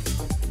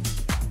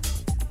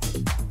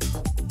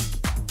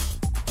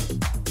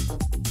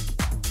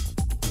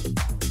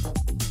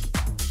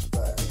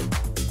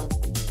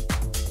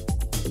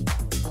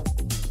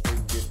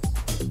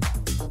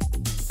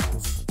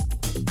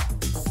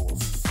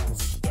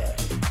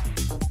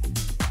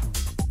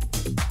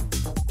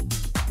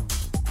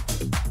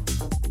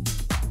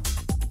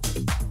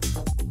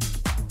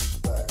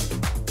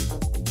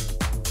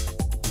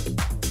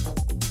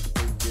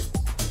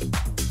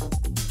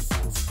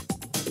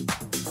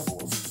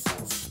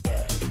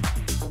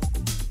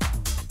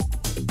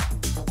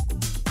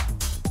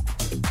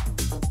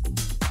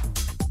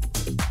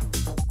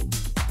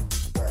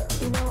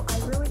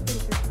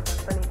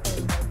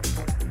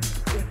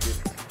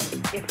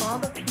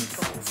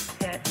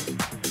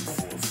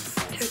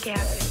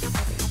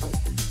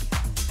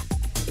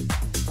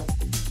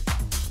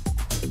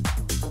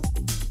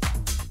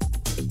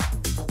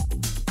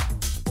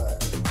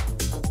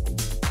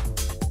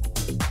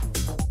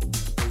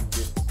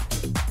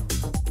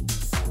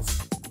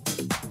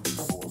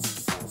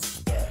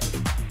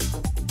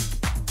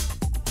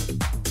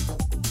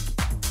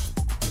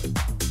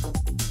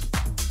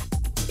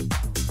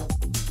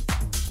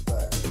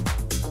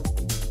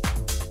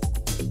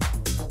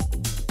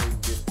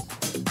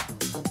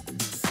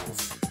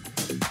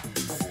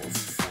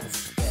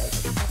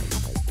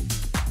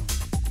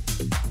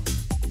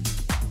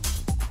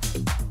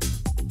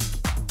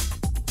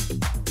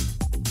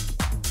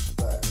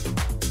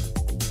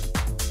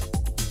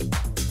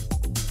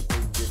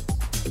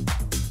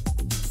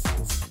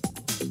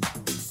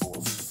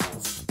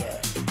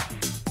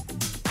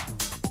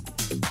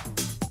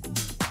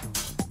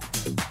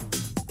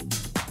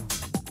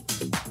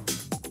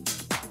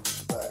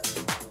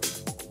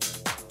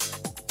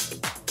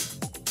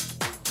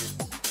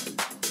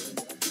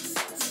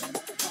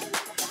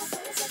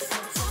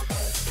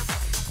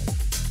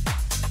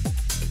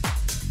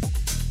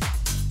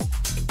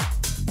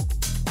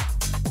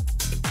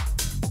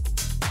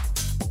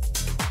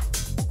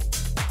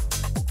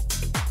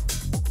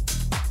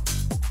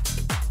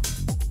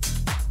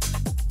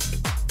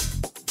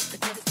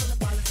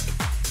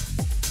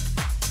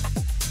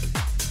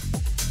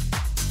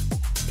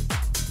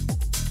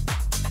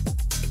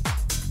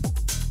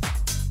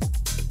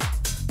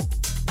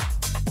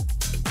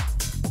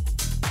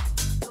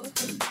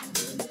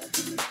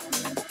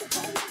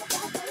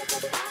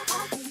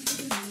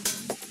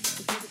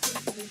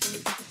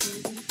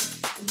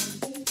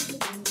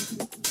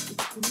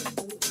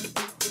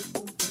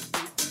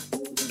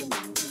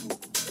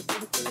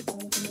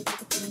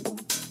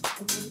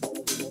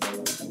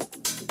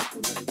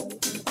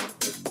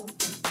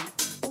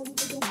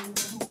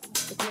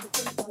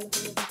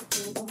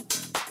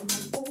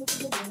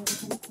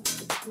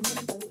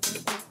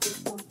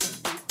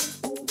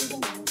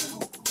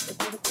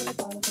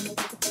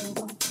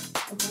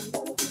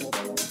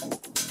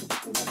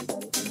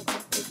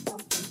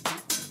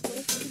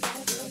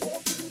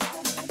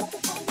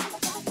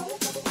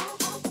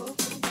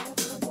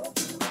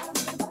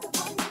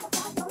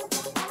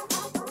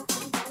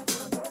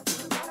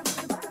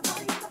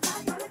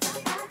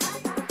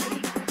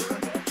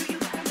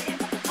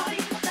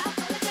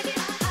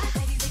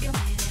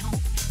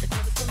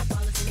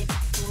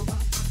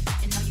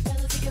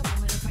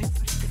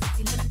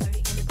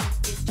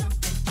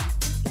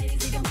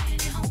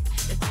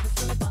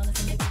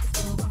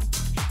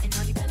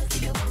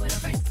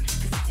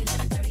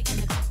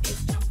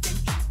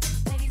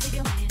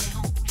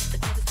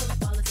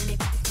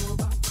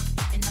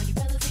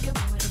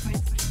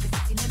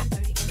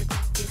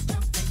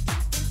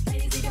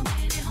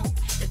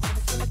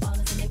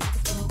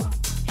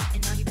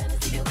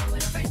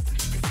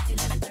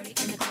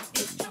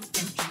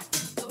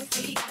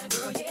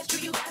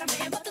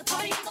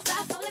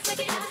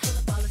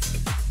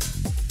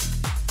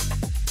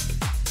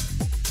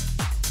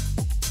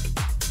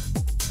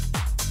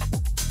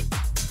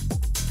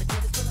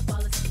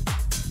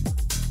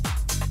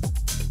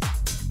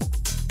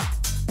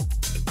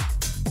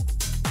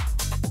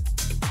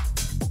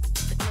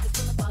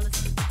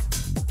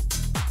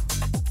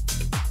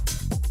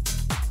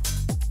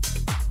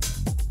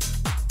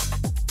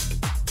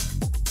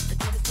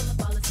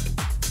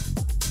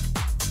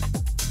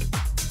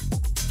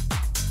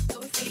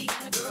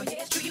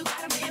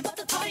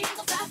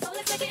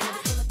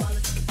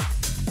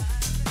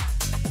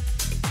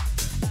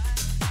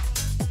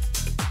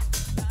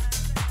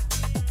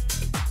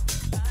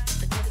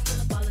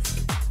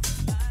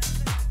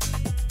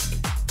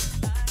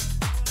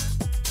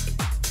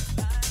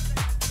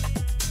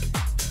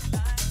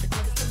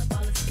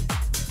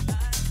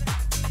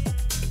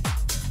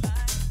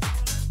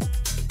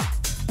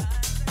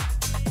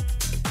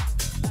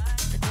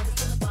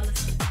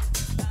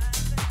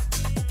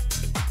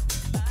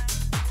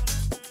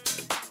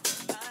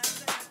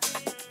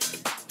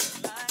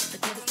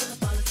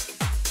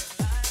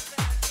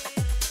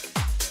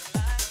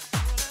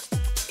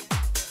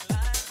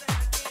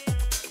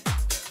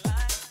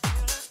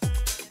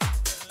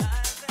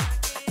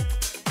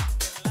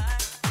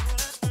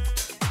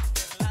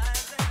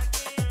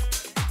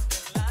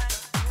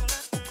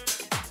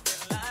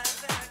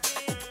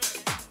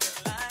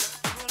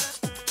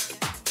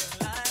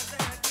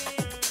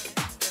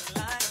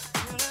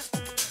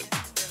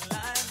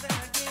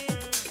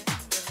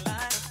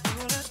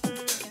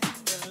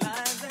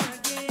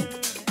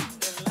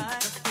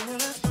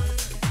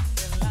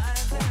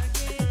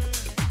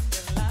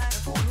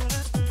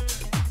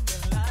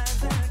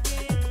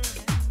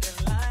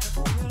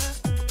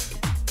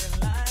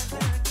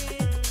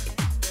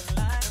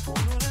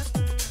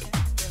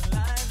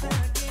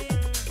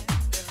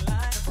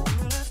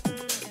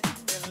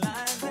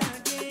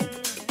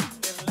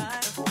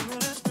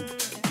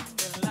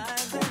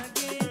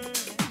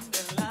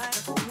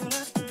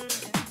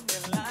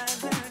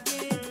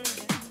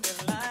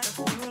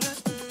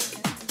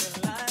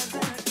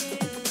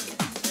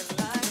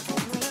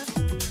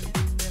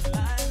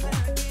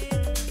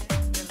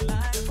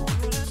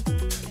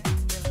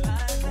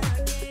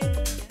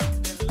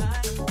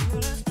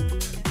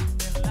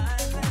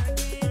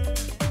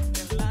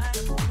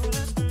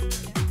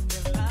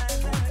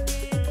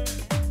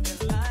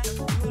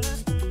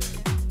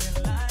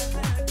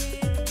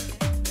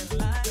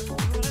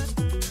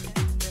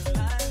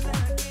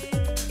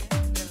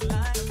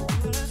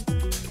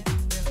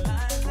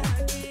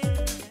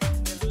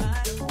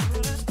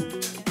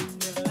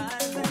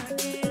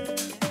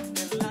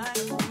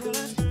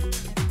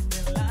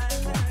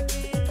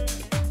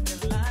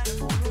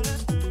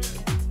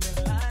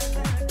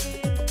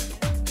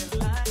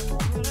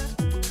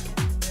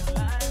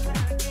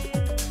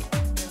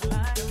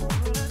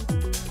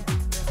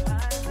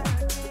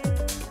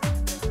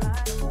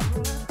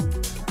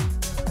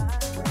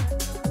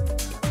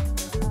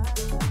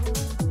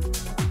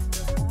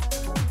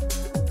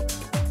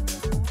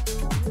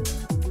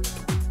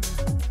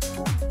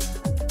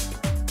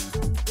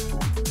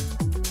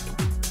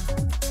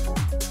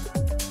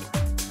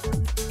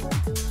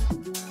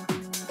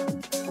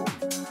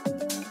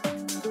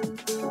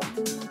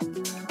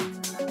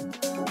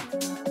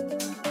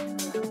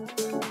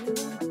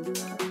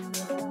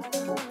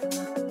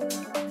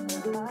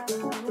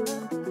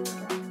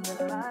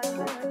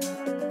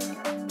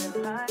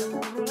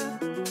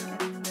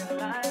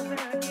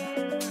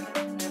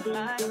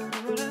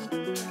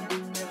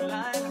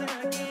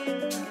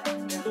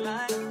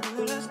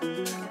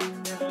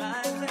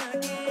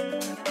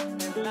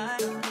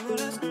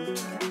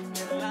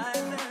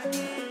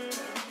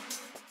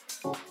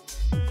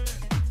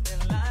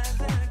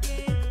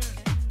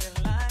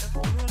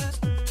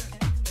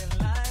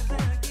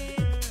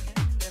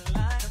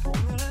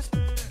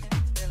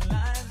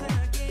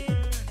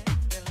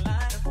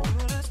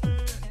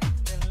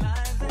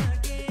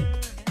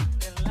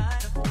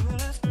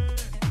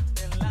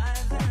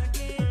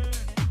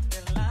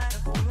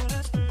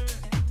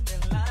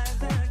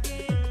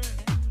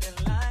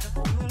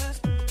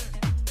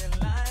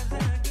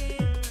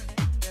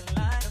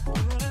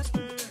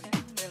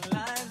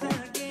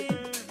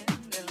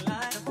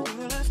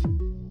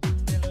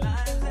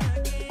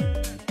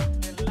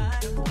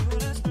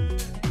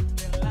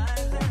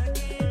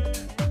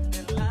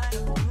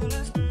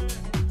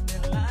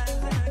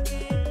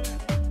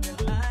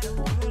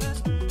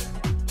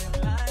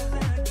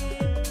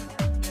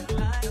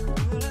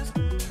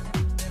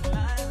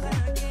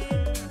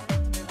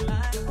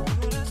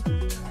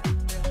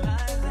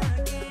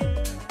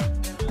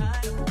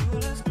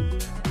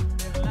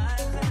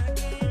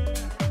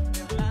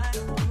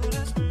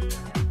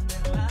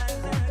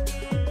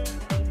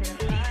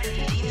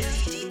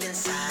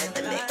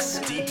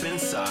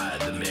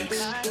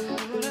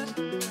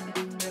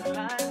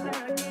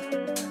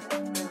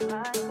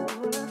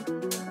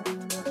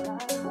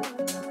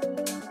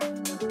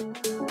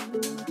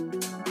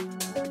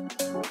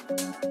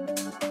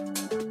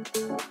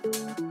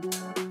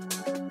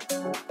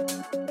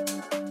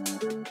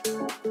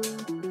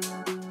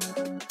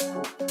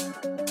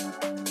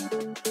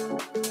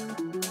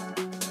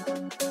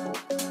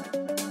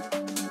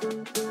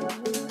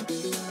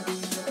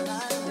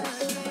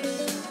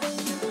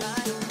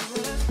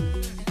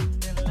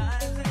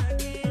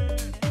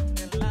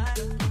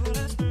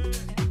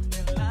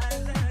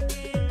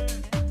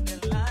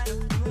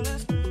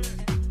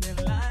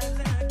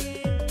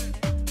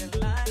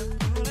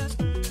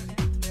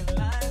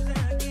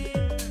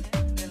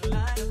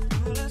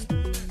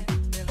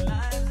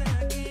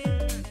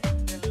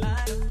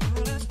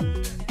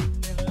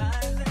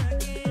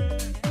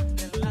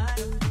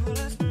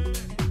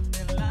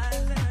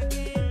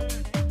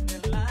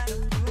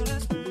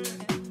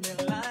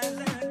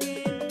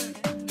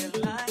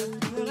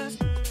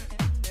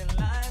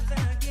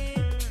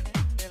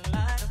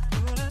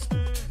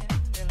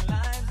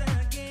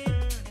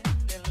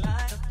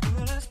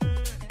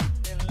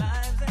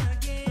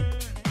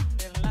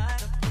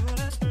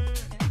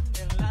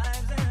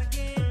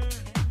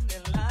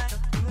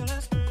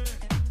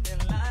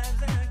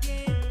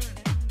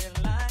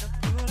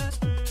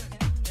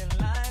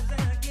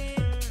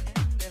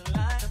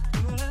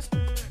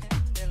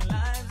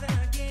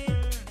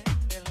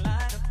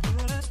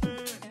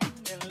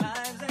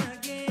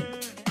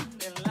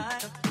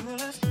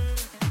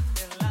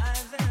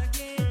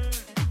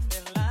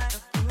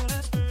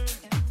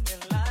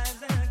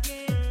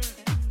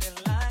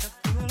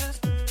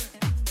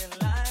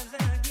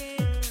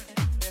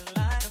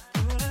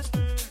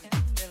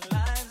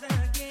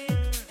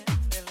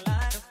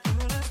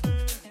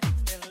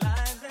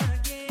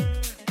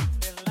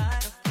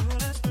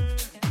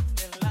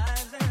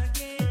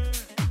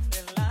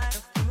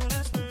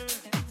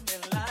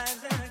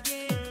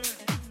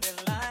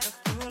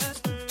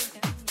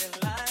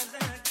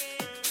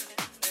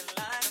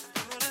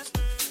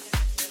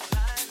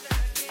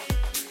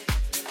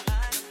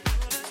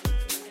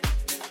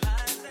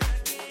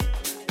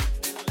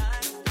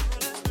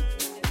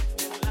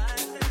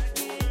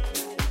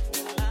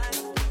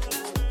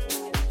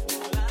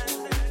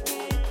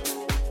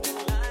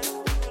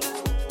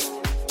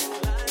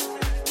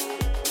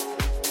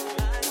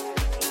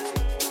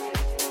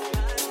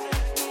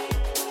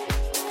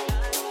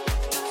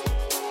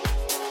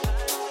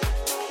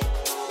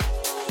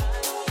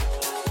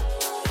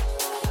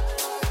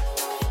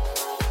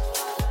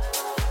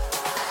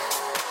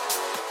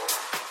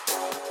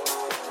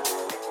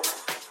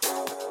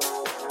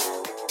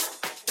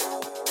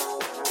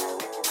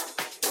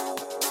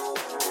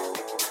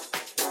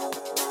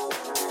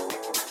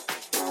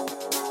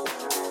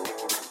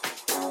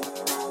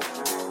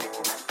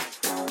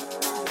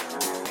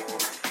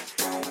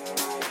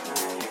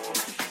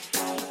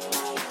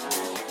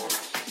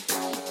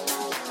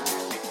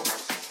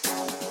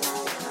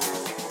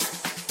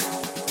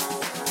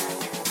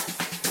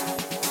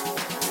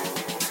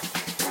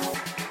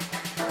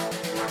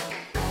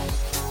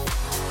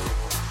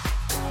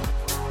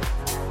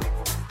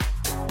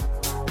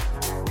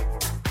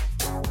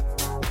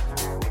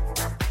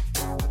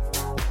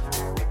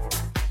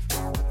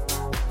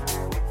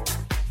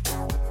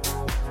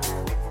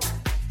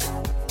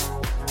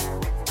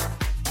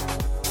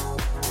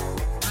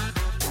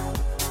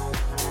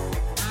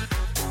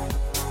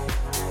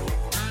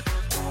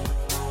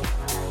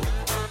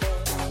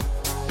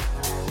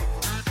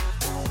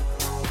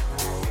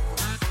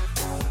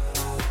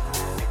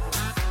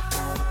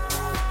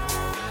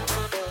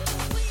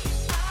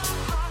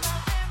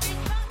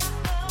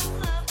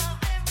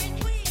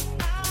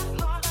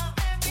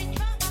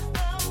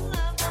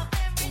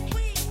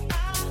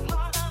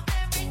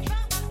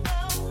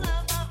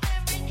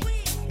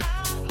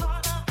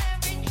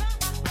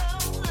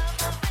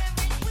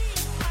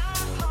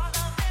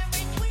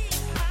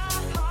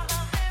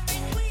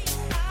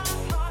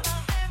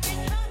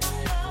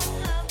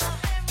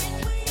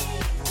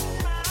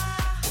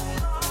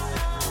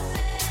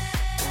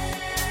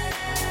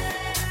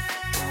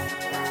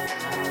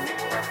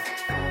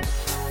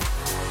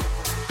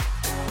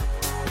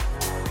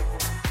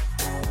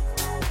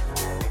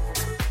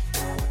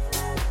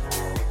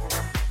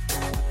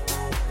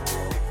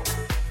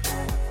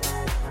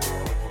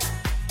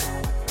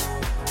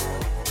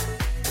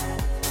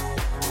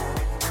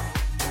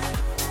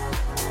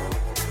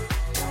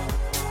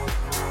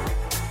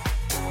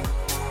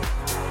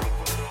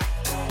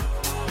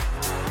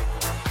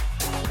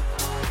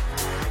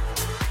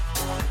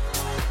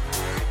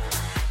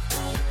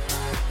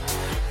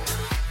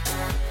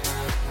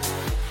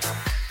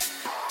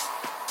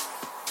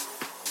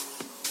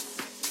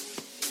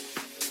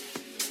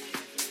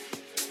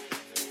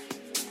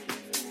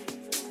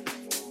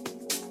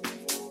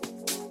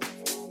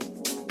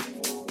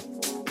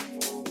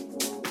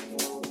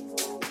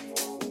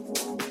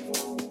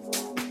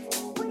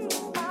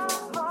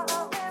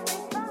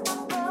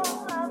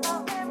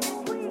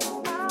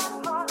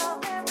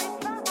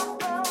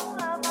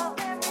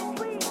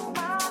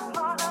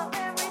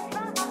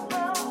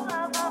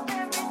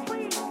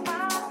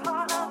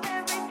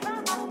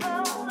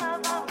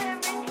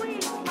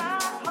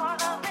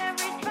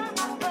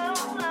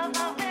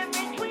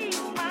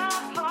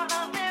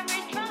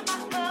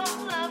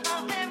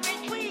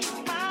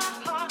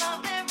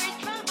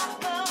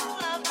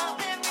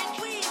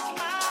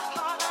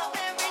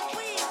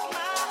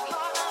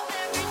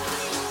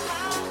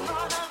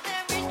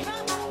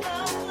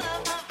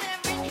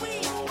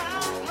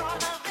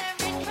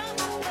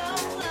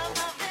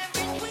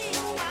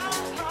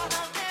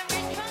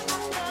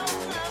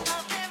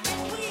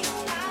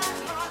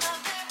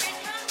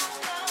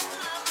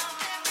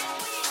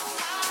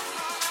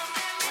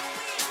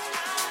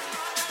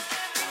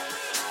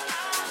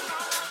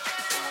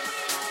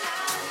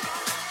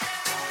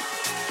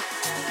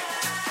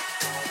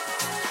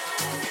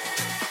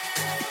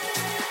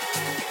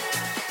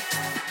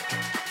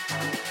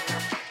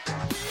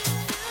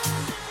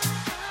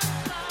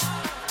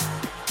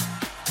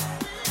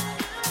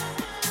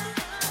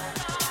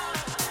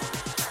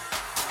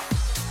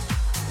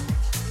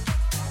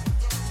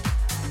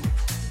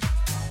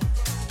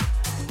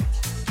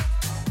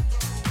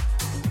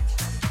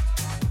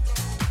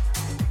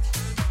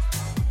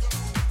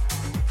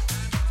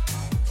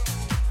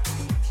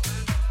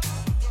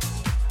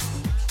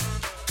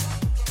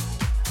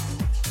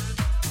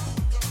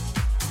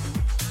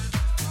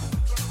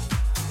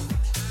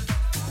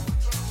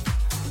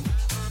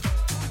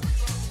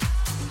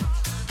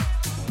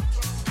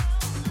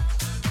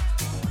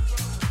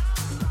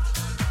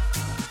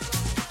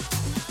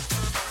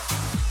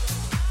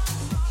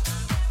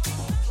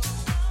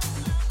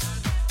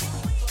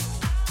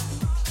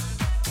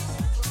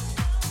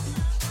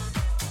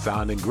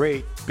 Sounding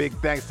great. Big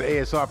thanks to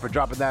ASR for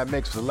dropping that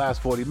mix for the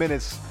last 40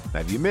 minutes.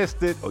 Now, if you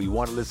missed it or you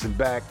want to listen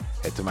back,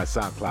 head to my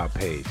SoundCloud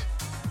page.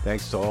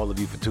 Thanks to all of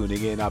you for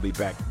tuning in. I'll be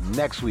back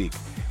next week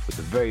with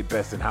the very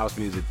best in house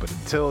music. But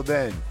until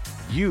then,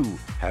 you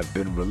have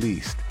been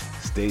released.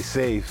 Stay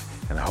safe,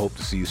 and I hope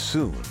to see you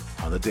soon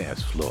on the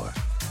dance floor.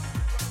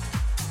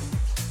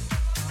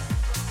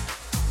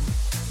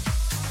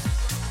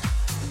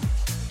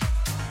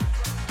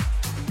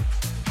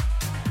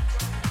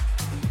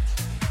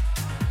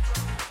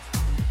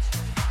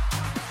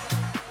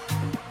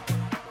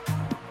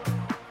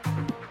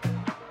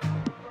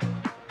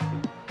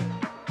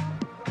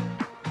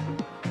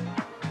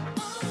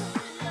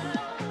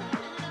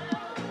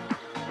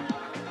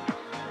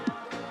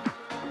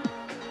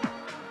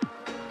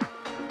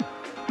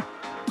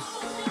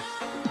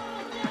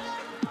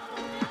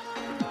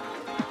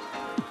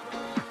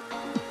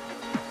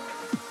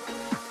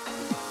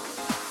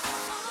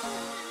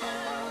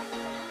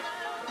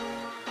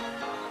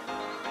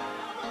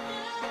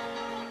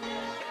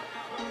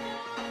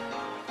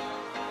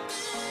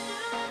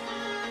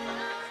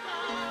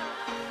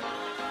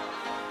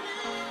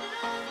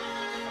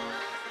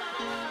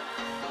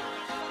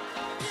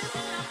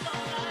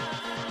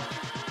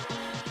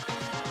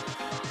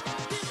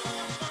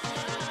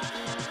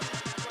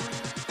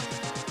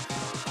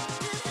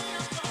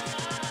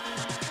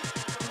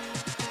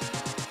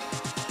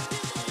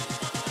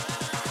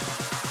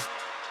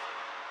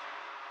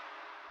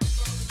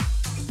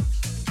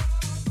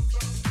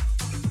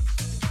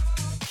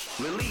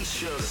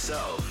 Release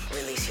yourself.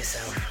 Release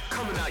yourself.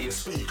 Coming out your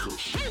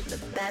speakers.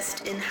 The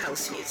best in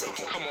house music.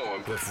 Come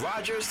on. With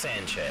Roger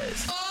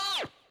Sanchez.